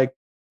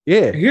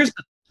 Here's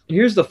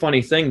the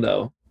funny thing,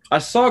 though. I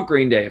saw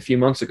Green Day a few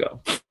months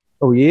ago.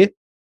 Oh, yeah?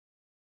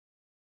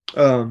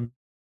 One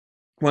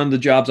of the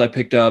jobs I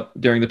picked up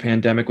during the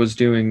pandemic was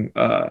doing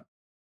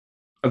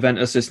event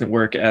assistant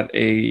work at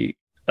a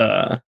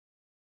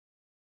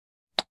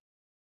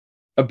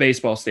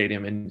baseball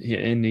stadium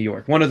in New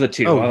York. One of the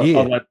two.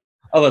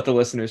 I'll let the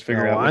listeners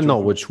figure out. I know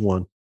which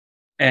one.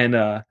 And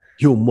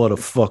you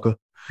motherfucker.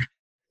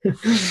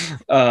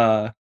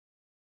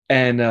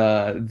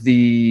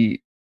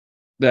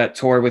 That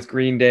tour with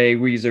Green Day,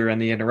 Weezer, and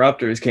the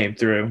Interrupters came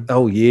through.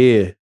 Oh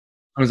yeah. It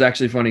was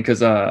actually funny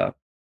because I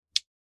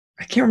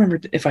can't remember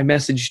if I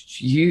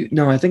messaged you.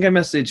 No, I think I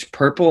messaged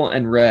Purple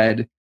and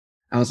Red.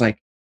 I was like,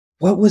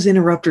 what was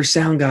Interrupter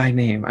sound guy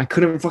name? I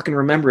couldn't fucking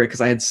remember it because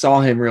I had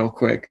saw him real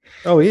quick.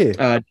 Oh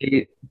yeah.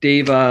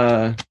 Dave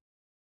oh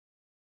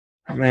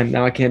man,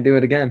 now I can't do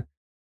it again.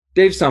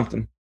 Dave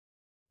something.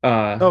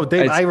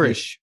 Dave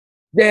Irish.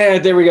 Yeah,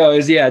 there we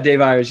go.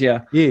 Dave Irish,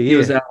 yeah. Yeah. He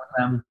was out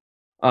with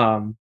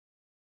them.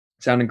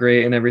 Sounded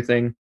great and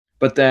everything.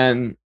 But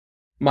then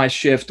my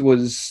shift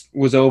was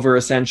over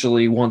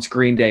essentially once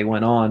Green Day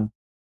went on.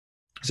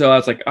 So I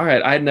was like, all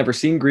right, I had never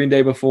seen Green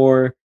Day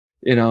before,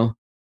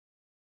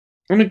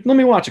 let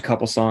me watch a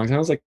couple songs. And I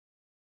was like,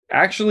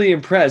 actually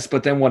impressed.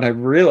 But then what I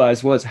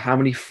realized was how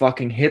many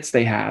fucking hits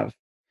they have.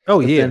 Oh,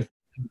 yeah.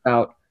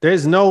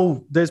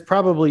 There's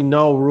probably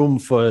no room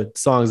for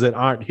songs that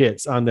aren't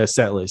hits on their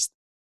set list.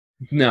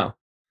 No.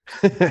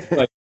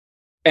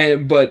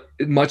 But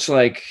much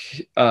like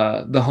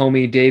the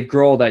homie Dave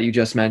Grohl that you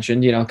just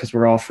mentioned, because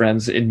we're all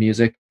friends in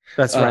music.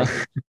 That's right.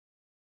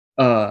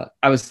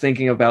 I was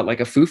thinking about like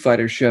a Foo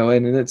Fighters show,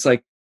 and it's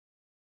like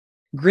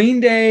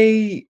Green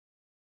Day,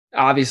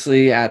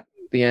 obviously at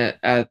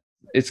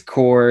its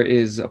core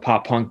is a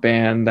pop punk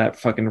band that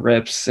fucking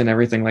rips and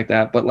everything like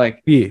that. But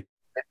like,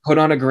 put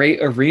on a great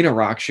arena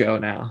rock show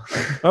now.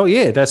 Oh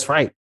yeah, that's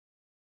right.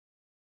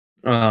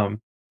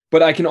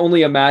 But I can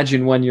only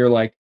imagine when you're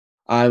like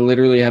I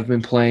literally have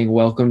been playing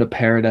Welcome to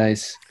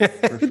Paradise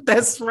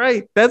That's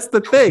right. That's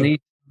the thing.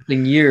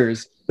 20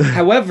 years.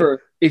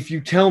 However, if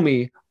you tell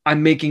me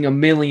I'm making $1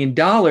 million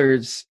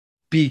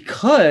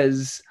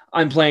because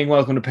I'm playing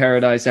Welcome to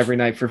Paradise every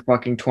night for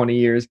fucking 20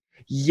 years,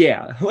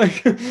 yeah.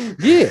 Like,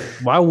 Yeah.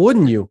 Why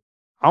wouldn't you?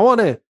 I want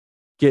to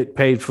get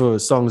paid for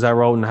songs I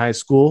wrote in high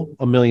school,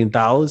 $1 million,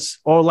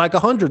 or like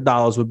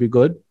 $100 would be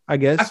good, I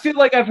guess. I feel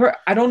like I've heard,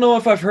 I don't know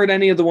if I've heard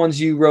any of the ones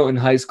you wrote in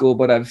high school,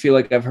 but I feel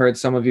like I've heard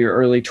some of your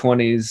early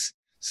 20s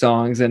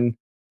songs, and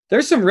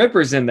there's some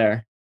rippers in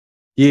there.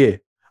 Yeah.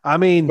 I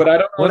mean, but I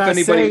don't know if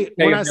anybody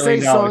when I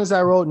say songs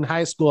I wrote in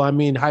high school, I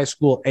mean high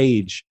school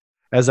age,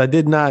 as I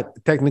did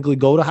not technically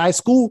go to high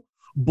school,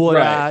 but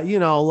Right. you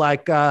know,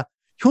 like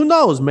who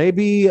knows?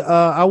 Maybe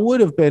I would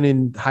have been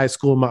in high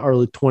school in my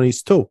early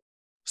 20s too.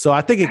 So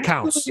I think it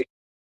counts.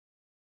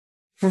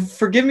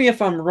 Forgive me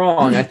if I'm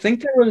wrong. I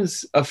think there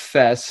was a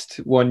fest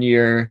one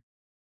year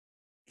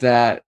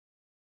that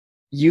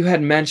you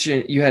had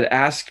mentioned, you had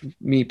asked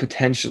me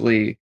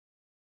potentially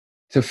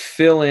to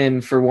fill in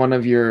for one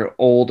of your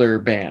older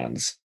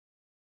bands.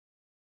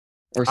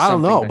 Or I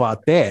don't know something.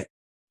 about that.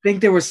 I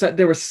think there was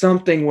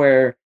something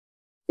where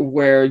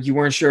you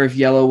weren't sure if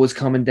Yellow was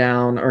coming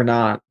down or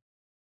not.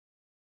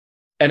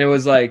 And it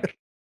was like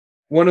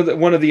one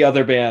of the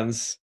other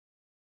bands.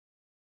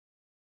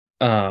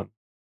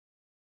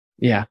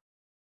 Yeah.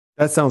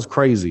 That sounds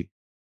crazy.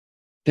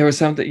 There was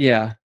something,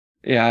 yeah.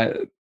 Yeah.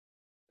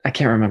 I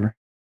can't remember.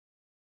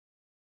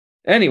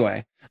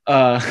 Anyway,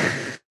 yeah.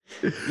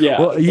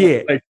 Well,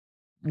 yeah. Like,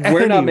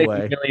 we're not Anyway.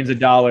 making millions of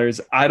dollars.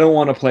 I don't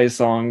want to play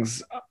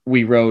songs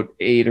we wrote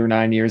 8 or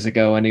 9 years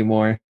ago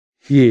anymore.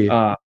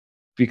 Yeah.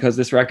 Because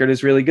this record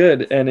is really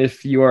good. And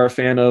if you are a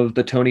fan of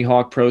the Tony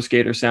Hawk Pro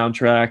Skater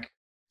soundtrack,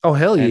 Oh,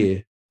 hell and yeah.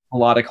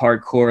 melodic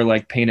hardcore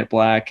like Paint It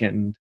Black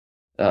and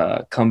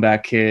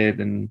Comeback Kid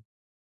and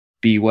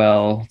Be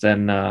Well,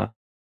 then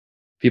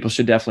people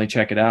should definitely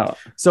check it out.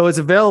 So it's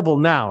available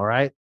now,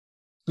 right?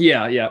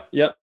 Yeah.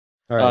 Yep.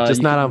 All right. Just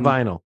you not on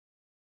can- vinyl.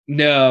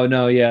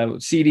 No, yeah.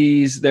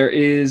 CDs, there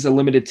is a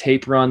limited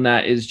tape run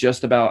that is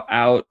just about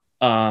out.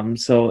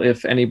 So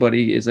if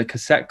anybody is a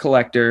cassette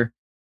collector,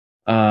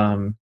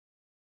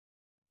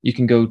 you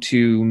can go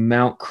to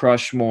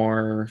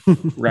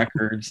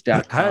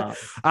mountcrushmorerecords.com.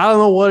 I don't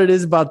know what it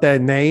is about that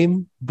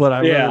name, but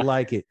I Yeah. really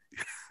like it.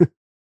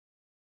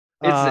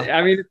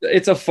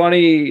 It's a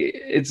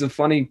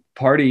funny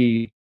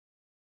party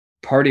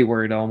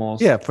word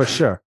almost. Yeah, for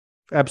sure.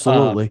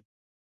 Absolutely.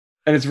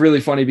 And it's really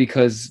funny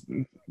because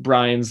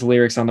Brian's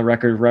lyrics on the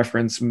record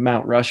reference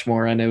Mount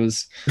Rushmore, and it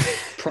was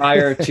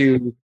prior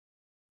to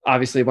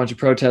obviously a bunch of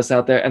protests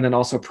out there, and then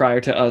also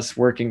prior to us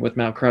working with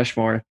Mount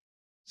Crushmore.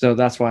 So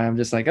that's why I'm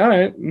just like, all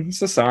right,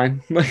 it's a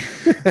sign. Yeah,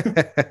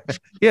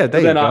 there But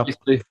you then go.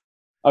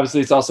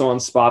 obviously it's also on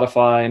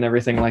Spotify and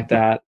everything like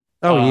that.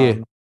 Oh, yeah.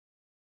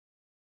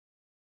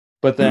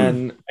 But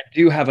then I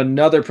do have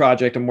another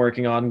project I'm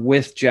working on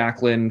with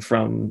Jacqueline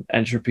from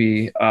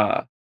Entropy.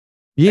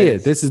 Yeah,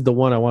 it's- this is the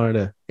one I wanted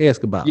to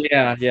ask about.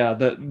 Yeah,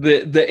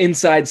 the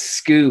inside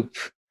scoop.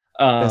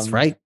 That's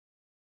right.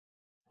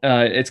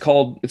 It's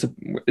called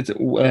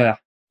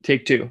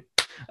Take Two.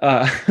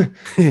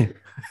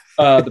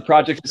 The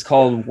project is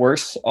called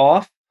Worse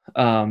Off,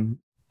 and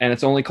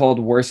it's only called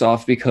Worse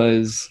Off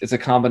because it's a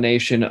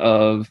combination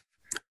of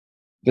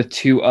the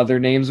two other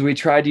names we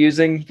tried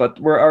using, but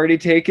were already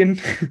taken.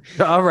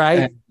 All right.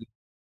 And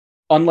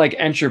unlike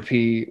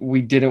Entropy,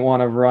 we didn't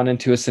want to run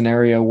into a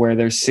scenario where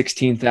there's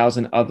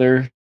 16,000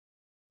 other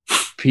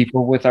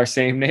people with our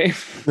same name.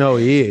 Oh,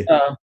 yeah.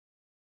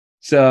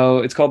 So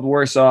it's called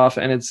Worse Off,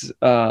 and it's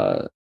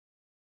so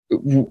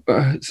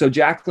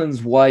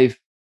Jacqueline's wife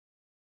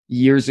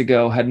years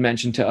ago had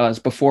mentioned to us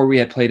before we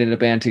had played in a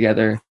band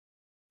together.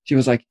 She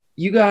was like,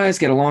 you guys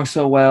get along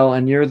so well,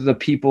 and you're the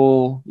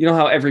people, you know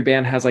how every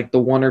band has like the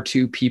one or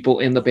two people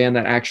in the band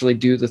that actually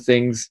do the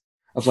things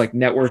of like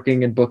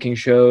networking and booking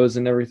shows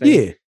and everything.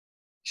 Yeah.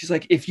 She's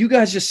like, if you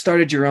guys just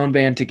started your own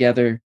band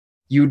together,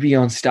 you'd be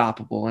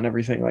unstoppable and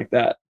everything like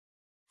that.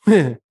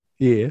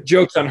 Yeah.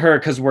 Joke's on her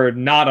because we're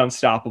not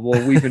unstoppable.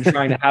 We've been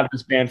trying to have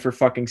this band for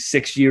fucking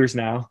 6 years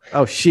now.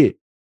 Oh, shit.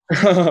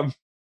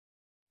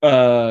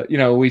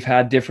 We've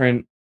had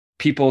different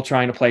people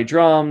trying to play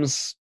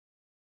drums,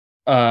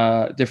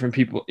 different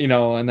people,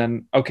 and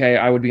then, okay,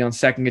 I would be on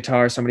second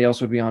guitar, somebody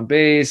else would be on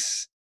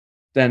bass.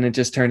 Then it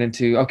just turned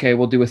into, okay,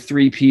 we'll do a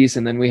 3-piece.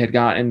 And then we had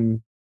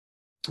gotten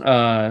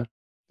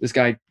this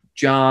guy,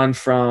 John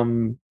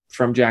from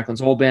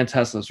Jacqueline's old band,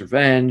 Tesla's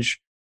Revenge.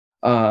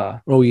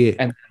 Oh, yeah.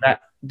 And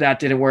that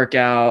didn't work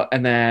out.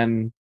 And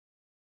then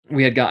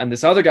we had gotten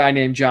this other guy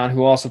named John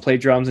who also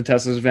played drums in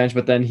Tesla's Revenge,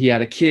 but then he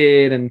had a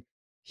kid and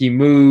he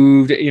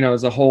moved, it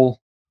was a whole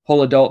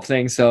adult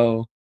thing.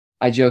 So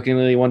I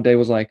jokingly one day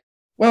was like,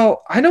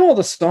 well, I know all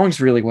the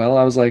songs really well.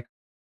 I was like,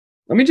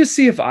 let me just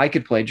see if I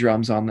could play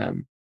drums on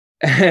them.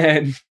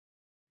 And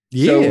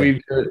Yeah. so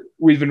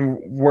we've been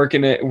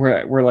working it.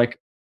 We're like,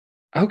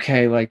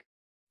 okay, like,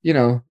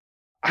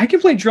 I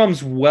can play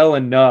drums well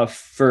enough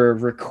for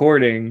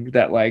recording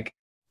that, like,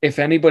 if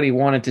anybody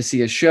wanted to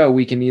see a show,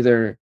 we can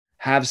either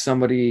have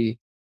somebody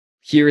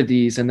hear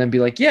these and then be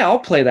like, yeah, I'll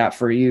play that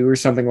for you or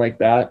something like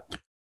that.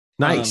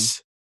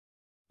 Nice.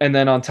 And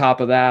then on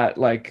top of that,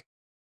 like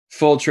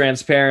full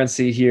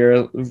transparency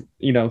here,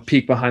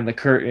 peek behind the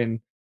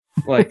curtain.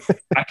 Like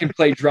I can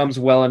play drums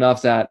well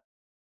enough that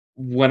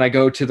when I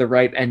go to the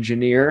right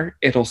engineer,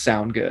 it'll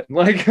sound good.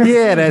 Like,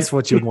 yeah, that's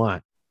what you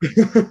want.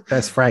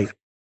 That's right.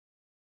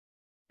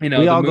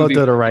 We all go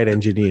to the right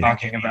engineer.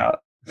 Talking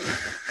about.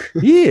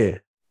 Yeah,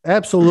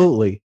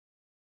 absolutely.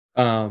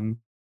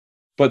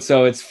 But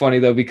so it's funny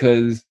though,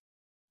 because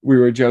we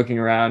were joking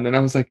around and I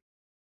was like,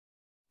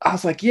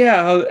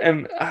 yeah.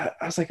 And I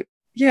was like,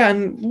 yeah.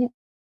 And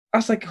I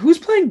was like, who's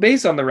playing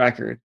bass on the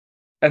record?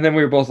 And then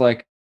we were both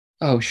like,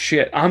 oh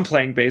shit, I'm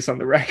playing bass on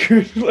the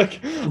record.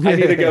 Like I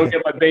need to go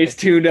get my bass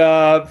tuned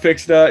up,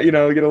 fixed up, get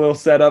a little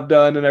setup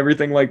done and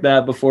everything like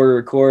that before we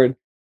record.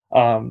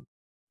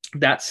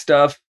 That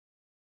stuff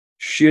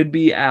should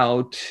be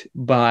out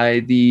by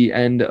the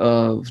end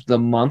of the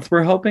month,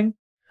 we're hoping.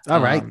 All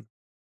right.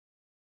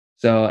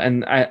 So,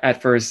 and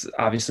at first,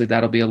 obviously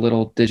that'll be a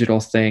little digital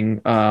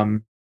thing.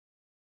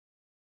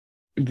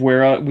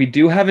 Where we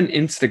do have an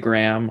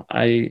Instagram.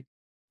 I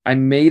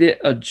made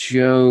it a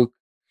joke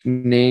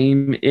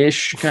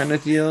name-ish kind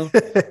of deal.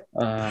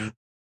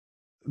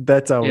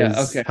 That's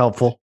always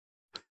helpful.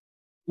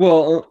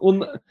 Well,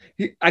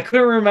 I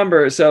couldn't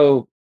remember.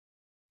 So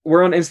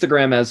we're on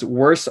Instagram as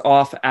Worse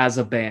Off as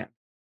a Band.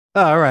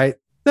 All right.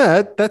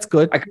 Yeah, that's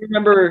good. I can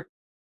remember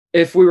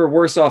if we were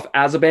worse off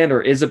as a band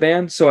or is a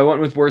band. So I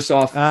went with worse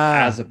off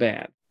as a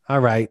band. All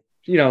right.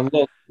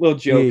 Little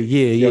joke,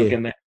 joke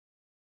in there.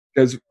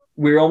 Because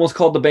we were almost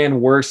called the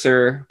band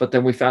Worser, but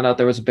then we found out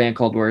there was a band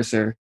called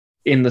Worser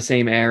in the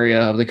same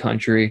area of the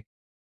country.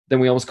 Then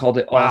we almost called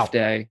it Off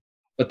Day,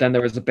 but then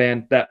there was a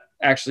band that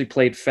actually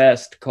played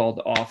Fest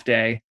called Off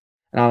Day.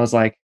 And I was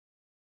like,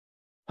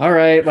 all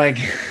right, like,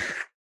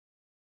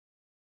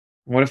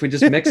 what if we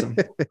just mix them?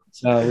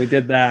 So we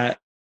did that.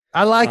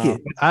 I like it.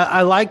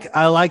 I like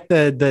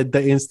the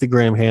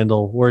Instagram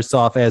handle, Worse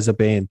Off as a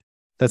Band.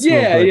 That's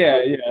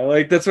yeah.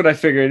 Like that's what I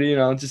figured,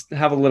 just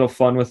have a little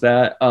fun with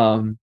that.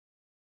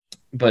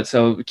 But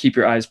so keep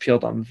your eyes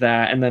peeled on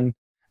that. And then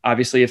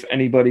obviously if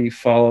anybody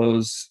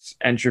follows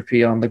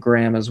Entropy on the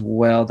gram as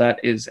well, that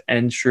is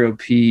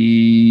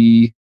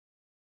Entropy.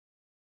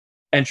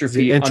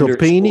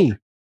 Entropini.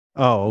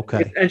 Oh, okay.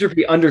 It's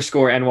Entropy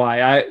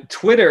 _NY.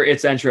 Twitter,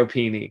 it's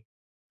Entropini.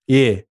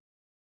 Yeah.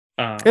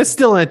 It's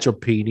still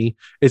Entropini.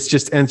 It's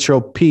just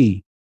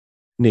Entropy.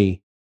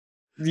 Yeah,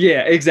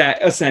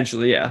 exactly.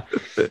 Essentially, yeah.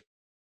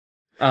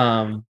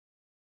 But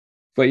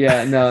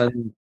yeah, no.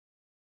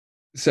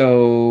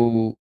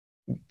 So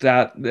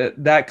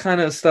that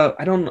kind of stuff.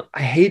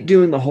 I hate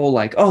doing the whole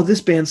like, oh, this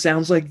band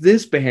sounds like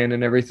this band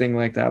and everything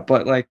like that.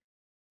 But like,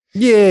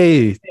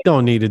 yeah,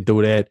 don't need to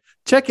do that.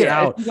 Check it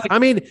out. Like, I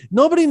mean,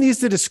 nobody needs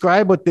to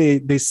describe what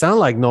they sound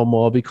like no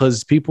more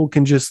because people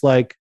can just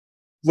like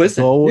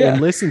go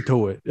and listen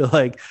to it.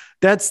 Like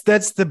that's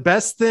the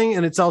best thing,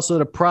 and it's also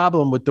the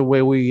problem with the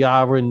way we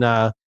are in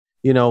as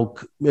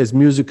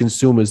music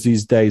consumers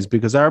these days.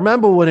 Because I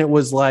remember when it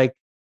was like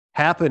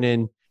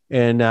happening,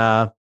 and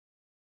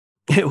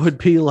it would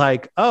be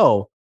like,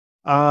 oh,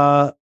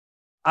 I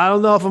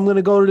don't know if I'm going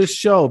to go to this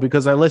show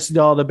because I listened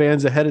to all the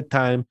bands ahead of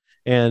time,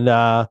 and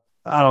I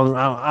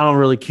don't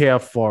really care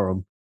for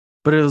them.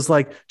 But it was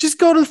like, just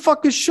go to the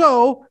fucking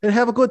show and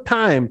have a good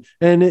time.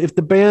 And if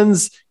the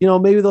bands,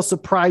 maybe they'll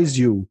surprise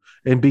you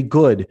and be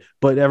good.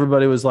 But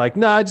everybody was like,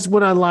 nah, I just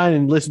went online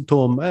and listened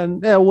to them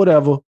and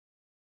whatever.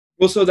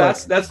 Well, so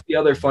that's the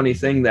other funny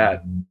thing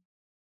that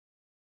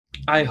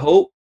I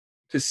hope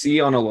to see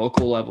on a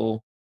local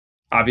level.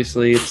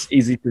 Obviously, it's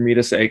easy for me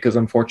to say because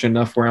I'm fortunate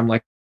enough where I'm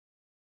like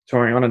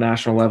touring on a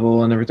national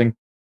level and everything.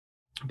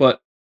 But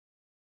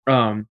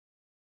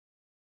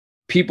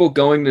people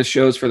going to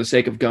shows for the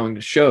sake of going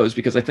to shows,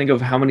 because I think of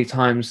how many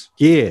times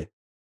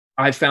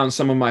I found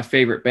some of my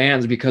favorite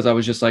bands because I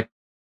was just like,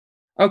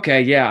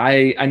 okay, yeah,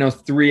 I know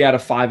 3 out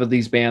of 5 of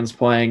these bands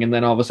playing, and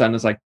then all of a sudden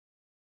it's like,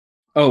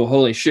 oh,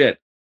 holy shit,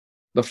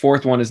 the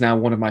 4th one is now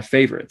one of my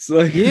favorites.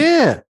 Like,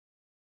 yeah,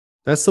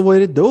 that's the way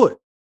to do it.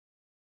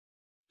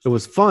 It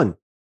was fun.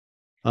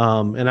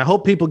 And I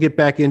hope people get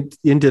back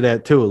into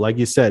that too. Like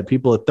you said,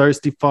 people are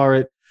thirsty for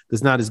it.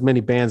 There's not as many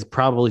bands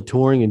probably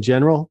touring in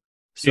general.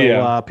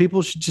 So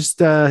people should just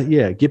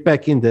get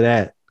back into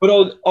that.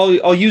 But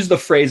I'll use the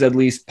phrase at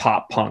least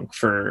pop punk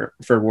for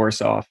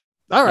Worse Off.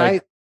 All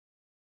right.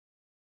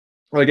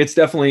 Like it's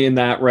definitely in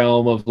that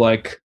realm of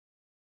like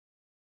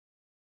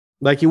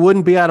you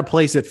wouldn't be out of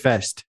place at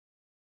Fest.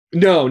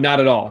 No, not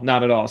at all.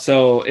 Not at all.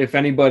 So if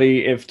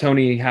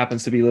Tony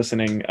happens to be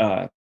listening,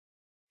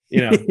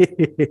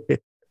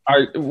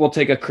 we'll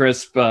take a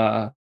crisp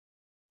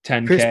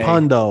 10K. Crisp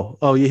hundo.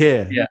 Oh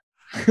yeah. Yeah.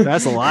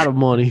 That's a lot of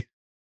money.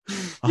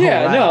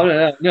 Yeah,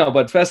 wow. No,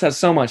 but Fest has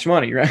so much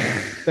money, right?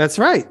 That's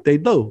right. They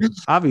do,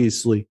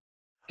 obviously.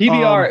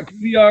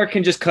 PBR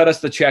can just cut us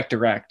the check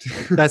direct.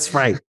 That's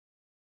right.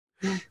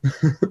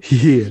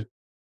 Yeah.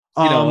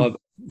 A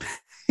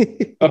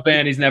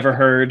band he's never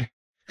heard.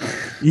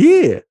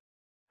 Yeah.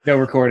 No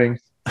recording.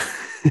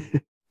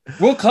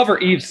 We'll cover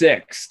Eve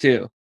 6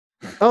 too.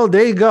 Oh,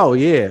 there you go.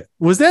 Yeah.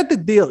 Was that the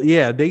deal?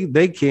 Yeah,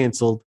 they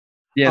canceled.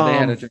 Yeah, they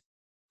had a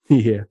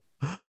Yeah.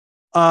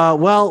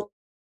 Well,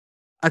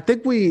 I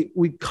think we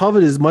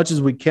covered as much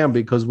as we can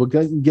because we're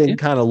getting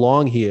kind of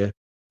long here.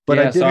 But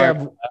Yeah, I did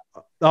have.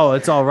 Oh,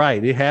 it's all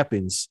right. It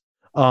happens.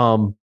 We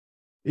got.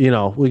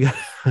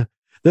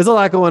 There's a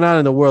lot going on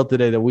in the world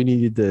today that we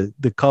needed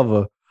to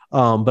cover.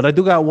 But I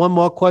do got one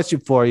more question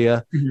for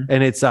you,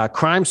 and it's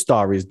crime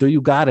stories. Do you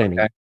got any?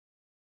 Okay.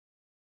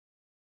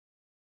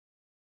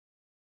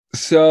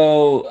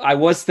 So I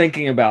was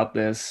thinking about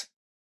this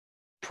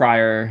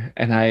prior,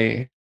 and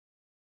I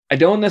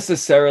don't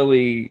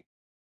necessarily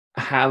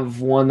have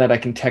one that I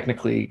can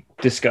technically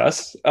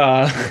discuss.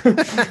 Well,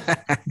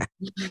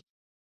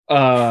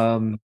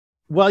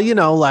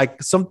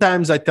 like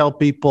sometimes I tell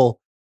people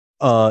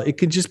it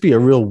can just be a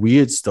real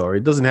weird story.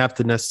 It doesn't have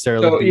to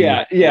necessarily be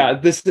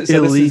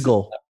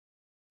illegal.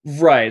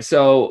 Right.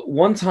 So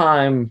one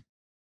time,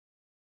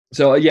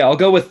 I'll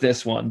go with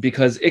this one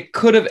because it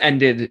could have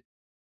ended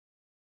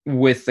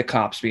with the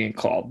cops being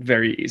called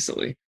very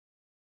easily.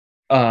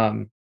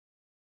 I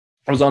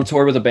was on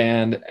tour with a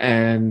band,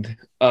 and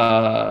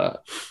our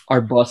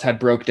bus had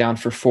broke down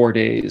for 4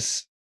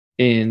 days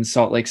in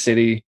Salt Lake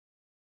City.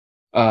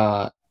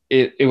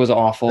 It was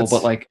awful. That's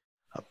but like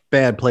a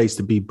bad place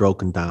to be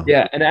broken down.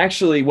 Yeah, and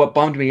actually, what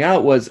bummed me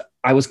out was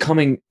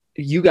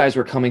you guys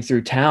were coming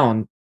through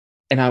town,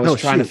 and I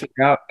was trying to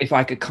figure out if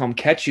I could come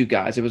catch you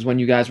guys. It was when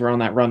you guys were on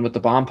that run with the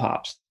Bomb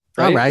Pops.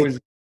 Right? All right.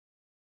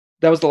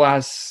 That was the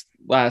last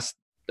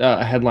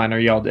headliner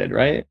y'all did,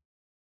 right?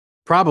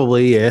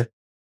 Probably, yeah.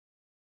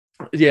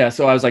 Yeah,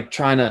 so I was like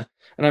trying to,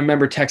 and I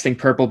remember texting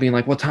Purple being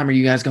like, what time are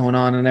you guys going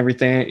on and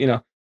everything,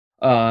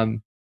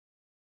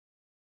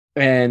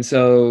 and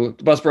so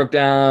the bus broke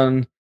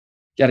down,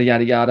 yada,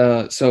 yada,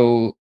 yada.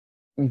 So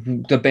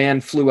the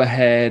band flew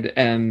ahead,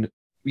 and,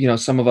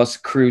 some of us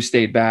crew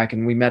stayed back,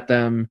 and we met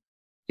them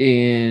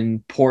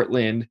in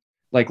Portland.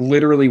 Like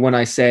literally when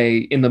I say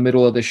in the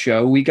middle of the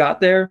show we got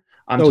there,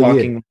 I'm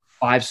talking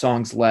 5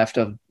 songs left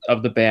of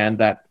the band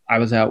that I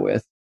was out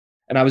with.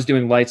 And I was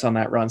doing lights on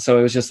that run. So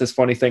it was just this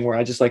funny thing where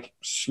I just like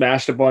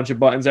smashed a bunch of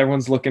buttons.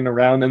 Everyone's looking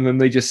around, and then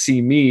they just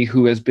see me,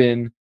 who has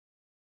been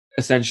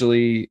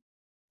essentially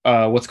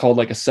what's called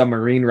like a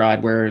submarine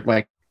ride, where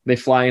like they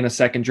fly in a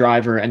second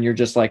driver and you're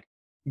just like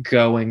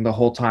going the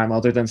whole time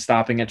other than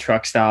stopping at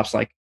truck stops.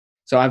 Like,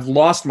 so I've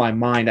lost my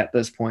mind at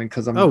this point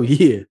because I'm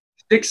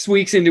 6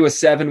 weeks into a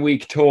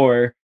 7-week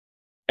tour,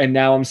 and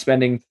now I'm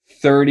spending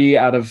 30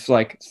 out of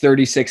like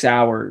 36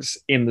 hours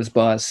in this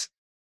bus.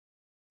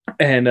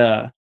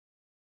 And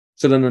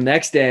so then the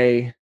next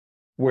day,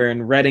 we're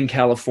in Redding,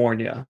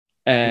 California.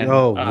 And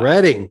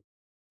Redding.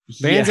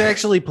 Bands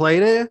actually play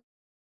there?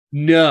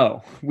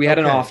 No, we had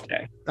an off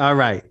day. All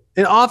right.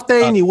 An off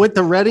day and you went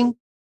to Redding?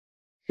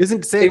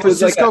 Isn't San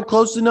Francisco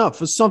close enough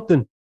for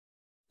something?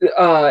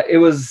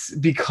 It was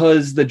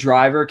because the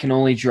driver can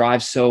only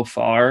drive so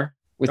far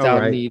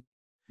without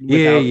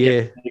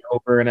getting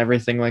over and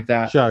everything like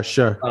that.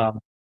 Sure.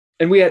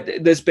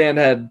 And this band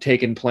had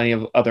taken plenty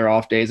of other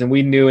off days, and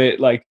we knew it.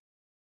 Like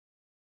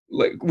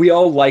we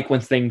all like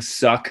when things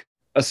suck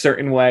a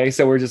certain way,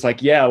 so we're just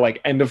like, yeah, like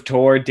end of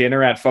tour,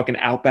 dinner at fucking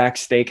Outback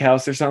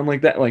Steakhouse or something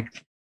like that. Like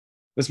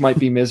this might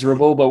be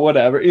miserable, but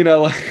whatever,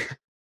 like.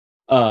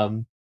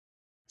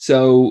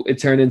 So it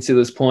turned into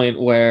this point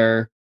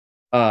where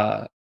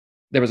there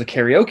was a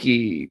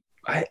karaoke.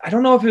 I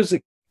don't know if it was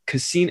a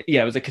casino.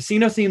 Yeah, it was a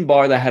casino themed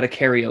bar that had a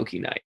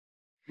karaoke night.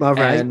 All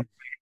right. And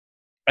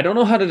I don't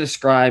know how to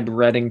describe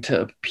Redding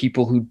to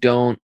people who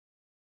don't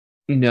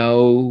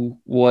know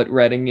what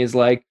Redding is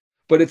like,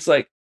 but it's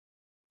like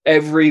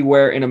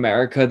everywhere in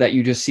America that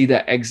you just see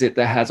that exit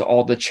that has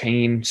all the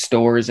chain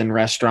stores and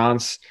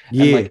restaurants.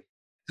 Yeah. And like,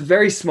 it's a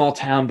very small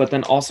town, but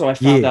then also I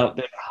found out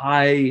that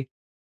high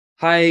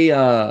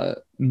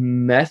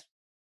meth.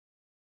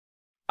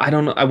 I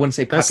don't know. I wouldn't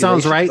say that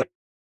sounds right.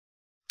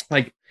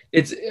 Like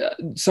it's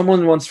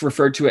someone once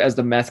referred to it as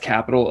the meth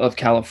capital of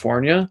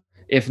California,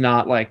 if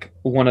not like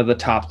one of the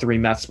top 3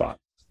 meth spots.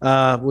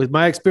 With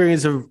my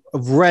experience of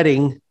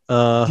Redding,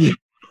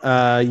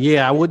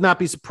 I would not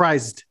be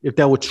surprised if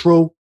that were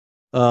true.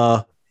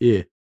 No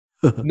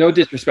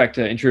disrespect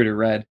to Intruder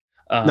Red.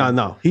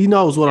 No, he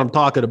knows what I'm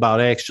talking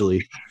about.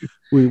 Actually,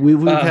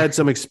 we've had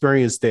some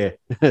experience there.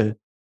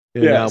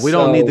 We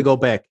don't need to go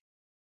back.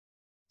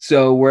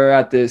 So we're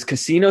at this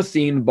casino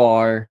themed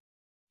bar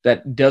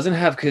that doesn't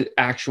have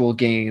actual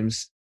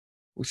games.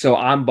 So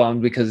I'm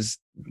bummed because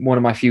one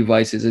of my few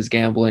vices is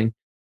gambling.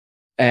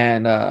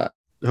 And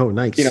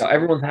nice.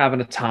 Everyone's having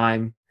a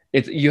time.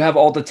 You have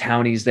all the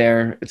townies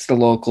there. It's the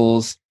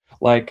locals.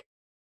 Like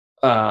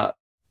my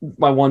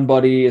one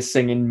buddy is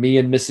singing Me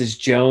and Mrs.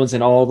 Jones,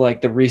 and all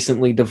like the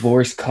recently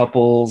divorced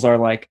couples are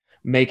like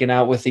making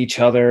out with each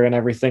other and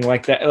everything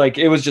like that. Like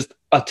it was just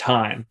a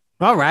time.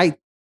 All right.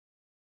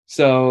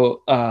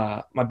 So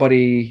my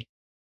buddy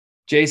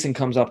Jason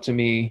comes up to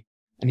me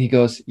and he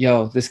goes,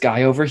 yo, this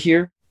guy over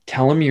here,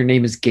 tell him your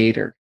name is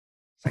Gator.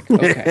 It's like,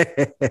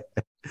 okay.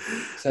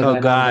 So Oh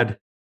then God.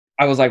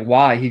 I was like,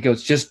 why? He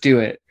goes, just do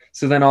it.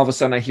 So then all of a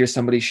sudden I hear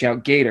somebody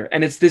shout Gator,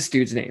 and it's this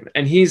dude's name,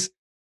 and he's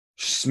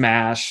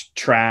smashed,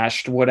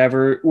 trashed,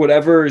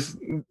 whatever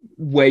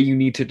way you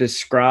need to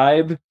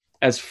describe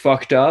as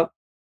fucked up.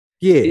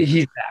 Yeah.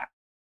 He's that.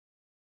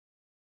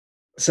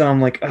 So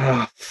I'm like,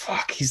 oh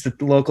fuck, he's the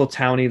local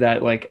townie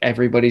that like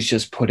everybody's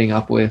just putting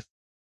up with.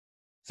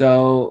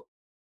 So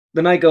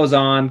the night goes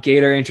on.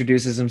 Gator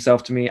introduces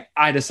himself to me.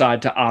 I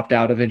decide to opt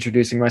out of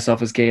introducing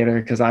myself as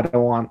Gator because I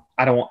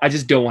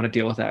just don't want to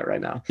deal with that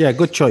right now. Yeah,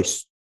 good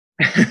choice.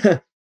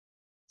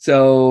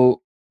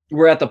 So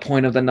we're at the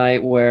point of the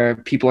night where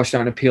people are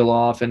starting to peel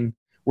off, and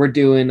we're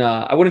doing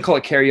I wouldn't call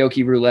it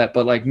karaoke roulette,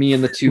 but like me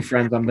and the two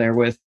friends I'm there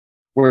with,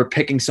 we're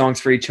picking songs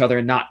for each other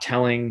and not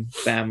telling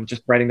them,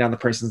 just writing down the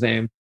person's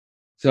name.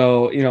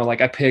 So, you know,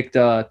 like I picked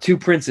Two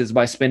Princes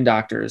by Spin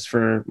Doctors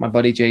for my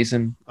buddy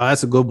Jason. Oh,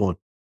 that's a good one.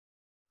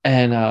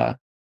 And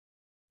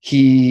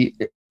he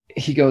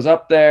goes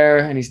up there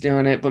and he's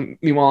doing it, but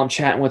meanwhile I'm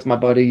chatting with my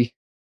buddy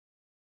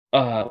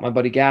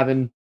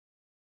Gavin,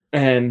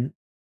 and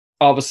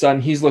all of a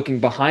sudden he's looking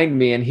behind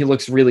me and he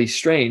looks really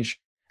strange,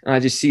 and I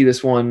just see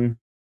this one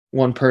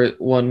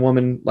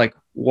woman like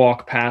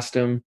walk past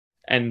him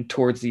and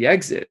towards the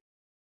exit.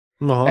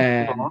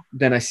 And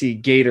then I see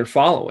Gator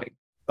following.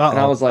 And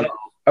I was like,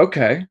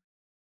 okay.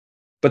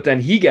 But then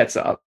he gets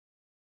up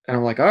and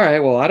I'm like, all right,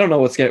 well, I don't know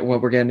what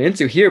we're getting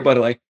into here, but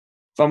like,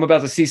 if I'm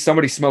about to see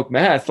somebody smoke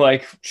meth,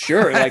 like,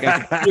 sure, like,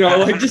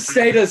 like just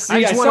say to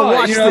see, I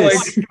saw it,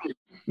 this. Like,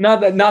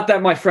 not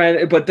that my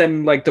friend, but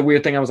then like the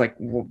weird thing, I was like,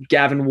 well,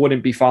 Gavin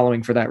wouldn't be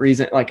following for that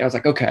reason. Like, I was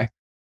like, okay.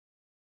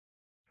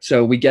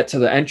 So we get to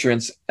the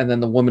entrance, and then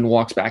the woman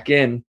walks back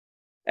in,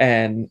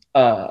 and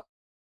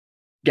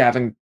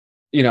Gavin,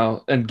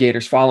 and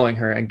Gator's following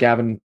her, and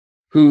Gavin,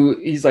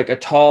 he's like a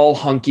tall,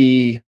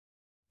 hunky,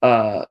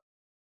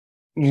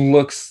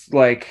 looks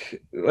like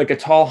a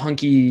tall,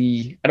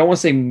 hunky, I don't want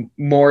to say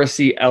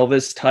Morrissey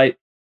Elvis type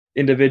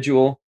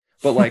individual,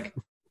 but like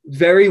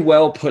very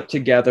well put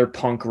together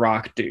punk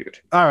rock dude.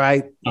 All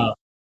right.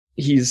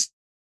 He's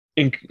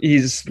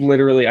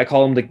literally, I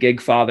call him the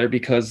gig father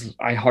because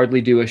I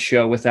hardly do a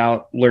show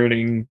without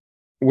learning,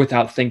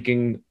 without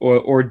thinking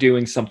or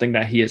doing something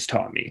that he has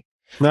taught me.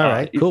 All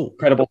right, cool.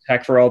 Incredible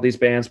tech for all these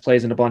bands,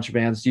 plays in a bunch of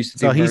bands. Used to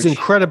do he's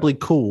incredibly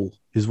cool,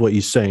 is what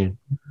you're saying.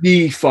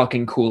 The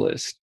fucking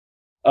coolest.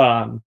 He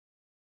kind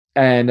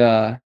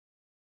of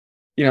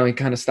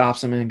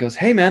stops him and goes,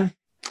 "Hey, man,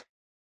 I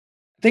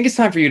think it's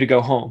time for you to go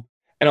home."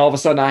 And all of a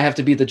sudden, I have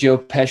to be the Joe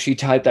Pesci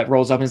type that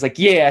rolls up and is like,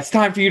 "Yeah, it's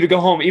time for you to go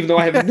home," even though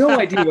I have no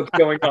idea what's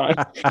going on.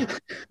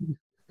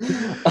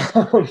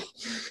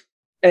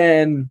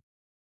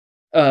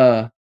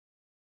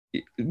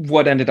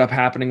 What ended up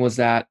happening was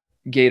that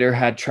Gator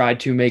had tried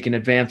to make an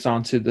advance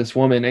onto this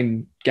woman,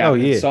 and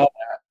Gavin saw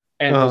that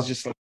and was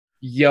just like,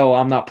 "Yo,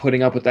 I'm not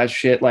putting up with that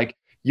shit. Like,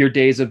 your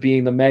days of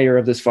being the mayor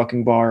of this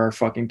fucking bar are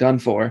fucking done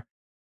for."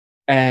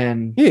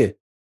 And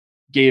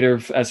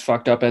Gator, as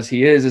fucked up as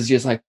he is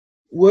just like,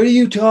 "What are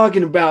you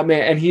talking about,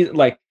 man?" And he's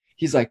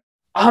like,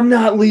 "I'm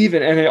not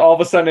leaving." And then all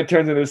of a sudden it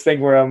turns into this thing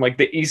where I'm like,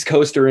 the East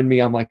Coaster in me,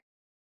 I'm like,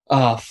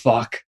 oh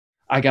fuck,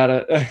 I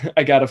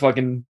gotta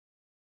fucking,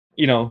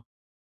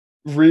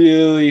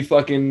 really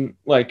fucking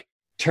like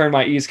turn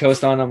my East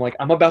Coast on. I'm like,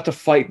 I'm about to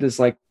fight this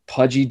like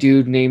pudgy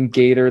dude named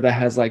Gator that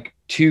has like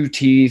 2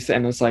 teeth,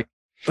 and it's like,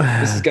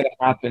 this is gonna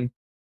happen.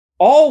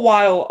 All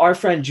while our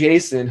friend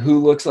Jason, who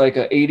looks like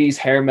a 80s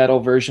hair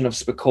metal version of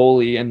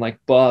Spicoli and like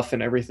buff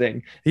and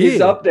everything,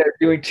 is up there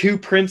doing Two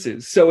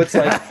Princes. So it's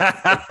like,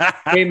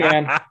 hey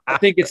man, I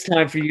think it's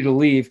time for you to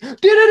leave.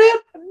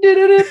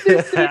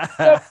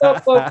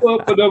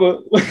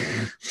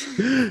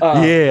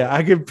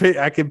 I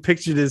can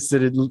picture this,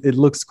 and it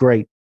looks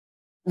great.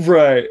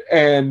 Right.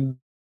 And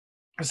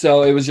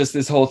so it was just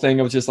this whole thing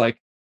of just like,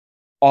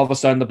 all of a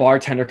sudden the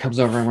bartender comes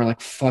over and we're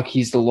like, fuck,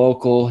 he's the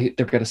local.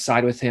 They're going to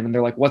side with him. And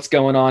they're like, what's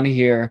going on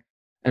here?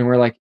 And we're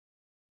like,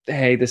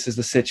 hey, this is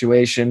the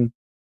situation,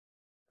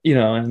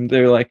 and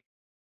they're like,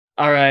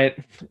 all right,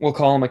 we'll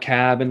call him a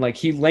cab. And like,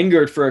 he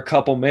lingered for a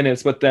couple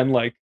minutes, but then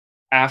like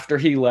after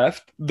he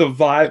left, the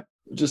vibe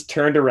just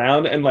turned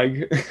around, and like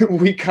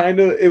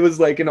it was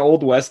like an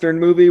old Western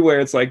movie where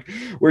it's like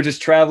we're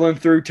just traveling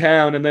through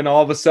town, and then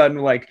all of a sudden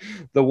like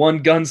the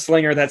one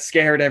gunslinger that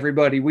scared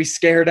everybody, we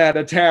scared out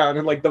of town,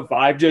 and like the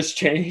vibe just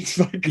changed.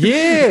 Like,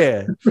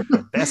 yeah,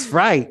 that's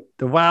right,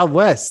 the Wild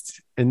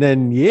West. And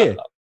then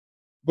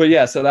but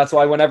yeah, so that's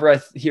why whenever I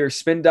hear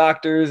Spin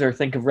Doctors or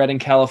think of Redding,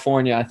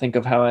 California, I think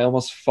of how I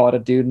almost fought a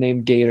dude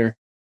named Gator.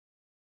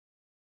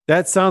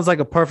 That sounds like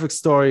a perfect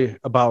story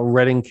about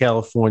Redding,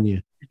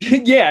 California.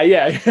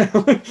 Yeah.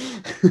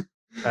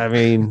 I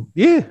mean,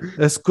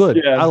 that's good.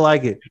 Yeah. I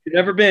like it. If you've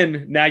never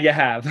been, now you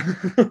have.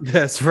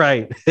 That's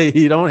right.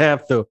 You don't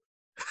have to.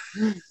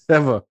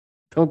 Never.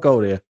 Don't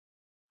go there.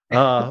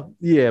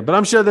 But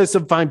I'm sure there's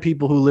some fine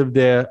people who live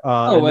there.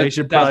 And they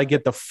should probably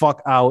get the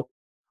fuck out.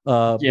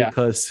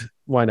 Because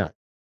why not?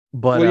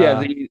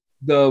 But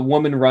the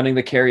woman running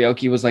the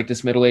karaoke was like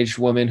this middle-aged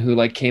woman who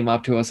like came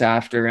up to us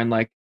after and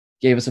like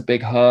gave us a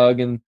big hug,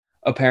 and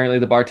apparently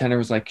the bartender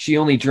was like, she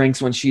only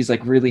drinks when she's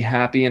like really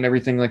happy and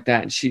everything like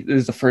that. And this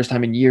is the first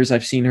time in years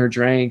I've seen her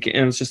drink.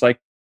 And it's just like,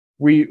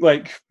 we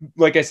like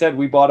I said,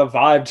 we bought a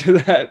vibe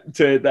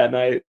to that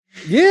night.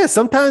 Yeah,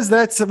 sometimes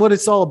that's what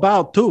it's all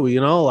about too.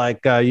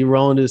 Like you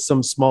roll into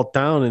some small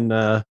town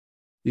and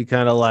you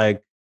kind of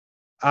like,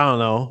 I don't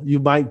know, you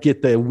might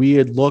get the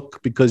weird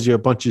look because you're a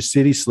bunch of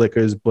city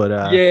slickers,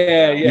 but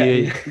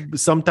yeah.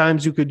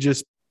 Sometimes you could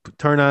just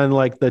turn on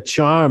like the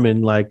charm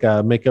and like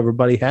make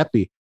everybody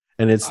happy.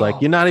 And it's like,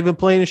 you're not even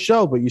playing a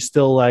show, but you're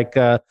still like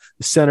the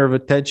center of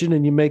attention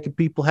and you're making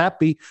people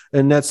happy.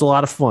 And that's a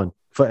lot of fun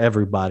for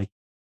everybody.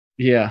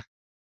 Yeah.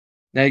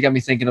 Now you got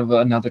me thinking of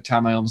another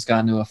time I almost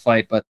got into a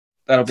fight, but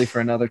that'll be for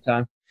another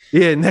time.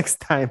 Yeah, next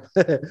time.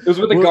 It was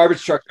with a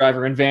garbage truck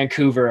driver in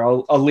Vancouver.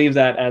 I'll leave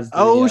that as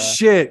the,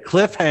 shit,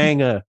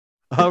 cliffhanger.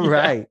 All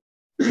right.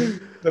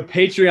 The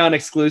Patreon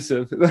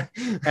exclusive.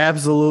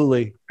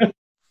 Absolutely.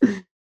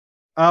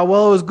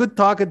 Well, it was good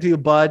talking to you,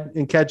 bud,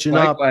 and catching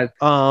Likewise.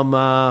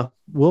 up.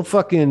 We'll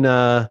fucking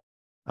I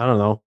don't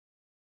know.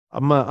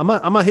 I'm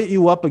gonna hit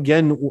you up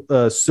again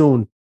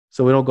soon,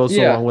 so we don't go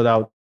so long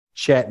without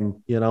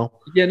chatting. Yeah, no,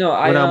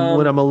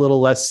 when I'm a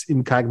little less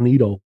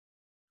incognito.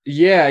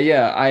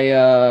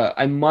 Yeah.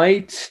 I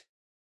might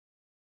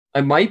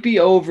be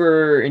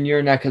over in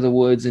your neck of the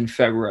woods in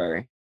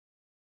February.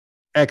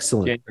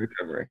 Excellent. January,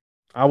 February.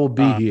 I will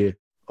be here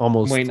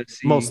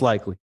most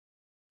likely.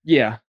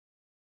 Yeah.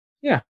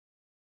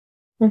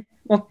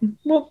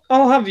 Well,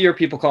 I'll have your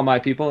people call my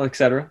people,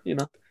 etc.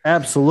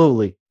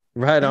 Absolutely.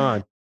 Right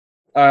on.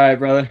 All right,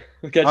 brother.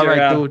 We'll catch you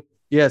around. Dude.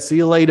 Yeah, see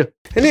you later.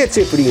 And that's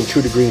it for the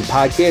Intruder Green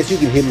podcast. You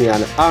can hit me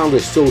on all the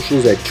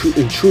socials at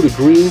Intruder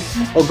Green,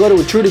 or go to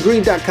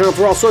intrudergreen.com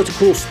for all sorts of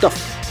cool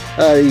stuff.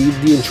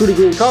 The Intruder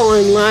Green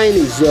call-in line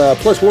is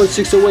 +1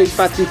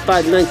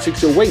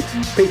 608-535-9608.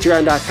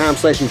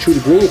 Patreon.com/Intruder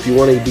Green if you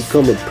want to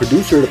become a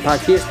producer of the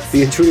podcast.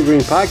 The Intruder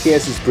Green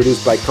podcast is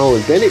produced by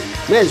Colin Bennett,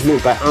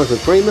 management by Anka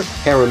Kramer,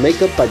 hair and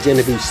makeup by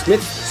Genevieve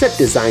Smith, set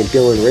design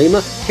Dylan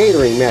Raymer,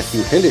 catering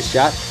Matthew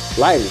Hendershot,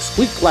 lighting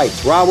Squeak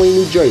Lights, Rahway,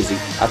 New Jersey.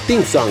 Our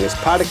theme song is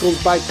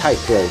Particles by Type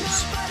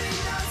Rose.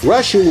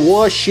 Russian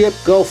warship,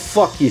 go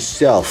fuck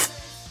yourself.